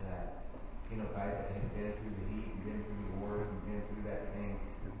that guys that have been through the heat and been through the wars and been through that thing,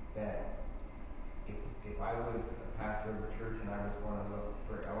 that if I was a pastor of a church and I was going to look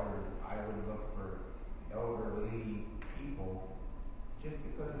for elders, I would look for elderly people just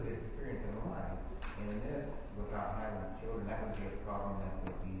because of the experience in life. And in this, without having children, that would be a problem that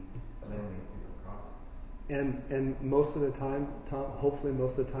would be eliminated through the process. And most of the time, Tom, hopefully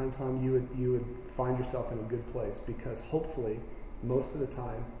most of the time, Tom, you would find yourself in a good place, because hopefully most of the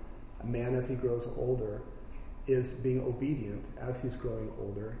time, a man as he grows older is being obedient as he's growing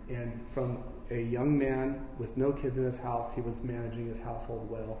older, and from a young man with no kids in his house, he was managing his household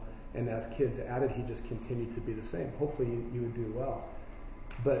well, and as kids added, he just continued to be the same. Hopefully you would do well.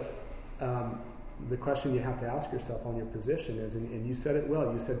 But the question you have to ask yourself on your position is, and you said it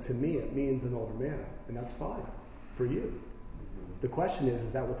well, you said, to me it means an older man, and that's fine for you. The question is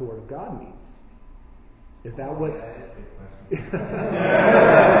that what the Word of God means? Is that what?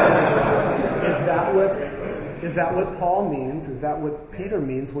 Is that what Paul means? Is that what Peter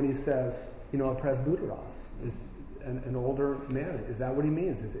means when he says, a presbyteros, is an older man? Is that what he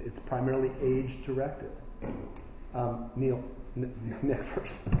means? It's primarily age directed. Neil, next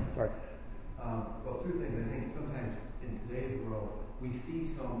first. Sorry. Well, two things. I think sometimes in today's world we see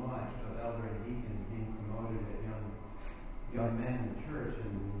so much of elder and deacon being promoted at young men in the church,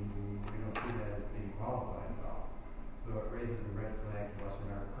 and we don't see that as being qualified at all. So it raises a red flag to us in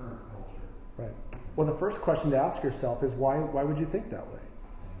our current culture. Right. Well, the first question to ask yourself is why would you think that way?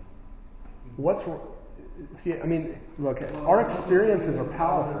 Look, Well, our experiences are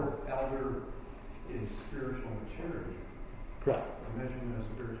powerful. Elder is spiritual maturity. Correct. A measurement of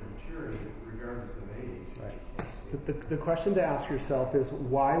spiritual maturity, regardless of age. Right. The question to ask yourself is,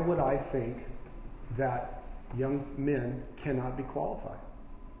 why would I think that young men cannot be qualified?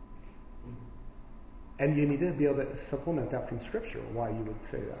 And you need to be able to supplement that from Scripture, why you would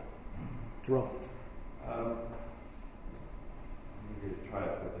say that. Jerome. You could try to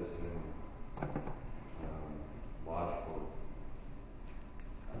put this in logical.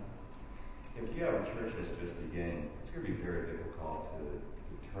 If you have a church that's just beginning, it's going to be very difficult to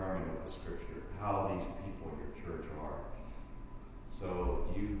determine with the Scripture how these people in your church are. So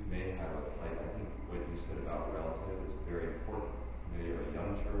you may have, I think what you said about relative is very important. You have a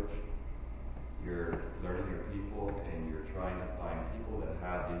young church, you're learning your people, and you're trying to find people that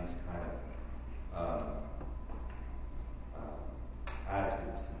have these kind of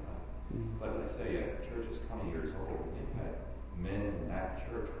attitudes in life. But let's say a church is 20 years old, and you've had men in that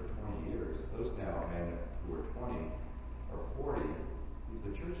church for 20 years. Those now men who are 20 or 40, if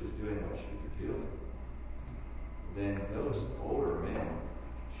the church is doing what it should be doing, then those older men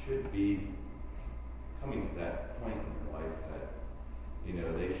should be coming to that point in their life that,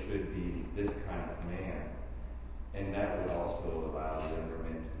 they should be this kind of man. And that would also allow younger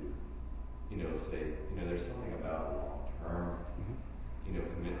men to, say, there's something about long-term,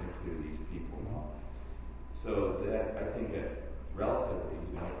 commitment to these people. So that, I think that relatively,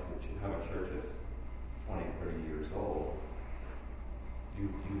 if you have a church that's 20, 30 years old, you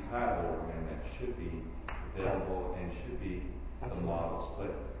have older men that should be available and should be the models.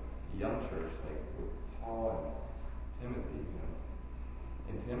 But a young church, like with Paul and Timothy,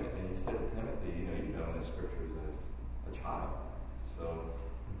 and he said to Timothy, you know in the scriptures as a child. So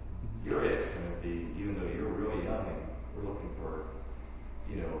you're it, Timothy, even though you're really young and we're looking for,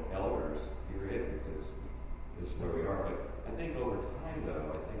 elders, you're it because this is where we are. But I think over time,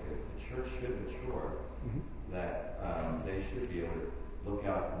 though, I think that the church should mature, that they should be able to look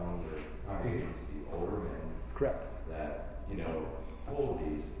out among the congregations, the older men, correct, that, hold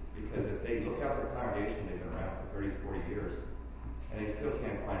these, because if they look out the congregation, they've been around for 30, 40 years, and they still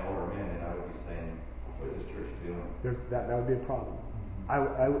can't find older men, then I would be saying, what is this church doing? That would be a problem.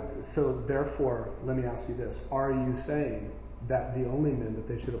 So therefore, let me ask you this. Are you saying that the only men that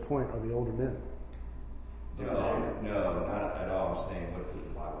they should appoint are the older men? No, not at all. I'm saying, what does the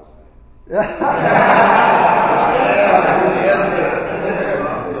Bible say?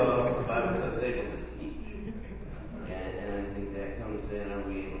 Also, the Bible says able to teach. And I think that comes in, are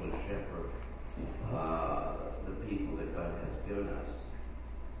we able to shepherd the people that God has given us?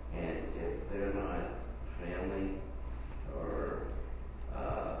 And if they're not family or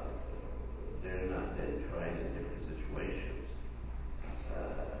they're not then tried in different situations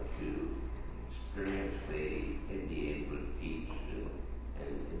to experientially be able to teach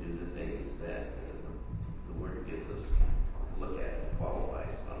and do the things that the Word gives us to look at and qualify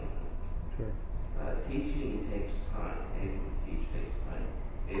someone. Sure. Teaching takes time. Able to teach takes time.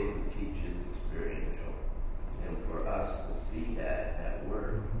 Able to teach is experiential. And for us to see that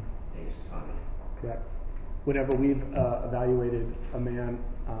word takes time. Correct. Whenever we've evaluated a man,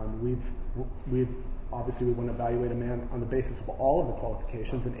 we've obviously we want to evaluate a man on the basis of all of the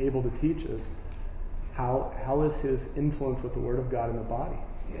qualifications, and able to teach is how is his influence with the Word of God in the body?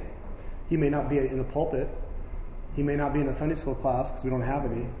 Yeah. He may not be in the pulpit, he may not be in a Sunday school class because we don't have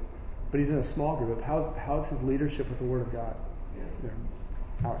any, but he's in a small group. How's his leadership with the Word of God?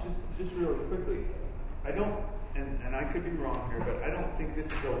 Yeah. Just really quickly, I don't, and I could be wrong here, but I don't think this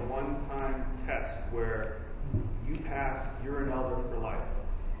is a one-time test where you pass, you're an elder for life.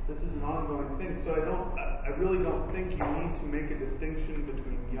 This is an ongoing thing. So I really don't think you need to make a distinction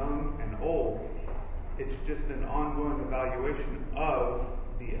between young and old. It's just an ongoing evaluation of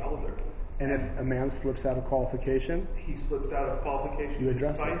the elder. And if a man slips out of qualification, he slips out of qualification you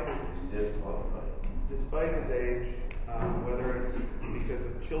address despite his age, whether it's because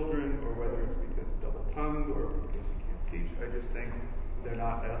of children or whether it's because double-tongued or because he can't teach. I just think they're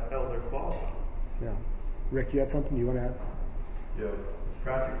not elder qualified. Yeah. Rick, you had something you want to add? Yeah.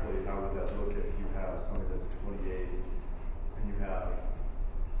 Practically, how would that look if you have somebody that's 28 and you have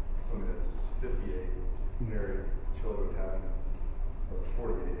somebody that's 58, married, children having, or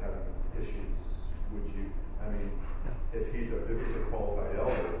 48 having issues? Would you, if he's a biblically qualified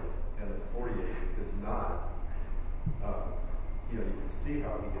elder and the 48 is not, you can see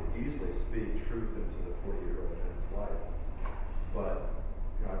how he could easily speak truth into the 40-year-old man's life. But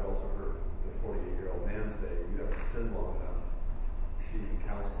I've also heard the 48-year-old man say, you haven't sinned long enough to even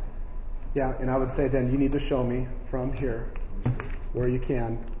counsel me. Yeah, and I would say then you need to show me from here, where you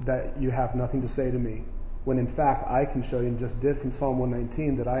can, that you have nothing to say to me. When in fact I can show you, and just did from Psalm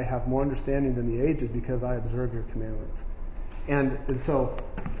 119, that I have more understanding than the aged because I observe your commandments. And so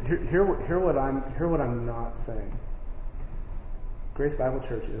hear what I'm not saying. Grace Bible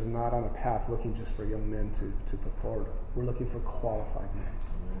Church is not on a path looking just for young men to put forward. We're looking for qualified men.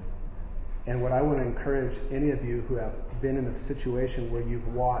 And what I want to encourage any of you who have been in a situation where you've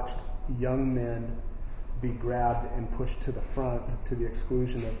watched young men be grabbed and pushed to the front to the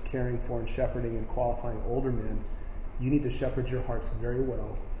exclusion of caring for and shepherding and qualifying older men, you need to shepherd your hearts very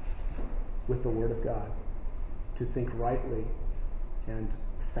well with the Word of God, to think rightly and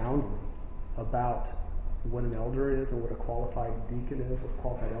soundly about what an elder is and what a qualified deacon is, what a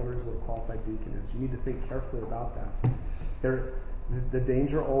qualified elder is, what a qualified deacon is. You need to think carefully about that. The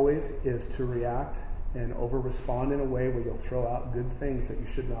danger always is to react and over-respond in a way where you'll throw out good things that you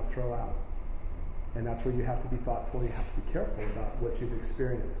should not throw out. And that's where you have to be thoughtful. You have to be careful about what you've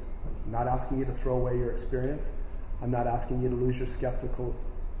experienced. I'm not asking you to throw away your experience. I'm not asking you to lose your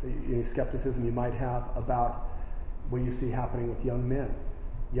skepticism you might have about what you see happening with young men.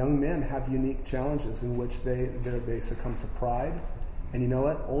 Young men have unique challenges in which they succumb to pride And you know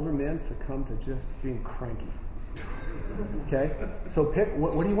what? Older men succumb to just being cranky. Okay? So pick,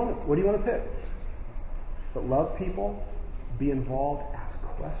 what do you want to pick? But love people, be involved, ask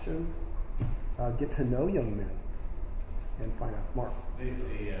questions, get to know young men, and find out. Mark.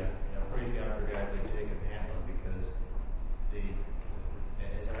 Praise God for guys like Jacob Hamlin, because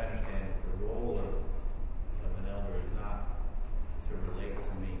as I understand it, the role of an elder is not to relate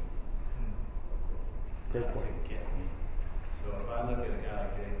to me, Great not point. to get me. So if I look at a guy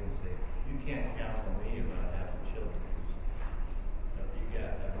like Jacob and say, you can't counsel me about having children, because you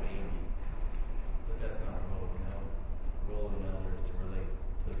got a baby, but that's not the role of an elder. The role of an elder is to relate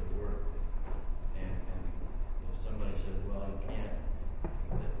to the Word. And if somebody says, well, you can't,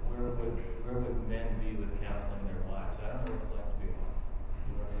 where would men be with counseling their wives? I don't know what it's like to be a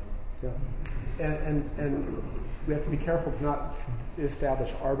wife. Yeah. And we have to be careful to not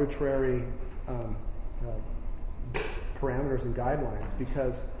establish arbitrary parameters and guidelines,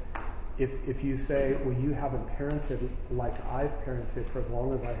 because if you say, well, you haven't parented like I've parented for as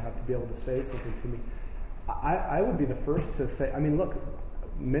long as I have to be able to say something to me, I would be the first to say, I mean, look,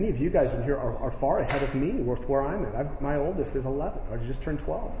 many of you guys in here are far ahead of me with where I'm at. My oldest is 11, or just turned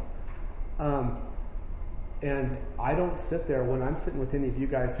 12. And I don't sit there, when I'm sitting with any of you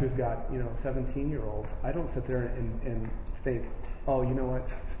guys who've got, 17-year-olds, I don't sit there and think, oh, you know what,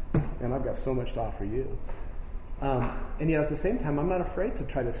 man, I've got so much to offer you. And yet at the same time, I'm not afraid to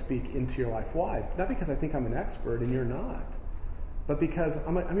try to speak into your life. Why? Not because I think I'm an expert and you're not, but because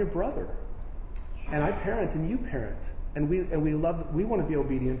I'm your brother. And I parent and you parent. And we want to be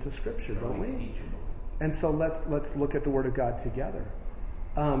obedient to Scripture, don't we? And so let's look at the Word of God together.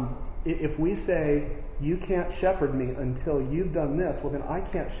 If we say, you can't shepherd me until you've done this, well then I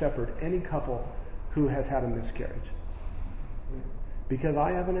can't shepherd any couple who has had a miscarriage. Because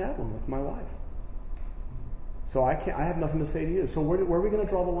I haven't had one with my wife. So I have nothing to say to you. So where are we going to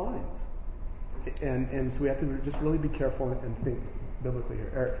draw the lines? And so we have to just really be careful and think biblically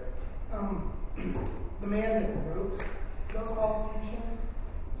here. Eric. The man that wrote those qualifications,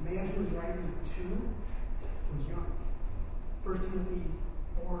 the man who was writing to, was young. 1 Timothy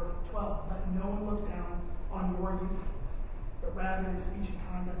 4:12. Let no one look down on your youth, but rather in speech and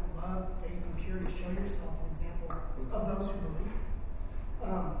conduct, love, faith, and purity, show yourself an example of those who believe.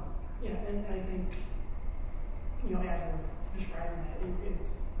 And I think, as we're describing that, it's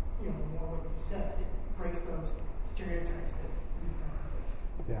more what you said. It breaks those stereotypes that we've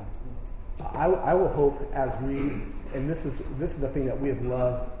heard. Yeah. I will hope as and this is the thing that we have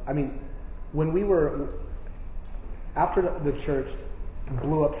loved. I mean, when we were, after the church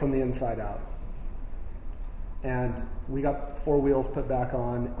blew up from the inside out, and we got 4 wheels put back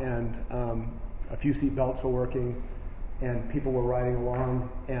on, and a few seat belts were working, and people were riding along,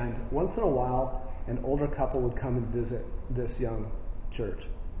 and once in a while, an older couple would come and visit this young church.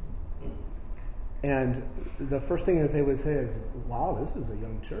 And the first thing that they would say is, wow, this is a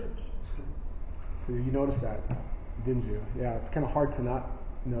young church. So you noticed that, didn't you? Yeah, it's kind of hard to not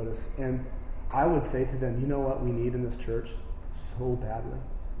notice. And I would say to them, you know what we need in this church so badly?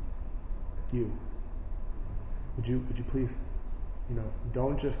 You. Would you please,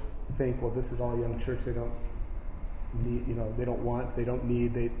 don't just think, well, this is all young church. They don't need, they don't want, they don't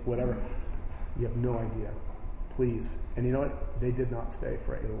need, whatever. You have no idea. Please. And you know what? They did not stay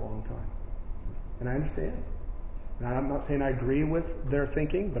for a long time. And I understand. And I'm not saying I agree with their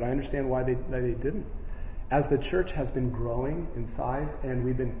thinking, but I understand why they didn't. As the church has been growing in size, and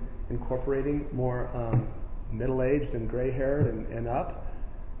we've been incorporating more middle-aged and gray-haired and up,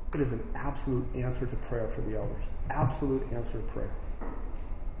 it is an absolute answer to prayer for the elders. Absolute answer to prayer.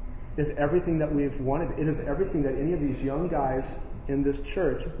 It is everything that we've wanted. It is everything that any of these young guys in this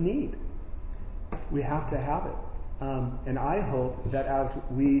church need. We have to have it. And I hope that as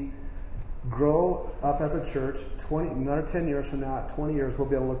we grow up as a church, another 10 years from now, 20 years, we'll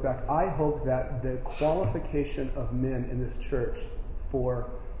be able to look back. I hope that the qualification of men in this church for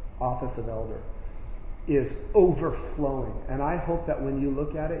office of elder is overflowing. And I hope that when you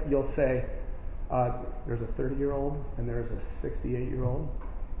look at it, you'll say, there's a 30-year-old, and there's a 68-year-old,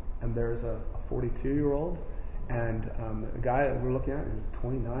 and there's a 42-year-old, and a guy that we're looking at is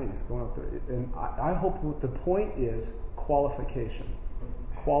 29. He's going up there. And I hope the point is qualification.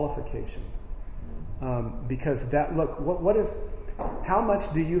 Qualification. Because how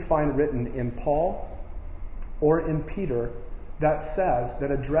much do you find written in Paul or in Peter that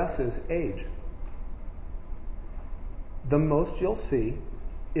addresses age? The most you'll see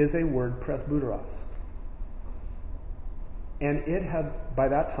is a word presbyteros. And it had, by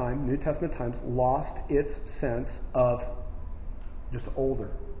that time, New Testament times, lost its sense of just older.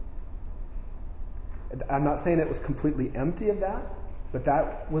 I'm not saying it was completely empty of that, But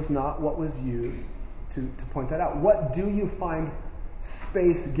that was not what was used to point that out. What do you find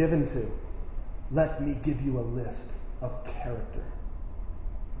space given to? Let me give you a list of character.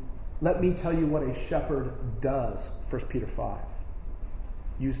 Let me tell you what a shepherd does, 1 Peter 5.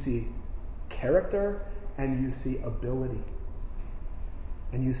 You see character and you see ability.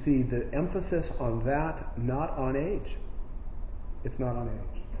 And you see the emphasis on that, not on age. It's not on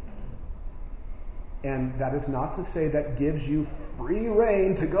age. And that is not to say that gives you free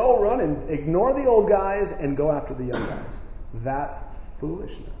rein to go run and ignore the old guys and go after the young guys. That's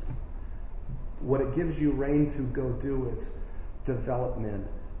foolishness. What it gives you rein to go do is develop men,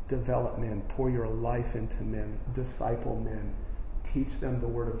 pour your life into men, disciple men, teach them the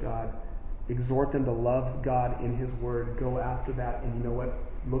Word of God, exhort them to love God in His Word, go after that, and you know what?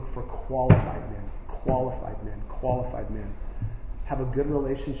 Look for qualified men. Have a good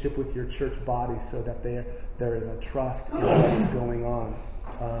relationship with your church body so that there is a trust in what is going on.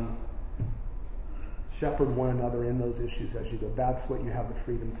 Shepherd one another in those issues as you go. That's what you have the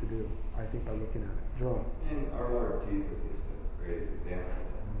freedom to do, I think, by looking at it. Jerome. And our Lord Jesus is the greatest example of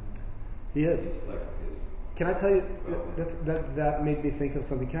that. He is. He's like his. Can I tell you, that made me think of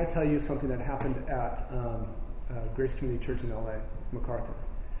something. Can I tell you something that happened at Grace Community Church in LA, MacArthur?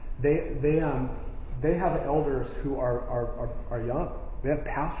 They have elders who are young. They have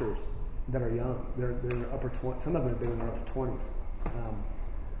pastors that are young. They're in their upper 20s. Some of them have been in their upper 20s.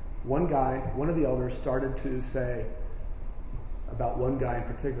 One of the elders started to say about one guy in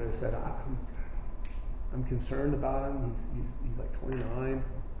particular. He said, "I'm concerned about him. He's like 29.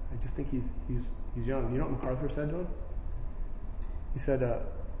 I just think he's young." You know what MacArthur said to him? He said,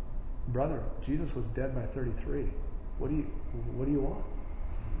 "Brother, Jesus was dead by 33. What do you want?"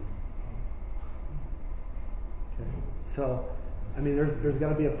 Okay. So, I mean, there's got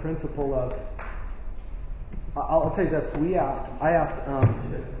to be a principle of. I'll tell you this. I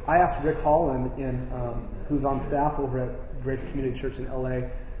asked Rick Holland, who's on staff over at Grace Community Church in LA,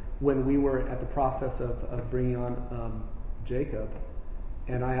 when we were at the process of bringing on Jacob,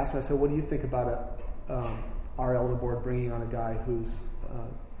 and I asked him. I said, "What do you think about our elder board bringing on a guy who's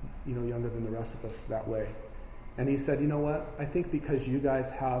younger than the rest of us that way?" And he said, "You know what? I think because you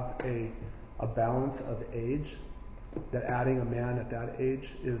guys have a balance of age, that adding a man at that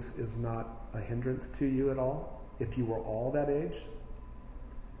age is not a hindrance to you at all. If you were all that age,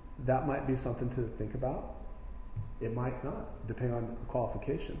 that might be something to think about. It might not, depending on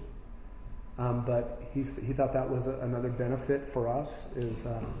qualification." But he thought that was another benefit for us. Is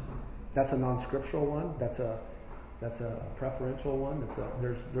that's a non-scriptural one. That's a preferential one.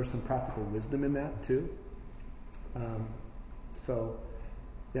 There's some practical wisdom in that too. So,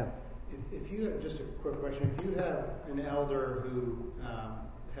 yeah. If you have, just a quick question, if you have an elder who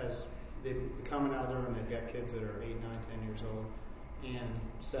they've become an elder and they've got kids that are 8, 9, 10 years old, and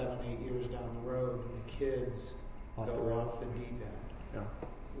 7, 8 years down the road, the kids go off the deep end. Yeah.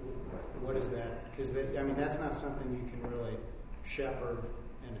 What is that? Because that's not something you can really shepherd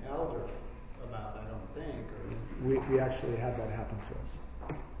an elder about, I don't think. We actually had that happen to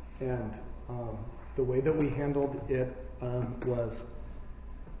us, and the way that we handled it was.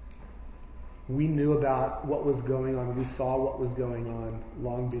 We knew about what was going on. We saw what was going on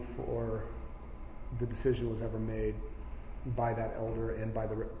long before the decision was ever made by that elder and by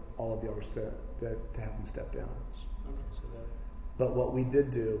all of the elders to have them step down. But what we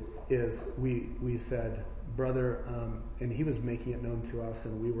did do is we said, "Brother," and he was making it known to us,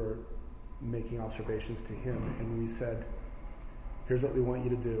 and we were making observations to him, and we said, "Here's what we want you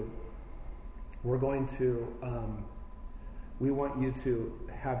to do. We want you to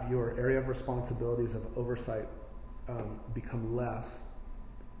have your area of responsibilities of oversight become less,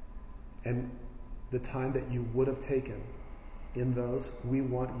 and the time that you would have taken in those, we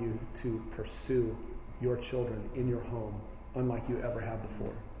want you to pursue your children in your home unlike you ever have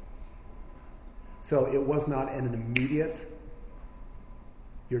before." So it was not an immediate,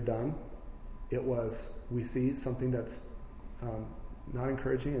 "You're done." It was, we see something that's not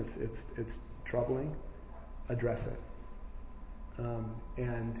encouraging, it's troubling, address it.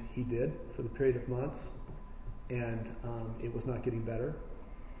 And he did for the period of months, and it was not getting better.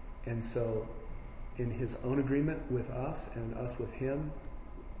 And so in his own agreement with us and us with him,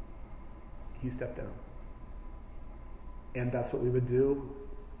 he stepped down. And that's what we would do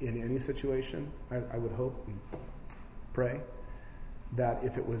in any situation. I would hope, we pray, that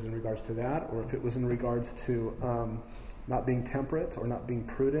if it was in regards to that, or if it was in regards to not being temperate or not being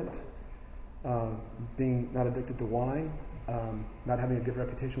prudent, being not addicted to wine, not having a good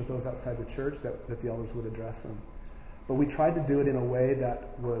reputation with those outside the church, that the elders would address them. But we tried to do it in a way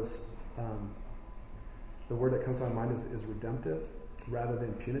that was, the word that comes to my mind is redemptive, rather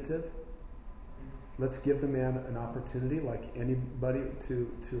than punitive. Let's give the man an opportunity, like anybody,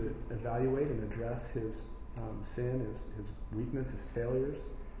 to evaluate and address his sin, his weakness, his failures,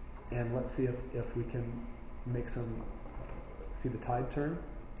 and let's see if we can make see the tide turn.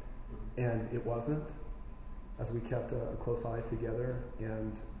 And it wasn't, as we kept a close eye together,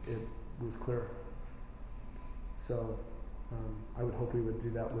 and it was clear. So I would hope we would do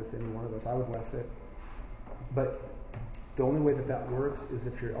that with any one of us. I would bless it. But the only way that works is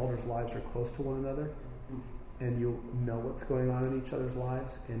if your elders' lives are close to one another, and you know what's going on in each other's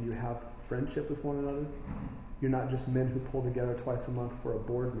lives, and you have friendship with one another. You're not just men who pull together twice a month for a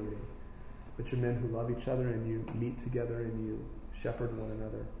board meeting, but you're men who love each other, and you meet together, and you shepherd one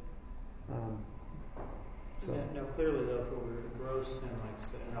another. No, clearly though, if it were a gross sin, like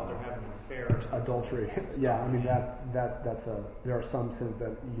say, an elder having an affair or something. Adultery. Yeah, I mean that's there are some sins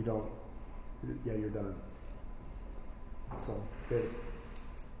that you don't. Yeah, you're done. So good.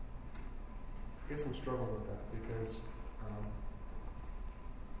 I guess I'm struggling with that because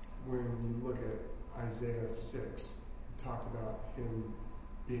when you look at Isaiah 6, it talked about him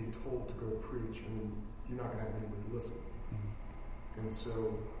being told to go preach, and then you're not going to have anybody listen. Mm-hmm. And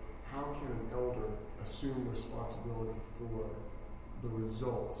so, how can an elder assume responsibility for the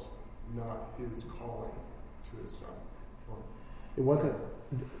results, not his calling to his son? It wasn't.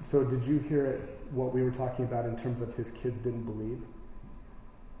 So, did you hear it? What we were talking about in terms of his kids didn't believe?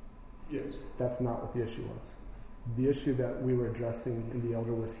 Yes. That's not what the issue was. The issue that we were addressing in the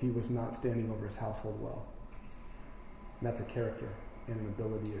elder was he was not standing over his household well. And that's a character and an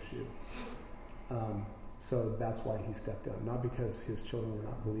ability issue. So that's why he stepped down. Not because his children were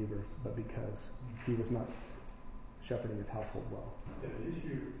not believers, but because he was not shepherding his household well. Yeah, the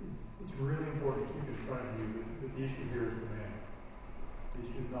issue, it's really important to keep in front of you that the issue here is the man. The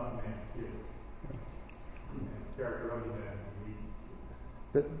issue is not the man's kids. And the character of the man leads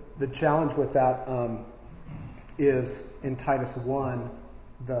his kids. The challenge with that is in Titus 1,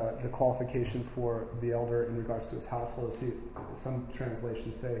 the qualification for the elder in regards to his household. Some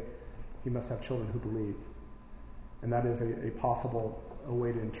translations say he must have children who believe. And that is a possible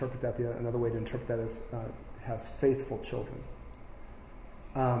way to interpret that. Another way to interpret that is has faithful children.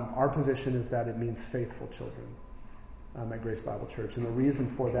 Our position is that it means faithful children at Grace Bible Church. And the reason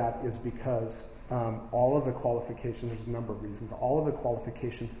for that is because all of the qualifications, there's a number of reasons, all of the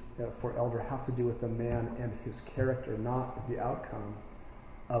qualifications for elder have to do with the man and his character, not the outcome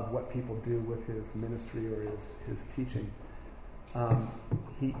of what people do with his ministry or his teaching.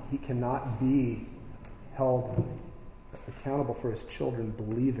 He cannot be held accountable for his children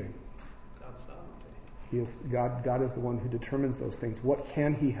believing. God's sovereignty. He is God is the one who determines those things. What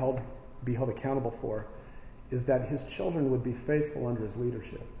can he be held accountable for is that his children would be faithful under his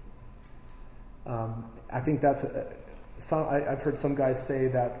leadership. I think that's I've heard some guys say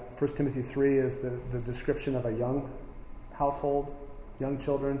that 1 Timothy 3 is the description of a young household, young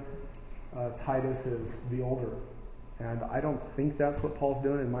children. Titus is the older. And I don't think that's what Paul's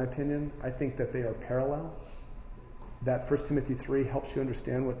doing, in my opinion. I think that they are parallel. That 1 Timothy 3 helps you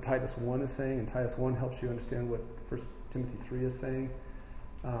understand what Titus 1 is saying, and Titus 1 helps you understand what 1 Timothy 3 is saying.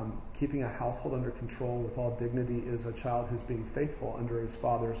 Keeping a household under control with all dignity is a child who's being faithful under his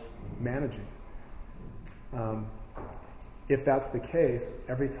father's managing. If that's the case,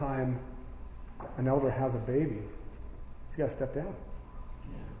 every time an elder has a baby, he's got to step down.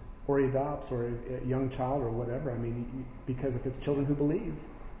 Or he adopts, or a young child, or whatever. I mean, because if it's children who believe.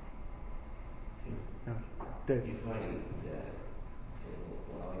 Yeah. You find that in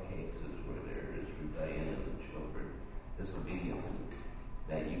a lot of cases where there is rebellion in the children, disobedience,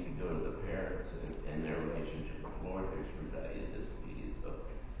 that you can go to the parents and their relationship with the Lord, there's rebellion, disobedience. So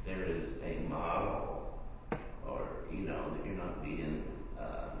there is a model, or that you're not being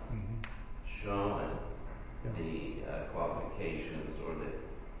shown the qualifications or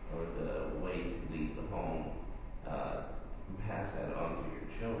the way to lead the home, pass that on to your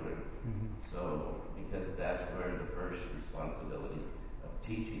children. So, because that's where the first responsibility of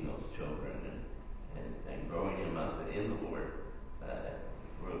teaching those children and growing them up in the Lord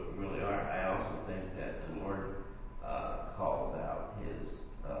really are. I also think that the Lord calls out his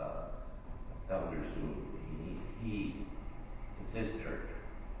elders who it's his church.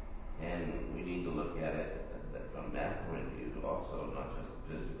 And we need to look at it from that point of view also, not just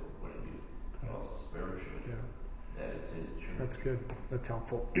the physical point of view, but also spiritually. Yeah. That it's his church. That's good. That's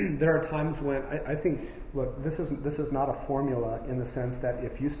helpful. There are times when I think, look, this is not a formula in the sense that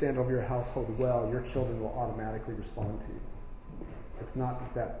if you stand over your household well, your children will automatically respond to you. It's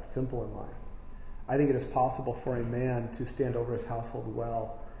not that simple in life. I think it is possible for a man to stand over his household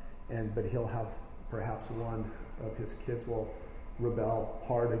well, but he'll have perhaps one of his kids will rebel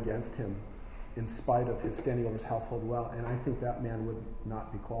hard against him in spite of his standing over his household well. And I think that man would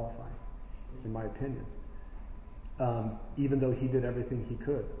not be qualified, in my opinion, even though he did everything he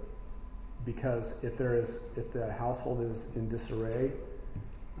could. Because if the household is in disarray,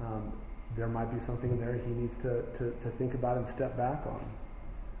 there might be something in there he needs to think about and step back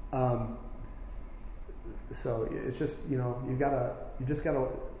on. So it's just, you gotta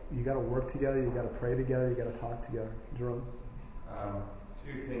work together, you gotta pray together, you gotta talk together. Jerome?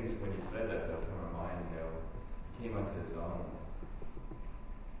 Two things when you said that, though, come to mind. He came unto his own.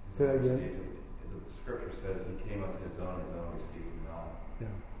 Say that again. The scripture says he came unto his own received him not. Yeah.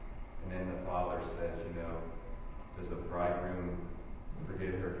 And then the Father says, does the bridegroom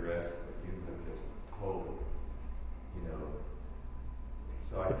forget her dress? But you have just told,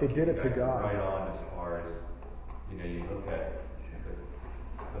 So I if they did it to God, right on as far as, you look at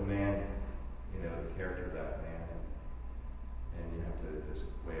the man, the character of that man, and you have to just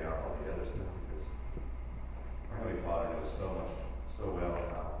weigh out all the other stuff, because our Heavenly Father knows so well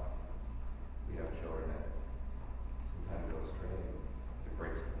how we have children that sometimes go astray. It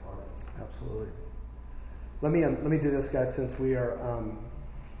breaks the heart. Absolutely. Let me do this, guys, since we are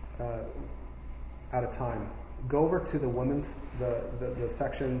out of time. Go over to the women's the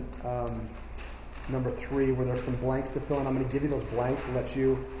section number 3 where there's some blanks to fill in. I'm going to give you those blanks and let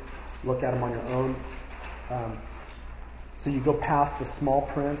you look at them on your own. So you go past the small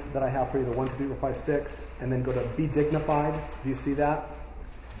print that I have for you, the 1, 2, 3, 4, 5, 6, and then go to be dignified. Do you see that?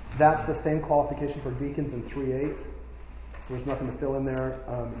 That's the same qualification for deacons in 3:8. So there's nothing to fill in there.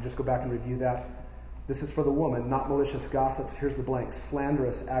 Just go back and review that. This is for the woman, not malicious gossips. Here's the blank.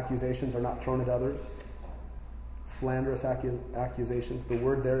 Slanderous accusations are not thrown at others. Slanderous accusations. The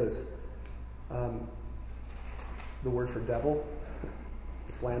word there is the word for devil,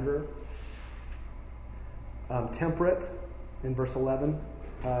 slanderer. Temperate, in verse 11,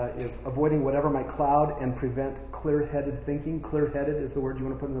 is avoiding whatever might cloud and prevent clear-headed thinking. Clear-headed is the word you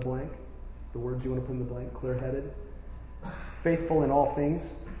want to put in the blank. The words you want to put in the blank. Clear-headed. Faithful in all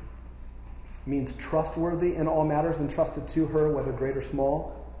things means trustworthy in all matters entrusted to her, whether great or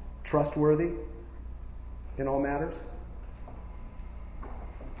small. Trustworthy in all matters.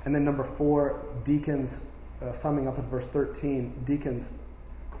 And then number 4, deacons, summing up at verse 13, deacons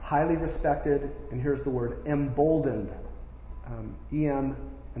highly respected, and here's the word, emboldened. E-M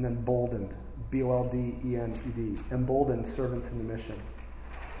and then boldened. B-O-L-D-E-N-E-D. Emboldened servants in the mission.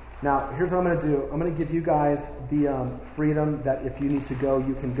 Now, here's what I'm going to do. I'm going to give you guys the freedom that if you need to go,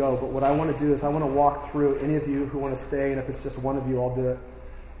 you can go. But what I want to do is I want to walk through, any of you who want to stay, and if it's just one of you, I'll do it.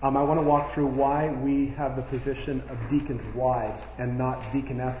 I want to walk through why we have the position of deacons' wives and not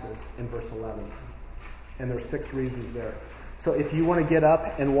deaconesses in verse 11. And there's 6 reasons there. So if you want to get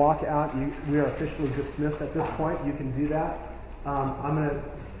up and walk out, we are officially dismissed at this point. You can do that. I'm going to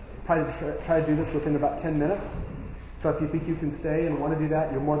try to do this within about 10 minutes. So if you think you can stay and want to do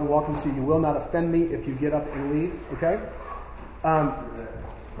that, you're more than welcome to. You will not offend me if you get up and leave. Okay?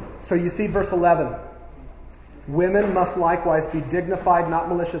 So you see verse 11. Women must likewise be dignified, not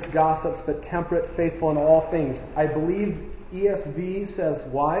malicious gossips, but temperate, faithful in all things. I believe ESV says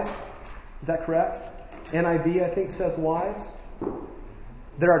wives. Is that correct? NIV, I think, says wives.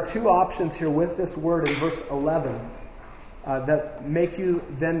 There are 2 options here with this word in verse 11 that make you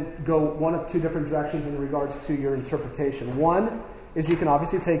then go one of 2 different directions in regards to your interpretation. One is you can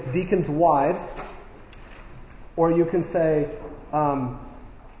obviously take deacons' wives, or you can say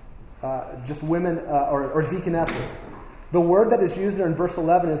just women or deaconesses. The word that is used there in verse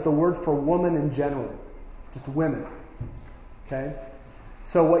 11 is the word for woman in general, just women. Okay?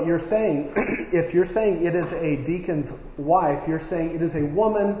 So what you're saying, if you're saying it is a deacon's wife, you're saying it is a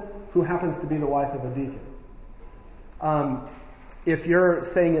woman who happens to be the wife of a deacon. If you're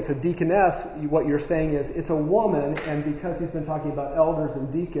saying it's a deaconess, what you're saying is it's a woman, and because he's been talking about elders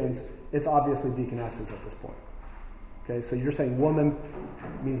and deacons, it's obviously deaconesses at this point. Okay, so you're saying woman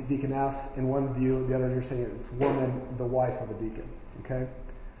means deaconess in one view, the other you're saying it's woman, the wife of a deacon. Okay?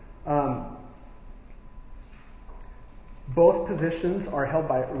 Both positions are held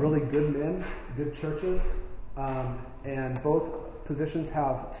by really good men, good churches, and both positions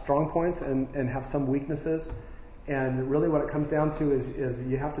have strong points and have some weaknesses. And really what it comes down to is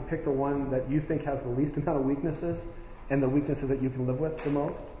you have to pick the one that you think has the least amount of weaknesses and the weaknesses that you can live with the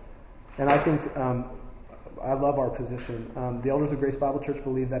most. And I think I love our position. The Elders of Grace Bible Church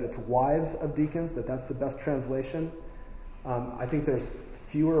believe that it's wives of deacons, that's the best translation. I think there's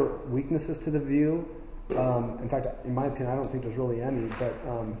fewer weaknesses to the view. In fact, in my opinion, I don't think there's really any. But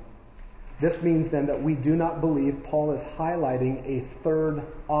this means then that we do not believe Paul is highlighting a third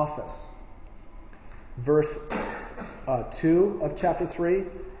office. Verse 2 of chapter 3,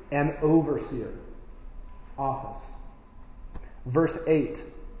 and overseer, office. Verse 8,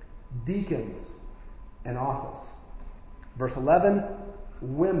 deacons and office. Verse 11,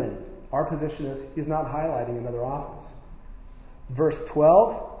 women. Our position is he's not highlighting another office. Verse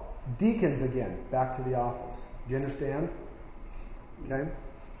 12, deacons again, back to the office. Do you understand? Okay?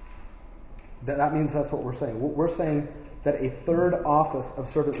 That means that's what we're saying. We're saying that a third office of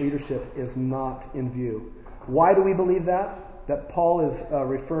servant leadership is not in view. Why do we believe that? That Paul is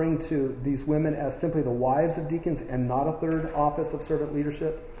referring to these women as simply the wives of deacons and not a third office of servant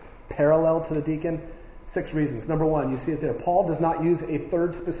leadership, parallel to the deacon? 6 reasons. Number 1, you see it there. Paul does not use a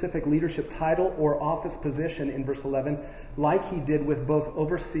third specific leadership title or office position in verse 11 like he did with both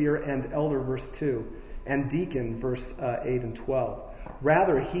overseer and elder, verse 2, and deacon, verse 8 and 12.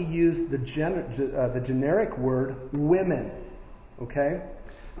 Rather, he used the generic word women. Okay?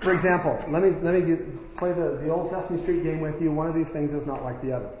 For example, let me play the old Sesame Street game with you. One of these things is not like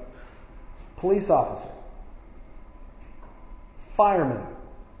the other. Police officer. Fireman.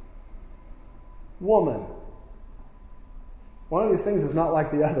 Woman. One of these things is not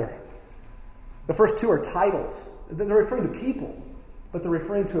like the other. The first 2 are titles. They're referring to people, but they're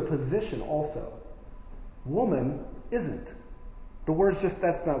referring to a position also. Woman isn't. The word's just,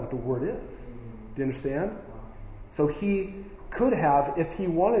 that's not what the word is. Do you understand? So he could have, if he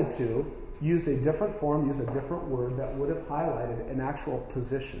wanted to, use a different form, use a different word that would have highlighted an actual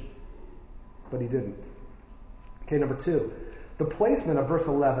position. But he didn't. Okay, number 2. The placement of verse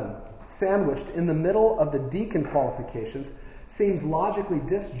 11, sandwiched in the middle of the deacon qualifications, seems logically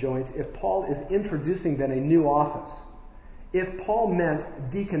disjoint if Paul is introducing then a new office. If Paul meant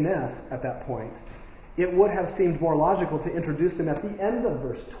deaconess at that point, it would have seemed more logical to introduce them at the end of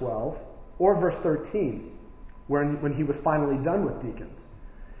verse 12 or verse 13, when he was finally done with deacons.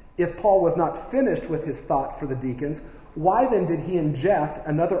 If Paul was not finished with his thought for the deacons, why then did he inject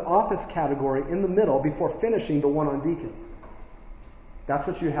another office category in the middle before finishing the one on deacons? That's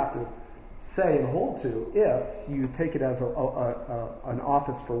what you have to say and hold to if you take it as an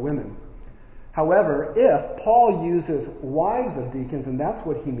office for women. However, if Paul uses wives of deacons, and that's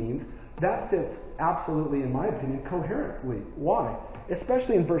what he means, that fits absolutely, in my opinion, coherently. Why?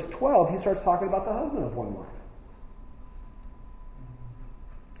 Especially in verse 12, he starts talking about the husband of one wife.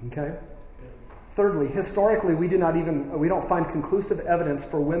 Okay? Thirdly, historically, we don't find conclusive evidence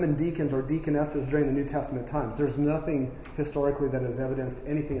for women deacons or deaconesses during the New Testament times. There's nothing historically that has evidenced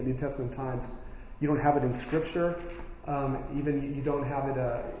anything at New Testament times. You don't have it in Scripture. You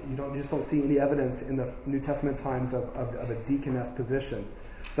just don't see any evidence in the New Testament times of a deaconess position.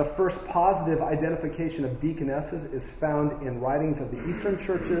 The first positive identification of deaconesses is found in writings of the Eastern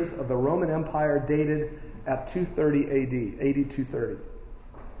churches of the Roman Empire dated at 230 AD 230.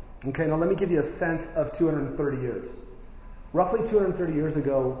 Okay, now let me give you a sense of 230 years. Roughly 230 years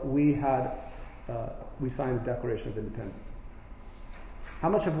ago, we signed the Declaration of Independence. How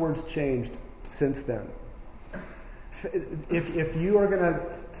much have words changed since then? If you are going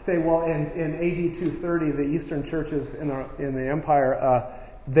to say, well, in AD 230, the Eastern churches in the empire,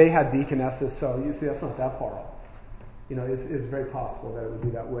 they had deaconesses, so you see that's not that far off. It's very possible that it would be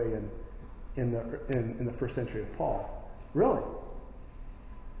that way in the first century of Paul. Really?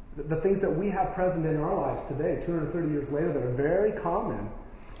 The things that we have present in our lives today, 230 years later, that are very common,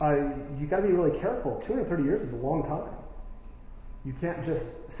 you got to be really careful. 230 years is a long time. You can't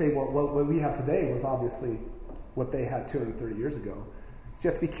just say, well, what we have today was obviously what they had 230 years ago. So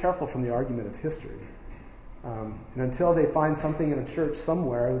you have to be careful from the argument of history. And until they find something in a church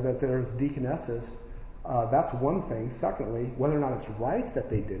somewhere that there's deaconesses, that's one thing. Secondly, whether or not it's right that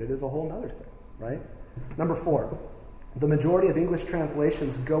they did it is a whole other thing, right? Number 4. The majority of English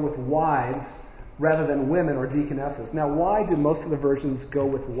translations go with wives rather than women or deaconesses. Now, why do most of the versions go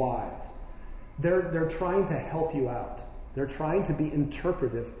with wives? They're trying to help you out. They're trying to be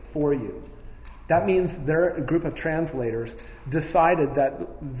interpretive for you. That means their group of translators decided that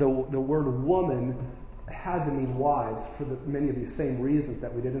the word woman had to mean wives for many of these same reasons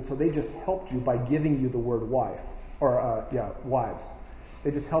that we did, and so they just helped you by giving you the word wife, or wives.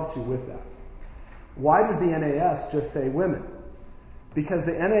 They just helped you with that. Why does the NAS just say women? Because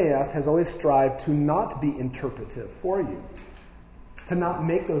the NAS has always strived to not be interpretive for you, to not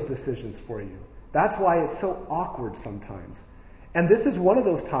make those decisions for you. That's why it's so awkward sometimes. And this is one of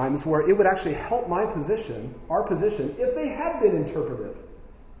those times where it would actually help my position, our position, if they had been interpretive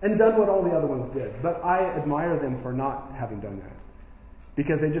and done what all the other ones did. But I admire them for not having done that,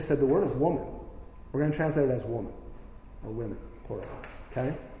 because they just said the word is woman. We're going to translate it as woman, or women, plural.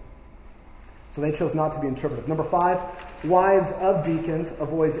 Okay? So they chose not to be interpretive. Number 5, wives of deacons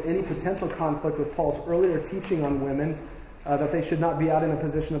avoids any potential conflict with Paul's earlier teaching on women that they should not be out in a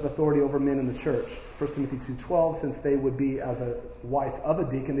position of authority over men in the church. 1 Timothy 2:12, since they would be, as a wife of a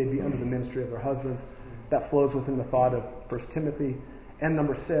deacon, they'd be under the ministry of their husbands. That flows within the thought of 1 Timothy. And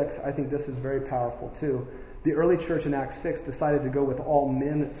number 6, I think this is very powerful too. The early church in Acts 6 decided to go with all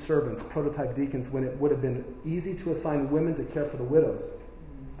men servants, prototype deacons, when it would have been easy to assign women to care for the widows.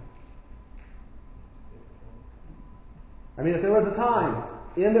 I mean, if there was a time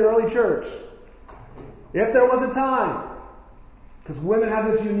in the early church, because women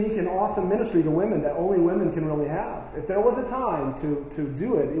have this unique and awesome ministry to women that only women can really have. If there was a time to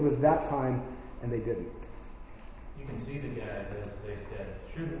do it, it was that time, and they didn't. You can see the guys as they said,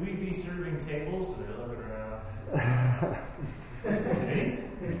 should we be serving tables? And they're looking around. Hey,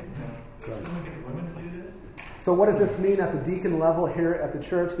 shouldn't we get women to do this? So what does this mean at the deacon level here at the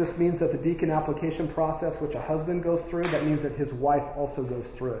church? This means that the deacon application process, which a husband goes through, that means that his wife also goes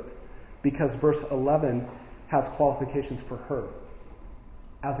through it. Because verse 11 has qualifications for her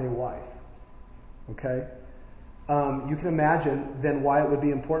as a wife. Okay? You can imagine then why it would be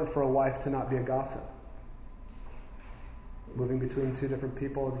important for a wife to not be a gossip. Moving between two different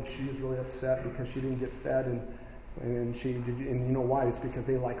people, she's really upset because she didn't get fed, and you know why? It's because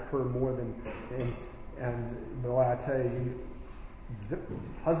they like her more than. And boy, I tell you,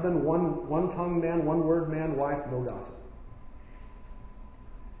 husband, one tongue man, one word man, wife, no gossip.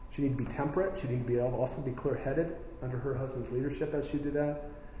 She need to be temperate. She need to be able to also be clear-headed under her husband's leadership as she did that.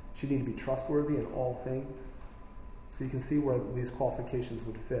 She need to be trustworthy in all things. So you can see where these qualifications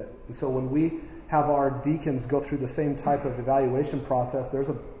would fit. And so when we have our deacons go through the same type of evaluation process, there's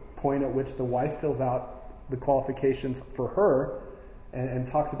a point at which the wife fills out the qualifications for her and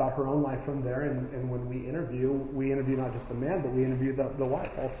talks about her own life from there. And when we interview not just the man, but we interview the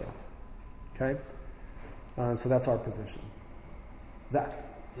wife also. Okay? So that's our position. Zach?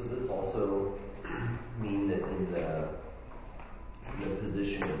 Does this also mean that in the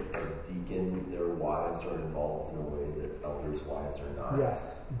position of deacon, their wives are involved in a way that elders' wives are not?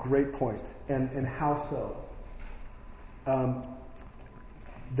 Yes, great point. And how so?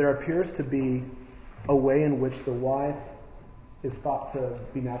 There appears to be a way in which the wife is thought to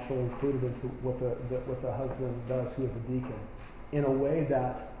be naturally included into what the husband does, who is a deacon, in a way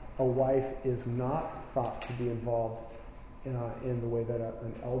that a wife is not thought to be involved in the way that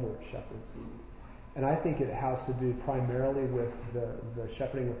an elder shepherds. And I think it has to do primarily with the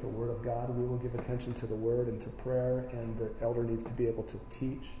shepherding with the Word of God. We will give attention to the Word and to prayer, and the elder needs to be able to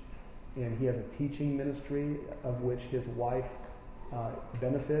teach. And he has a teaching ministry of which his wife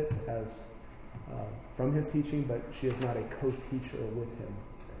benefits from his teaching, but she is not a co-teacher with him,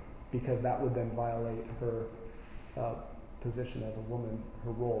 because that would then violate her position as a woman,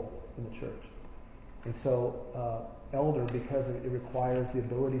 her role in the church. And so elder, because it requires the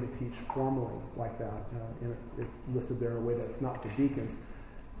ability to teach formally like that, and it's listed there in a way that's not for deacons,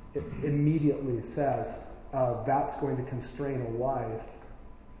 it immediately says that's going to constrain a wife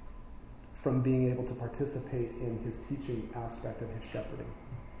from being able to participate in his teaching aspect of his shepherding.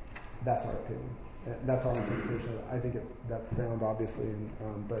 That's our opinion. That's our interpretation. I think that's sound, obviously,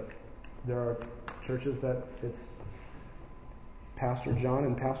 but there are churches that it's Pastor John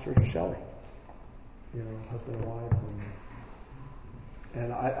and Pastor Shelley. Husband and wife.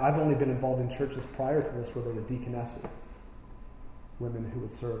 And I've only been involved in churches prior to this where there were deaconesses, women who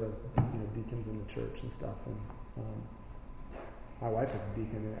would serve as deacons in the church and stuff. And my wife was a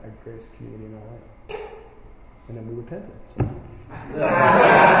deacon at Grace Community in LA. And then we repented. So.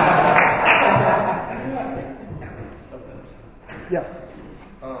 Yes?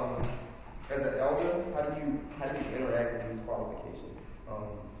 As an elder, how do you interact with these qualifications?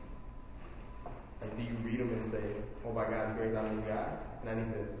 Do you read them and say, oh, by God's grace, I'm this guy, and I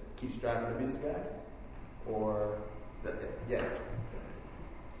need to keep striving to be this guy? Or, yeah.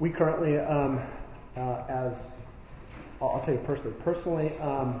 We currently, I'll tell you personally,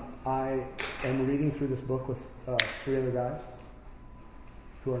 I am reading through this book with 3 other guys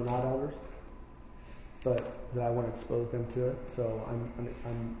who are not elders, but that I want to expose them to it. So I'm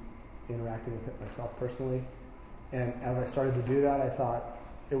interacting with it myself personally. And as I started to do that, I thought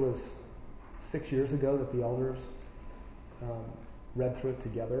it was 6 years ago that the elders read through it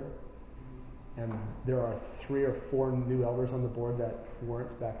together, and there are 3 or 4 new elders on the board that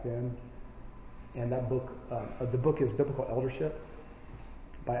weren't back then. And that book, the book is Biblical Eldership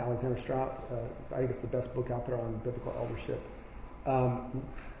by Alexander Strout. I think it's the best book out there on biblical eldership.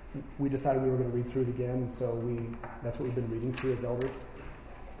 We decided we were going to read through it again, and so that's what we've been reading through as elders.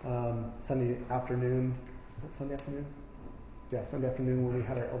 Sunday afternoon. Is it Sunday afternoon? Sunday afternoon when we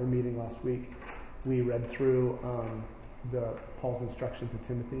had our elder meeting last week, we read through Paul's instruction to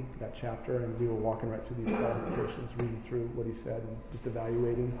Timothy, that chapter, and we were walking right through these qualifications, reading through what he said, and just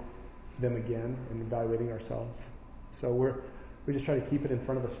evaluating them again, and evaluating ourselves. So we just try to keep it in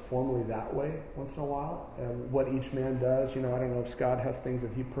front of us formally that way once in a while. And what each man does, I don't know if Scott has things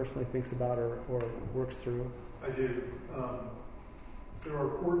that he personally thinks about or works through. I do. There are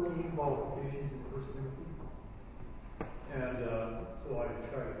 14 qualifications in 1 Timothy. And so I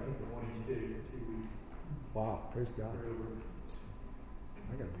try to think of one each day for 2 weeks. Wow, praise God.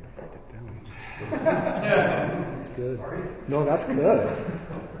 I gotta write that down. That's good. Sorry? No, that's good.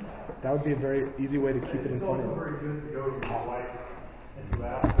 That would be a very easy way to keep it in It's front also of you. very good to go to your wife and to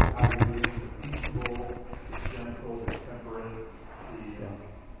ask her how to be peaceful, gentle, temperate,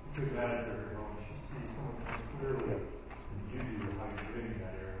 to manage her home. She sees so much more clearly than you do how you're doing in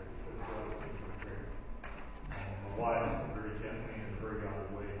that area, because those things are great. My wives can very gently and very godly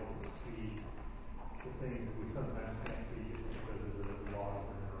way help us see the things that we sometimes can't see just because of the laws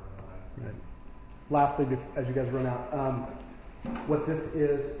that are in our lives. Right. Lastly, as you guys run out, what this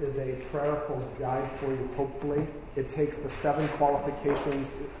is a prayerful guide for you, hopefully. It takes the 7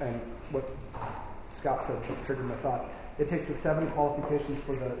 qualifications, and what Scott said triggered my thought. It takes the 7 qualifications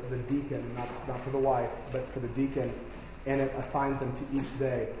for the deacon, not for the wife, but for the deacon, and it assigns them to each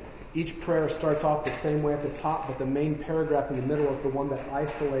day. Each prayer starts off the same way at the top, but the main paragraph in the middle is the one that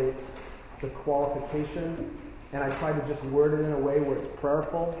isolates the qualification. And I try to just word it in a way where it's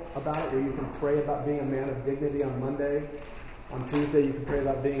prayerful about it, where you can pray about being a man of dignity on Monday. On Tuesday, you can pray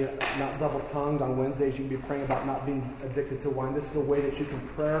about being not double-tongued. On Wednesdays, you can be praying about not being addicted to wine. This is a way that you can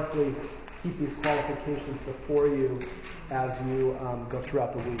prayerfully keep these qualifications before you as you go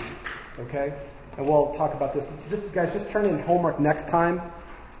throughout the week. Okay? And we'll talk about this. Just turn in homework next time.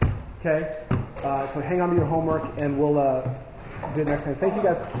 Okay? So hang on to your homework, and we'll do it next time. Thank you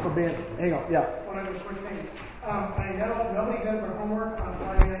guys for being... Hang on. Yeah. One other quick thing. I know nobody does their homework on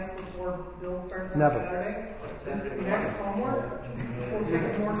Friday night before Bill starts on Saturday. This next homework will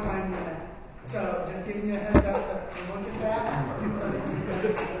take more time than that. So just giving you a heads up to look at that. So that you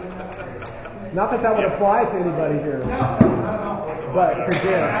can, not that would apply to anybody here. No, not at all. But if it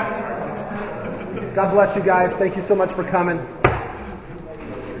did. God bless you guys. Thank you so much for coming. I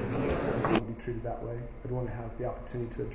wouldn't be treated that way. I'd want to have the opportunity to